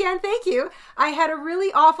chat. Again, thank you. I had a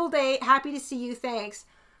really awful day. Happy to see you. Thanks.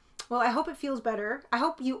 Well, I hope it feels better. I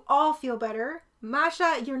hope you all feel better.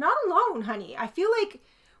 Masha, you're not alone, honey. I feel like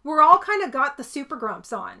we're all kind of got the super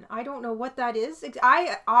grumps on. I don't know what that is.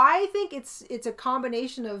 I think it's a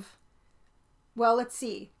combination of, well, let's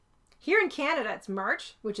see. Here in Canada, it's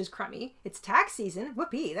March, which is crummy. It's tax season.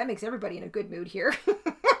 Whoopee. That makes everybody in a good mood here.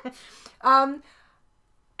 The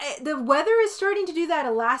weather is starting to do that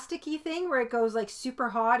elasticy thing where it goes like super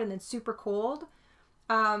hot and then super cold.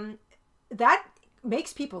 That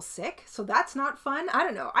makes people sick, so that's not fun. I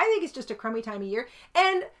don't know. I think it's just a crummy time of year.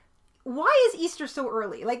 And why is Easter so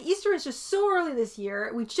early? Like, Easter is just so early this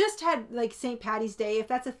year. We just had like St. Patty's Day, if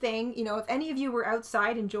that's a thing. You know, if any of you were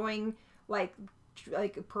outside enjoying like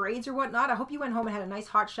parades or whatnot, I hope you went home and had a nice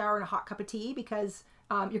hot shower and a hot cup of tea because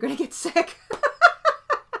you're gonna get sick.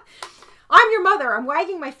 I I'm your mother. I'm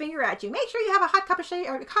wagging my finger at you. Make sure you have a hot cup of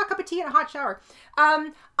tea and a hot shower.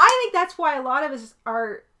 I think that's why a lot of us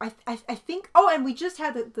are, I think, oh, and we just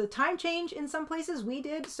had the time change in some places. We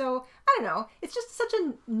did. So, I don't know. It's just such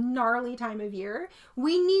a gnarly time of year.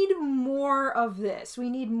 We need more of this. We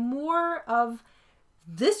need more of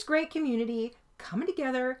this great community coming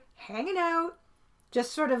together, hanging out,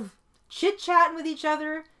 just sort of chit-chatting with each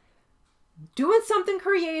other, doing something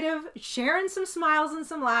creative, sharing some smiles and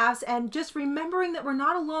some laughs, and just remembering that we're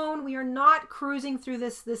not alone. We are not cruising through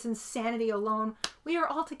this insanity alone. We are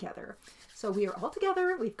all together. So we are all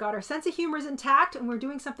together. We've got our sense of humor is intact, and we're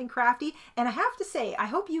doing something crafty. And I have to say, I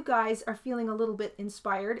hope you guys are feeling a little bit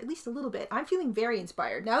inspired, at least a little bit. I'm feeling very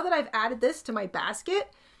inspired now that I've added this to my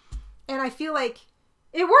basket, and I feel like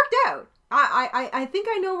it worked out. I think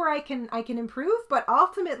I know where I can improve, but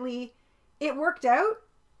ultimately it worked out.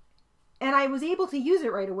 And I was able to use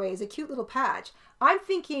it right away as a cute little patch. I'm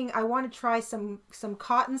thinking I want to try some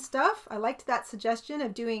cotton stuff. I liked that suggestion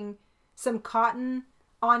of doing some cotton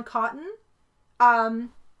on cotton.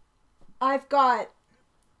 I've got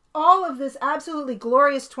all of this absolutely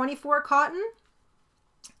glorious 24 cotton,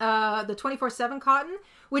 the 24/7 cotton,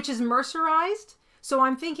 which is mercerized. So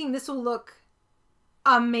I'm thinking this will look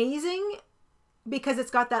amazing because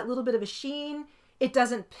it's got that little bit of a sheen. It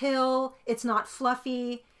doesn't pill. It's not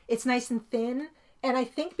fluffy. It's nice and thin, and I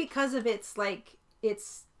think because of its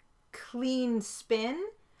clean spin,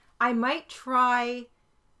 I might try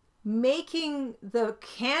making the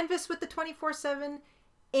canvas with the 24/7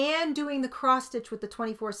 and doing the cross stitch with the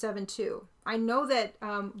 24/7 too. I know that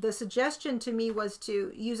the suggestion to me was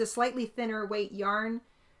to use a slightly thinner weight yarn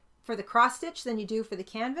for the cross stitch than you do for the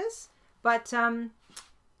canvas, but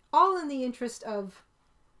all in the interest of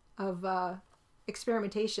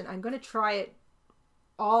experimentation, I'm going to try it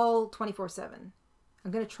all 24/7.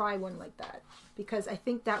 I'm going to try one like that because I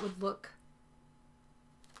think that would look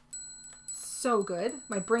so good.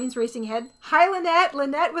 My brain's racing ahead. Hi, Lynette.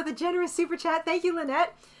 Lynette with a generous super chat. Thank you,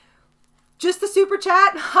 Lynette. Just the super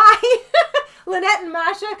chat. Hi. Lynette and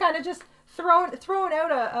Masha kind of just throwing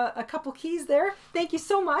out a couple keys there. Thank you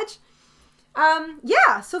so much.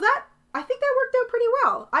 Yeah, so that, I think that worked out pretty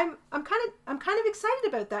well. I'm kind of excited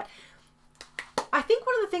about that. I think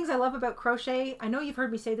one of the things I love about crochet, I know you've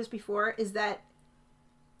heard me say this before, is that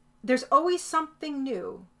there's always something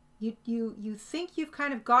new. You think you've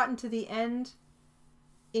kind of gotten to the end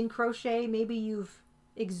in crochet. Maybe you've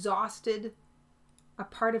exhausted a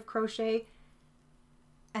part of crochet.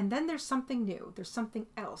 And then there's something new. There's something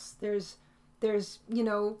else. There's you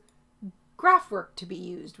know, graph work to be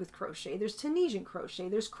used with crochet. There's Tunisian crochet.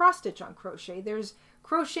 There's cross stitch on crochet. There's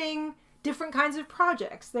crocheting different kinds of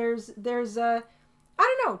projects. There's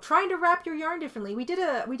I don't know, trying to wrap your yarn differently. We did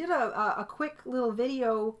a quick little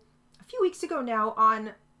video a few weeks ago now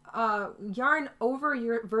on yarn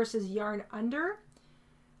over versus yarn under,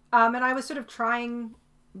 and I was sort of trying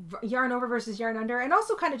yarn over versus yarn under, and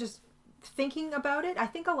also kind of just thinking about it. I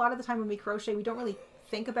think a lot of the time when we crochet, we don't really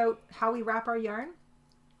think about how we wrap our yarn.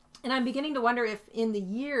 And I'm beginning to wonder if in the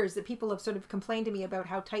years that people have sort of complained to me about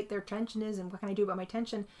how tight their tension is and what can I do about my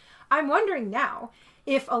tension, I'm wondering now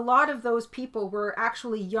if a lot of those people were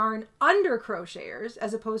actually yarn under crocheters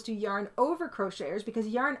as opposed to yarn over crocheters, because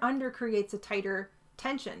yarn under creates a tighter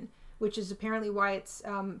tension, which is apparently why it's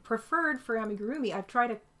preferred for amigurumi. I've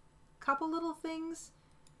tried a couple little things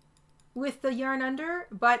with the yarn under,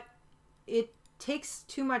 but it takes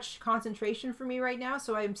too much concentration for me right now,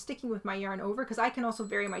 so I'm sticking with my yarn over because I can also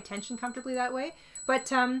vary my tension comfortably that way.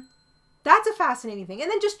 But that's a fascinating thing.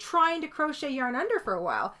 And then just trying to crochet yarn under for a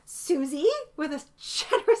while. Susie with a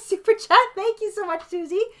generous super chat. Thank you so much,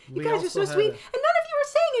 Susie. You guys are so sweet. And none of you are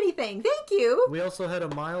saying anything. Thank you. We also had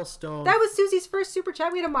a milestone. That was Susie's first super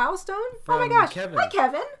chat. We had a milestone. Oh my gosh. Kevin. Hi,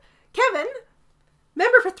 Kevin. Kevin,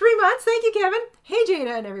 member for 3 months. Thank you, Kevin. Hey,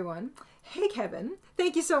 Jada and everyone. Hey, Kevin.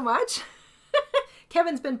 Thank you so much.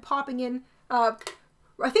 Kevin's been popping in. I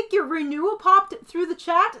think your renewal popped through the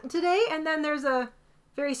chat today, and then there's a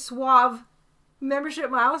very suave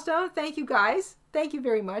membership milestone. Thank you, guys. Thank you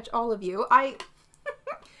very much, all of you. I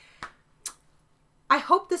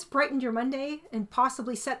hope this brightened your Monday and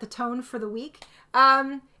possibly set the tone for the week.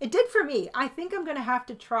 It did for me. I think I'm going to have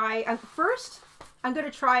to try. First, I'm going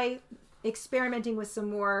to try experimenting with some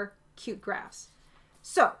more cute graphs.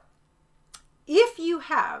 So, if you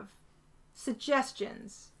have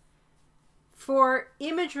suggestions for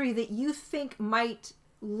imagery that you think might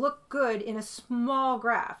look good in a small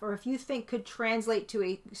graph, or if you think could translate to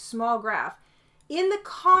a small graph, in the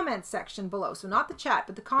comment section below, so not the chat,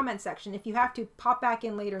 but the comment section, if you have to pop back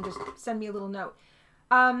in later and just send me a little note,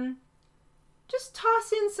 just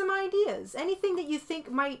toss in some ideas. Anything that you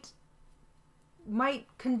think might might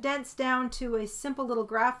condense down to a simple little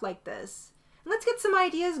graph like this. And let's get some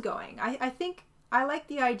ideas going. I think I like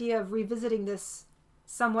the idea of revisiting this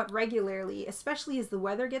somewhat regularly, especially as the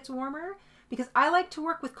weather gets warmer, because I like to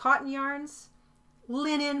work with cotton yarns,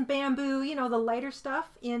 linen, bamboo, you know, the lighter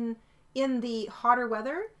stuff in the hotter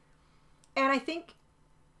weather. And I think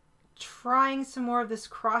trying some more of this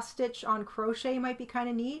cross stitch on crochet might be kind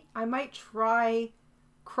of neat. I might try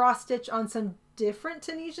cross stitch on some different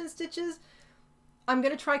Tunisian stitches. I'm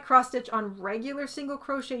going to try cross stitch on regular single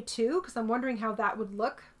crochet too, because I'm wondering how that would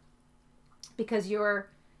look, because your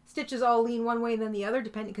stitches all lean one way and then the other,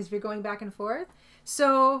 depending, because if you're going back and forth.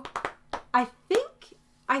 So I think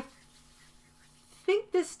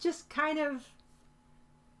this just kind of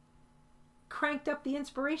cranked up the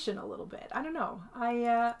inspiration a little bit. I don't know.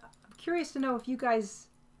 I'm curious to know if you guys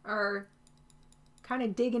are kind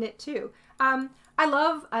of digging it too. I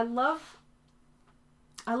love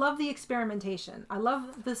the experimentation. I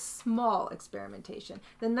love the small experimentation.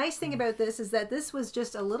 The nice thing about this is that this was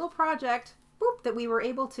just a little project, boop, that we were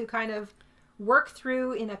able to kind of work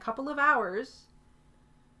through in a couple of hours.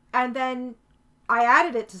 And then I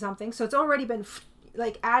added it to something. So it's already been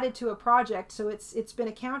like added to a project. So it's been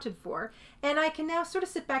accounted for. And I can now sort of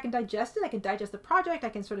sit back and digest it. I can digest the project. I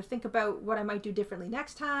can sort of think about what I might do differently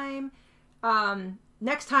next time.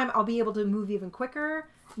 Next time I'll be able to move even quicker.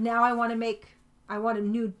 Now I want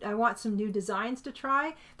some new designs to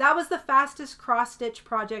try. That was the fastest cross stitch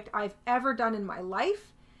project I've ever done in my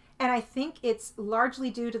life. And I think it's largely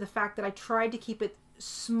due to the fact that I tried to keep it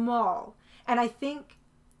small. And I think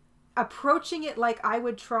approaching it like I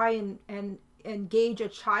would try and engage a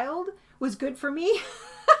child was good for me.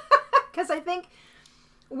 Because I think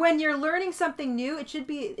when you're learning something new, it should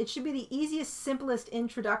be the easiest, simplest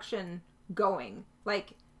introduction going.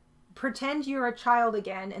 Like, pretend you're a child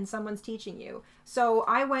again and someone's teaching you. So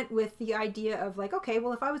I went with the idea of like, okay,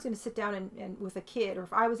 well, if I was going to sit down and with a kid, or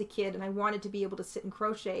if I was a kid and I wanted to be able to sit and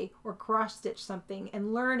crochet or cross stitch something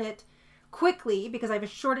and learn it quickly, because I have a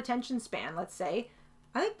short attention span, let's say,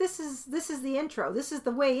 I think this is the intro. This is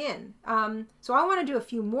the way in. So I want to do a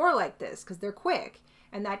few more like this because they're quick,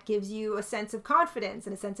 and that gives you a sense of confidence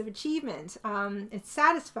and a sense of achievement. It's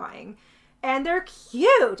satisfying. And they're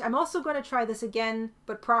cute. I'm also going to try this again,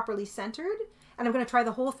 but properly centered. And I'm going to try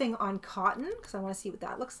the whole thing on cotton because I want to see what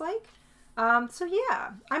that looks like. So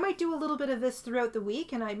yeah, I might do a little bit of this throughout the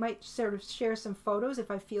week, and I might sort of share some photos if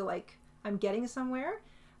I feel like I'm getting somewhere.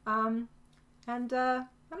 I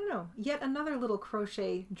don't know, yet another little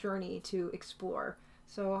crochet journey to explore.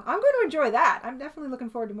 So I'm going to enjoy that. I'm definitely looking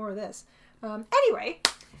forward to more of this. Anyway,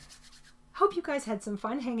 hope you guys had some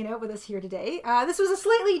fun hanging out with us here today. This was a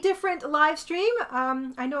slightly different live stream.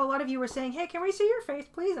 I know a lot of you were saying, hey, can we see your face,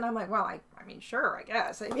 please? And I'm like, well, I mean, sure, I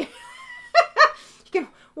guess. I mean, you can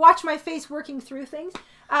watch my face working through things.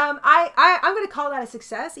 I'm going to call that a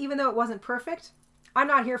success, even though it wasn't perfect. I'm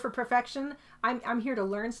not here for perfection. I'm here to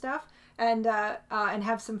learn stuff and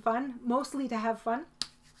have some fun, mostly to have fun.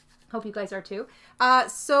 Hope you guys are too.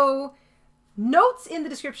 So notes in the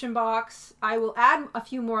description box. I will add a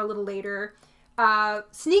few more a little later.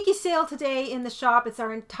 Sneaky sale today in the shop. It's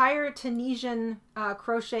our entire Tunisian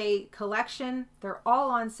crochet collection. They're all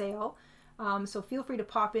on sale. So feel free to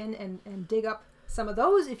pop in and dig up some of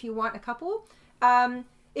those if you want a couple.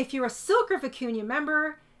 If you're a Silk or Vicuña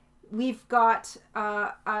member, we've got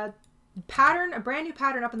a brand new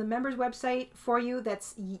pattern up on the members website for you.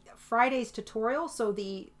 That's Friday's tutorial. So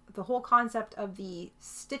the whole concept of the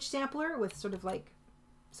stitch sampler with sort of like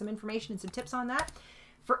some information and some tips on that.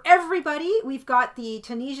 For everybody, we've got the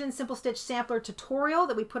Tunisian Simple Stitch sampler tutorial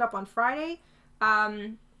that we put up on Friday.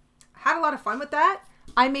 Had a lot of fun with that.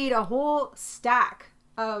 I made a whole stack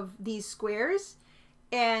of these squares,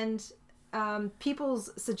 and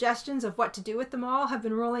people's suggestions of what to do with them all have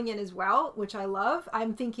been rolling in as well, which I love.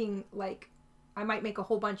 I'm thinking like I might make a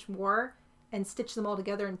whole bunch more and stitch them all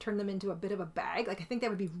together and turn them into a bit of a bag. Like, I think that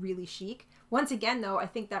would be really chic. Once again, though, I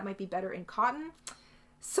think that might be better in cotton.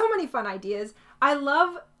 So many fun ideas.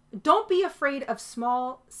 Don't be afraid of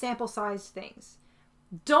small sample-sized things.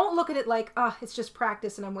 Don't look at it like, oh, it's just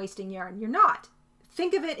practice and I'm wasting yarn. You're not.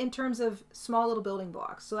 Think of it in terms of small little building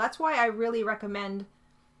blocks. So that's why I really recommend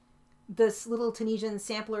this little Tunisian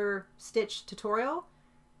sampler stitch tutorial.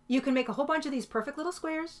 You can make a whole bunch of these perfect little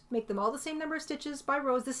squares, make them all the same number of stitches by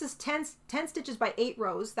rows. This is 10 stitches by 8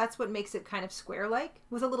 rows. That's what makes it kind of square-like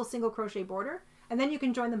with a little single crochet border. And then you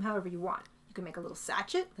can join them however you want. You can make a little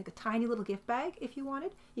sachet, like a tiny little gift bag if you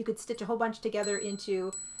wanted. You could stitch a whole bunch together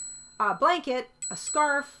into a blanket, a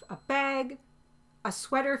scarf, a bag, a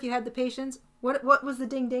sweater if you had the patience. What was the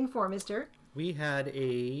ding ding for, mister? We had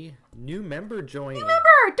a new member join. New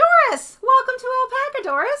member, Doris! Welcome to Alpaca,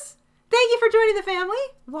 Doris. Thank you for joining the family.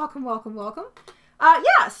 Welcome, welcome, welcome.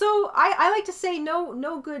 Yeah, so I like to say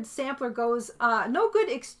no good sampler goes, no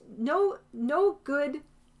good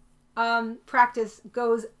practice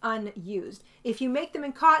goes unused. If you make them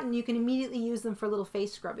in cotton, you can immediately use them for little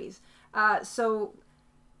face scrubbies. So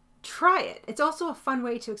try it. It's also a fun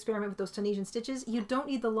way to experiment with those Tunisian stitches. You don't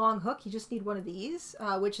need the long hook. You just need one of these,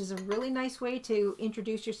 which is a really nice way to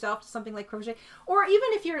introduce yourself to something like crochet. Or even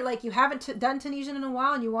if you're like, you haven't done Tunisian in a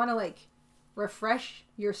while and you want to like refresh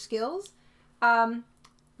your skills,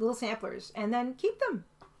 little samplers, and then keep them.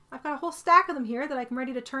 I've got a whole stack of them here that I'm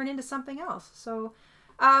ready to turn into something else. So,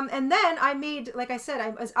 and then I made, like I said,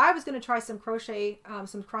 I was going to try some crochet,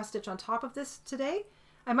 some cross stitch on top of this today.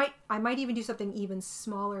 I might even do something even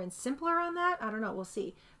smaller and simpler on that. I don't know. We'll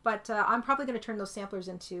see. But I'm probably going to turn those samplers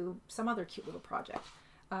into some other cute little project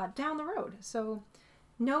down the road. So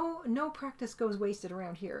no practice goes wasted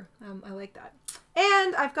around here. I like that.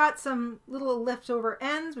 And I've got some little leftover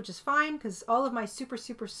ends, which is fine because all of my super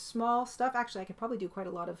small stuff, actually I could probably do quite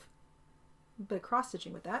a lot of bit of cross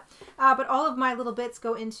stitching with that. But all of my little bits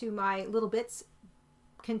go into my little bits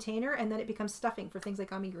container, and then it becomes stuffing for things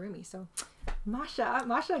like amigurumi. So Masha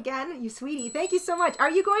again, you sweetie, thank you so much.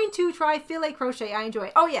 Are you going to try filet crochet? I enjoy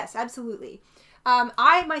it. Oh yes, absolutely.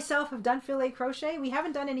 I myself have done filet crochet. We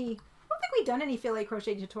haven't done any, I don't think we've done any filet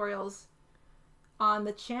crochet tutorials on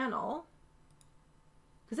the channel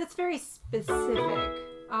because it's very specific.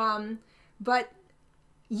 But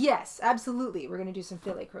yes, absolutely. We're going to do some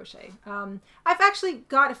filet crochet. I've actually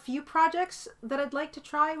got a few projects that I'd like to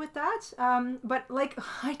try with that. But like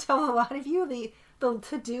I tell a lot of you, the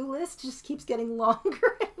to-do list just keeps getting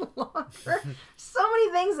longer and longer. So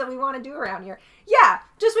many things that we want to do around here. Yeah,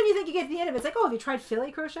 just when you think you get to the end of it, it's like, oh, have you tried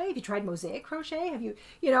filet crochet? Have you tried mosaic crochet? Have you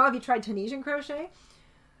tried Tunisian crochet?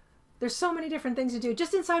 There's so many different things to do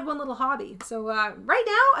just inside one little hobby. So right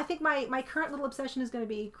now, I think my current little obsession is going to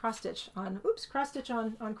be cross stitch on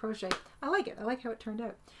crochet. I like it. I like how it turned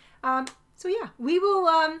out. So yeah, we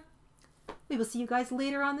will see you guys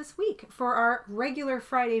later on this week for our regular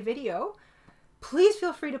Friday video. Please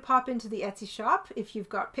feel free to pop into the Etsy shop if you've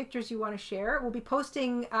got pictures you want to share. We'll be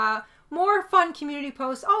posting more fun community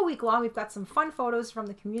posts all week long. We've got some fun photos from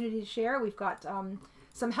the community to share. We've got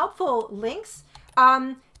some helpful links.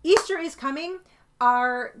 Easter is coming.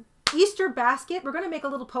 Our Easter basket. We're going to make a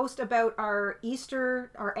little post about our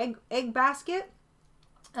egg basket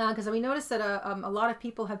because we noticed that a lot of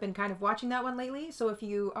people have been kind of watching that one lately. So if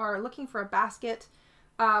you are looking for a basket,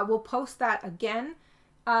 we'll post that again.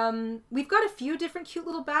 We've got a few different cute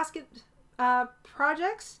little basket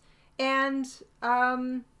projects, and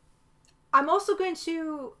I'm also going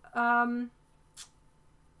to I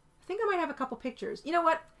think I might have a couple pictures. You know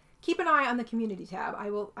what? Keep an eye on the community tab.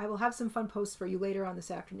 I will have some fun posts for you later on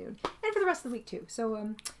this afternoon and for the rest of the week too. So,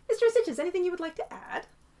 Mr. Stitches, anything you would like to add?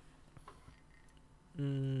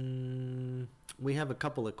 We have a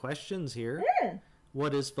couple of questions here.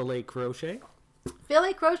 What is filet crochet?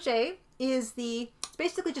 Filet crochet is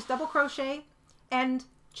basically just double crochet and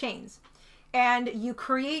chains, and you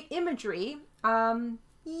create imagery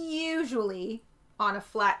usually on a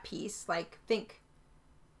flat piece, like think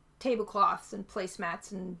tablecloths and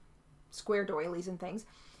placemats and square doilies and things,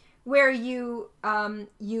 where you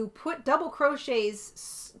put double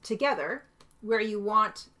crochets together where you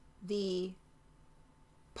want the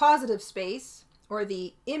positive space or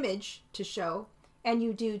the image to show, and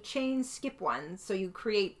you do chain skip ones, so you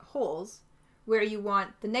create holes where you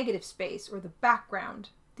want the negative space or the background,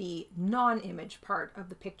 the non-image part of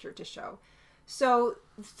the picture to show. So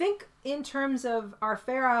think in terms of our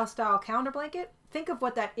Fair Isle style calendar blanket. Think of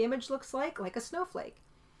what that image looks like a snowflake.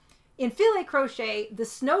 In filet crochet, the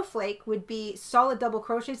snowflake would be solid double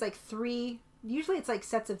crochets, like three, usually it's like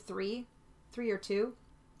sets of three or two,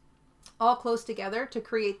 all close together to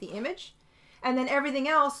create the image. And then everything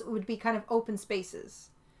else would be kind of open spaces.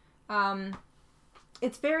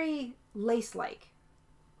 It's very lace-like.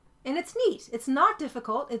 And it's neat. It's not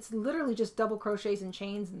difficult. It's literally just double crochets and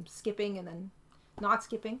chains and skipping and then not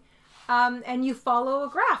skipping. And you follow a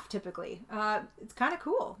graph typically. It's kind of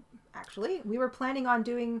cool, actually. We were planning on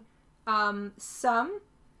doing some,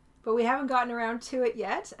 but we haven't gotten around to it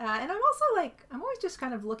yet. And I'm also like, I'm always just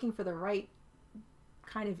kind of looking for the right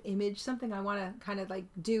kind of image, something I want to kind of like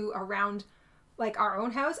do around like our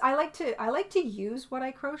own house. I like to use what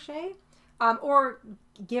I crochet, or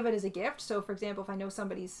give it as a gift. So for example, if I know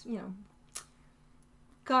somebody's,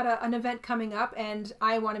 got an event coming up and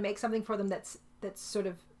I want to make something for them that sort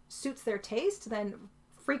of suits their taste, then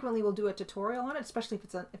frequently we'll do a tutorial on it, especially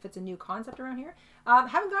if it's a new concept around here.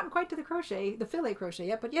 Haven't gotten quite to the filet crochet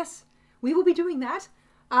yet, but yes, we will be doing that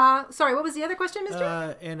Sorry, what was the other question,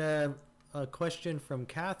 mister? And a question from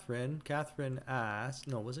Catherine. Catherine asked,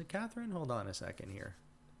 no, was it Catherine? Hold on a second here.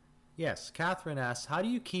 Yes, Catherine asked, how do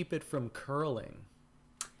you keep it from curling?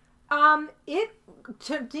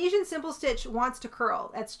 Tunisian Simple Stitch wants to curl.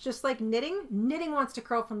 That's just like knitting. Knitting wants to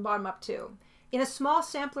curl from bottom up too. In a small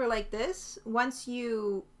sampler like this, once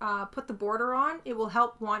you put the border on, it will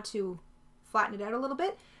help want to flatten it out a little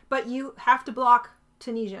bit. But you have to block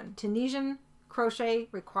Tunisian. Tunisian crochet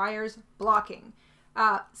requires blocking.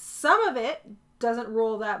 Some of it doesn't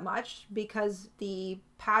roll that much because the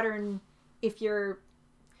pattern, if you're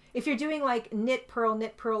doing like knit purl,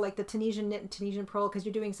 like the Tunisian knit and Tunisian purl, because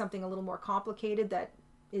you're doing something a little more complicated that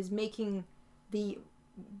is making the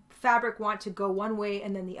fabric want to go one way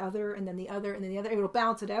and then the other and then the other and then the other, it'll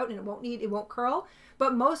balance it out and it won't curl.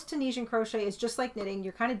 But most Tunisian crochet is just like knitting.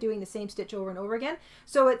 You're kind of doing the same stitch over and over again.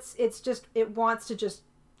 So it wants to just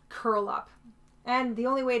curl up. And the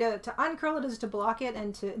only way to uncurl it is to block it,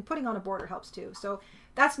 and putting on a border helps too. So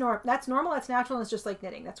that's normal, that's natural, and it's just like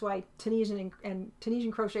knitting. That's why Tunisian and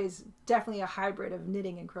Tunisian crochet is definitely a hybrid of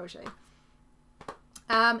knitting and crochet.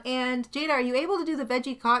 And Jada, are you able to do the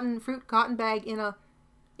veggie fruit cotton bag in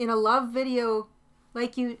a love video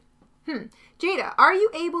like you... Jada, are you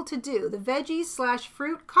able to do the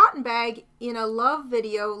veggies/fruit cotton bag in a love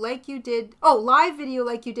video like you did... Oh, live video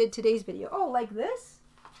like you did today's video. Oh, like this?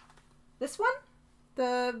 This one?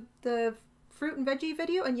 The fruit and veggie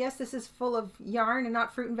video? And yes, this is full of yarn and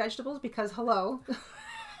not fruit and vegetables because hello.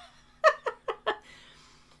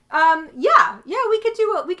 Yeah,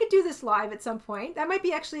 we could do this live at some point. That might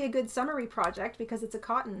be actually a good summary project because it's a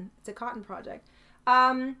cotton project.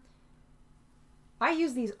 I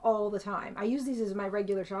use these all the time. I use these as my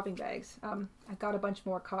regular shopping bags. I got a bunch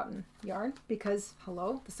more cotton yarn because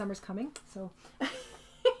hello, the summer's coming. So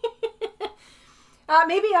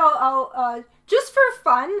maybe I'll just for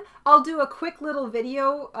fun, I'll do a quick little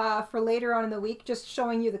video for later on in the week, just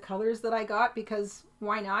showing you the colors that I got because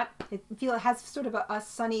why not? It has sort of a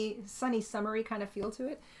sunny, summery kind of feel to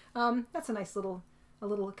it. That's a nice little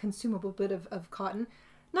consumable bit of cotton.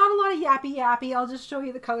 Not a lot of yappy. I'll just show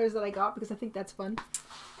you the colors that I got because I think that's fun.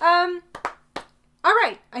 All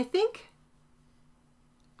right. I think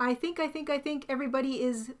everybody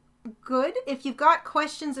is good. If you've got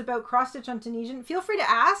questions about cross stitch on Tunisian, feel free to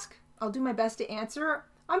ask. I'll do my best to answer.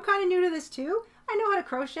 I'm kind of new to this too. I know how to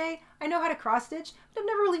crochet. I know how to cross stitch, but I've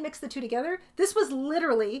never really mixed the two together. This was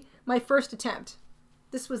literally my first attempt.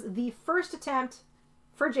 This was the first attempt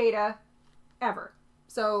for Jada ever.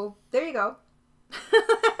 So there you go.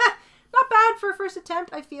 Not bad for a first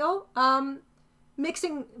attempt, I feel.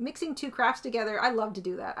 Mixing two crafts together, I love to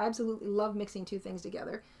do that. I absolutely love mixing two things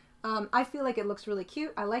together. I feel like it looks really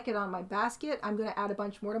cute. I like it on my basket. I'm going to add a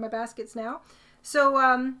bunch more to my baskets now.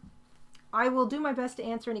 So I will do my best to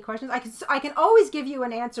answer any questions. I can always give you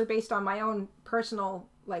an answer based on my own personal,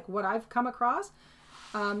 like what I've come across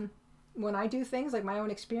when I do things, like my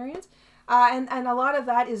own experience. And a lot of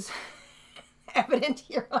that is evident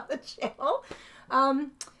here on the channel.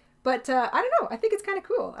 But I don't know. I think it's kind of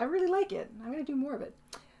cool. I really like it. I'm going to do more of it.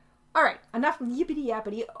 All right, enough yippity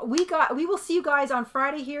yappity. We will see you guys on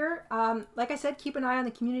Friday here. Like I said, keep an eye on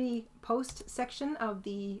the community post section of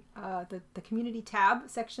the community tab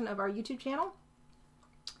section of our YouTube channel.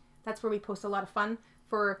 That's where we post a lot of fun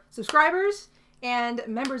for subscribers and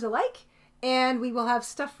members alike. And we will have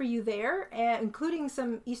stuff for you there, including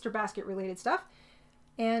some Easter basket related stuff.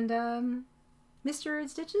 And Mr.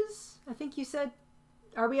 Stitches, I think you said,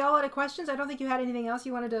 are we all out of questions? I don't think you had anything else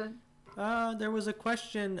you wanted to... There was a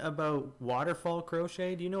question about waterfall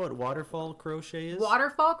crochet. Do you know what waterfall crochet is?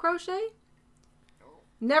 Waterfall crochet?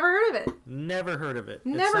 Never heard of it. Never heard of it.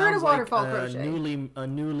 Never heard of waterfall crochet. A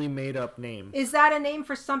newly made up name. Is that a name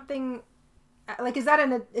for something? Like, is that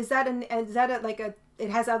it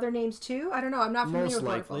has other names too? I don't know. I'm not familiar with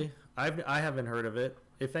waterfall. Most likely. I haven't heard of it.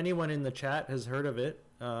 If anyone in the chat has heard of it,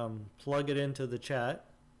 plug it into the chat.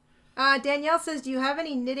 Danielle says, do you have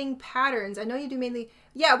any knitting patterns? I know you do mainly.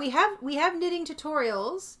 Yeah, we have knitting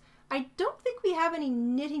tutorials. I don't think we have any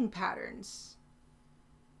knitting patterns.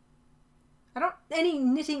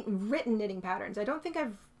 Any written knitting patterns. I don't think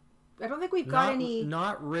we've got any.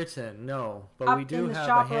 Not written, no. But we do have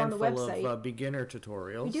a handful of beginner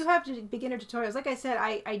tutorials. We do have beginner tutorials. Like I said,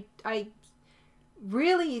 I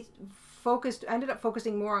really ended up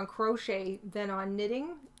focusing more on crochet than on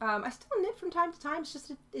knitting. I still knit from time to time. It's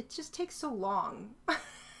just it just takes so long.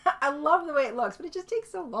 I love the way it looks, but it just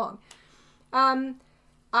takes so long.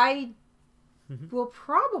 I will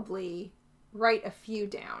probably write a few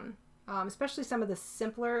down, especially some of the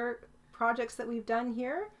simpler projects that we've done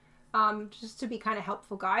here. just to be kind of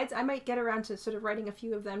helpful guides. I might get around to sort of writing a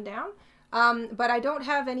few of them down. But I don't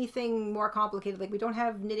have anything more complicated. Like we don't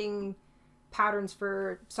have knitting patterns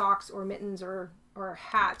for socks or mittens or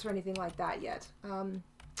hats or anything like that yet. I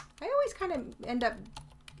always kind of end up...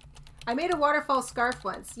 I made a waterfall scarf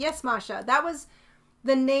once. Yes, Masha. That was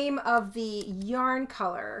the name of the yarn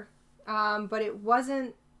color, but it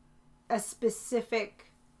wasn't a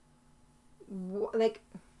specific... like,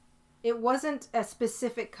 it wasn't a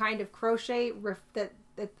specific kind of crochet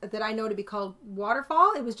that I know to be called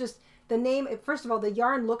waterfall. It was just the name. First of all, the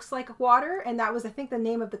yarn looks like water, and that was, I think, the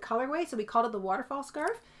name of the colorway, so we called it the waterfall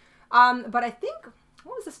scarf. But I think,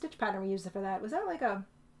 what was the stitch pattern we used for that? Was that like a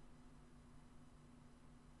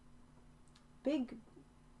big...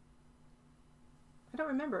 I don't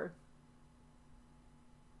remember.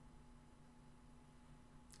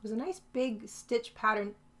 It was a nice big stitch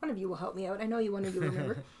pattern. One of you will help me out. I know one of you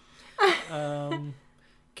remember.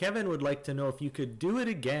 Kevin would like to know if you could do it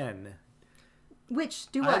again.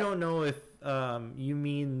 Which, do what? I don't know if you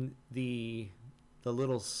mean the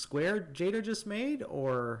little square Jada just made,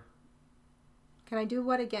 or... Can I do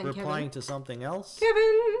what again, Kevin? Replying to something else?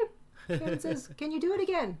 Kevin says, can you do it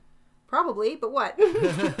again? Probably, but what?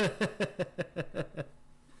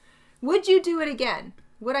 Would you do it again?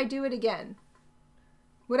 Would I do it again?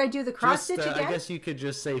 Would I do the cross stitch again? I guess you could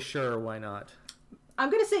just say sure, why not? I'm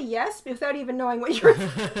going to say yes without even knowing what you're...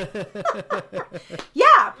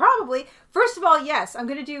 Yeah, probably. First of all, yes. I'm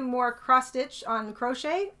going to do more cross stitch on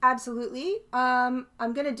crochet. Absolutely. I'm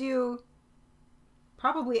going to do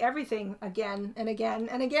probably everything again and again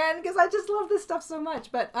and again because I just love this stuff so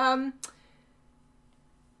much. But I'm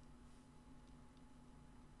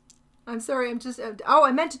sorry. I'm just... Oh,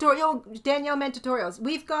 I meant tutorial. Danielle meant tutorials.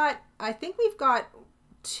 I think we've got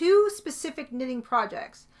 2 specific knitting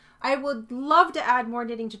projects. I would love to add more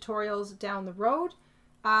knitting tutorials down the road.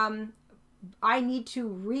 I need to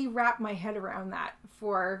rewrap my head around that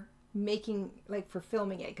for making, like, for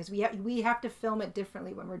filming it, because we have to film it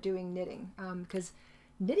differently when we're doing knitting, because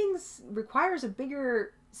knitting requires a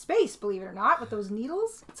bigger space, believe it or not, with those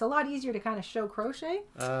needles. It's a lot easier to kind of show crochet.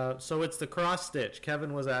 So it's the cross stitch.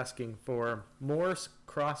 Kevin was asking for more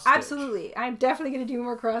cross stitch. Absolutely. I'm definitely going to do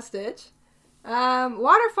more cross stitch.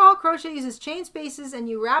 Waterfall crochet uses chain spaces, and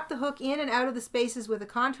you wrap the hook in and out of the spaces with a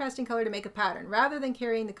contrasting color to make a pattern rather than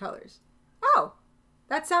carrying the colors. Oh,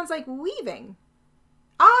 that sounds like weaving.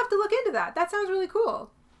 I'll have to look into that. That sounds really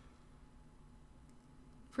cool.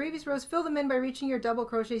 Previous rows, fill them in by reaching your double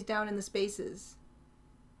crochets down in the spaces.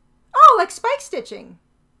 Oh, like spike stitching.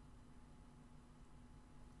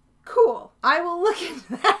 Cool. I will look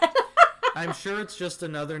into that. I'm sure it's just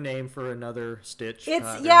another name for another stitch.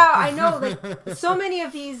 Yeah, I know. Like, so many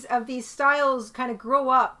of these styles kind of grow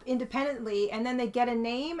up independently, and then they get a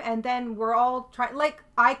name, and then we're all trying. Like,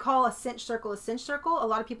 I call a cinch circle a cinch circle. A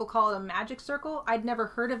lot of people call it a magic circle. I'd never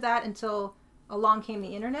heard of that until along came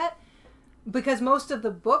the internet, because most of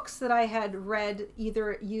the books that I had read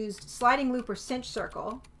either used sliding loop or cinch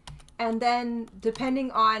circle, and then depending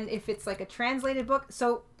on if it's like a translated book,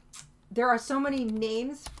 so there are so many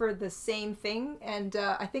names for the same thing, and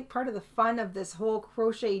I think part of the fun of this whole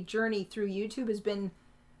crochet journey through YouTube has been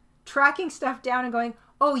tracking stuff down and going,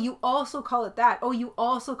 oh, you also call it that. Oh, you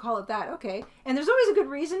also call it that. Okay. And there's always a good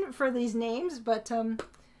reason for these names, but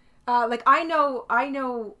like I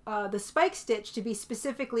know the spike stitch to be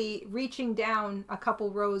specifically reaching down a couple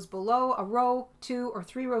rows below, a row, 2 or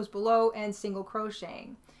 3 rows below, and single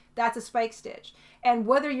crocheting. That's a spike stitch. And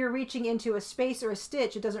whether you're reaching into a space or a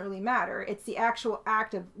stitch, it doesn't really matter. It's the actual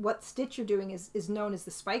act of what stitch you're doing is known as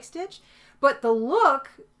the spike stitch. But the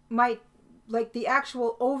look might, like the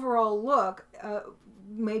actual overall look,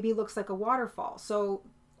 maybe looks like a waterfall. So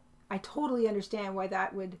I totally understand why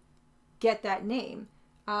that would get that name.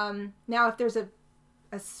 Now, if there's a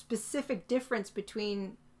specific difference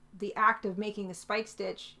between the act of making the spike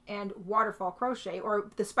stitch and waterfall crochet,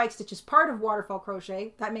 or the spike stitch is part of waterfall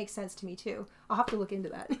crochet, that makes sense to me too. I'll have to look into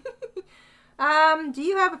that. Do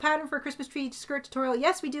you have a pattern for a Christmas tree skirt tutorial?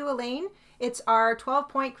 Yes, we do, Elaine. It's our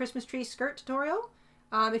 12-point Christmas tree skirt tutorial.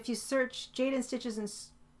 If you search Jaden Stitches and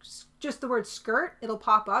just the word skirt, it'll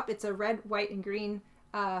pop up. It's a red, white, and green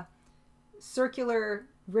circular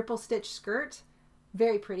ripple stitch skirt.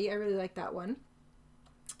 Very pretty. I really like that one.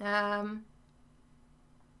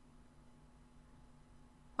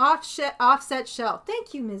 Offset shell.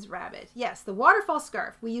 Thank you, Ms. Rabbit. Yes, the waterfall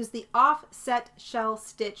scarf. We use the offset shell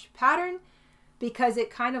stitch pattern because it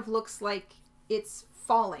kind of looks like it's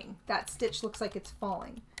falling. That stitch looks like it's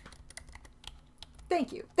falling.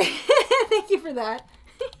 Thank you. Thank you for that.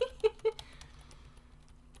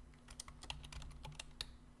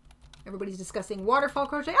 Everybody's discussing waterfall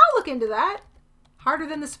crochet. I'll look into that. Harder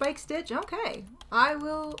than the spike stitch? Okay. I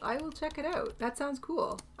will check it out. That sounds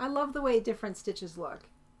cool. I love the way different stitches look.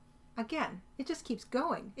 Again, it just keeps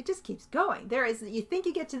going. It just keeps going. You think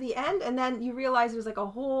you get to the end and then you realize there's like a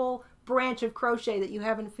whole branch of crochet that you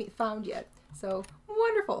haven't found yet. So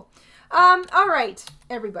wonderful. All right,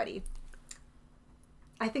 everybody.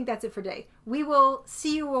 I think that's it for today. We will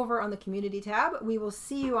see you over on the community tab. We will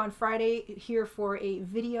see you on Friday here for a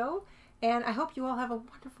video. And I hope you all have a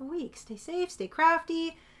wonderful week. Stay safe, stay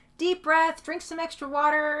crafty, deep breath, drink some extra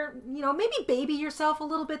water. You know, maybe baby yourself a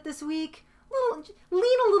little bit this week.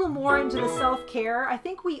 Lean a little more into the self-care. I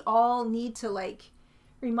think we all need to like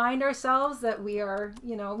remind ourselves that we are,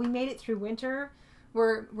 you know, we made it through winter.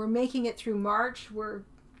 We're making it through March. We're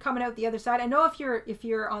coming out the other side. I know if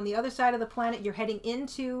you're on the other side of the planet, you're heading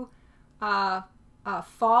into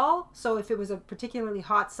fall. So if it was a particularly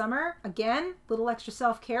hot summer, again, little extra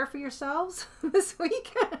self-care for yourselves this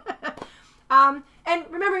week. And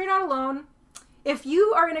remember, you're not alone. If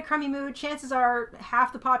you are in a crummy mood, chances are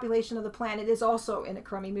half the population of the planet is also in a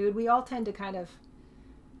crummy mood. We all tend to kind of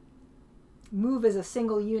move as a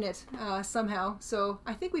single unit somehow. So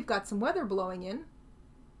I think we've got some weather blowing in.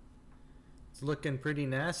 It's looking pretty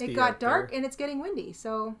nasty. It got dark and it's getting windy.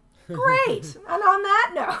 So great. And on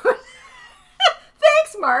that note,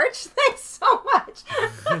 thanks, March. Thanks so much.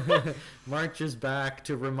 March is back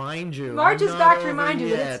to remind you. March is back to remind you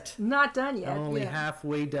that it's not done yet. I'm only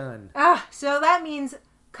halfway done. So that means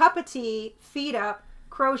cup of tea, feet up,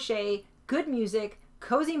 crochet, good music,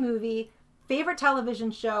 cozy movie, favorite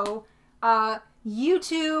television show,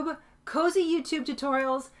 YouTube, cozy YouTube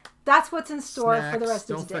tutorials. That's what's in store for the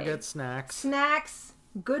rest of the day. Don't forget snacks. Snacks,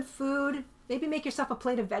 good food. Maybe make yourself a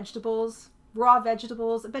plate of vegetables. Raw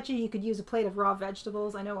vegetables. I bet you could use a plate of raw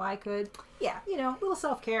vegetables. I know I could. Yeah, you know, a little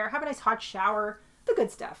self-care. Have a nice hot shower. The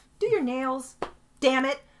good stuff. Do your nails. Damn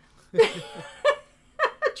it.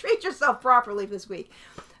 Treat yourself properly this week.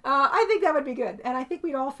 I think that would be good. And I think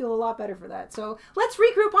we'd all feel a lot better for that. So let's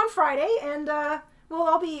regroup on Friday and we'll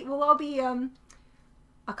all be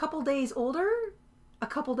a couple days older. A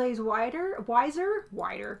couple days wiser. Wider,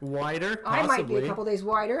 possibly. I might be a couple days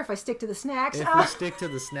wider if I stick to the snacks. If we stick to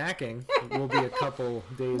the snacking, we'll be a couple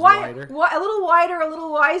days wider. A little wider, a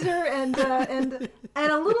little wiser, and a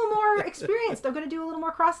little more experienced. I'm going to do a little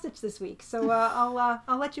more cross stitch this week, so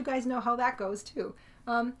I'll let you guys know how that goes too.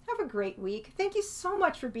 Have a great week. Thank you so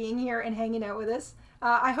much for being here and hanging out with us.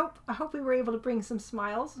 I hope we were able to bring some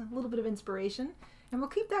smiles, a little bit of inspiration, and we'll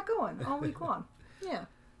keep that going all week long. Yeah.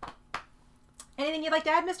 Anything you'd like to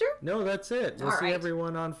add, mister? No, that's it. We'll see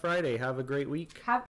everyone on Friday. Have a great week.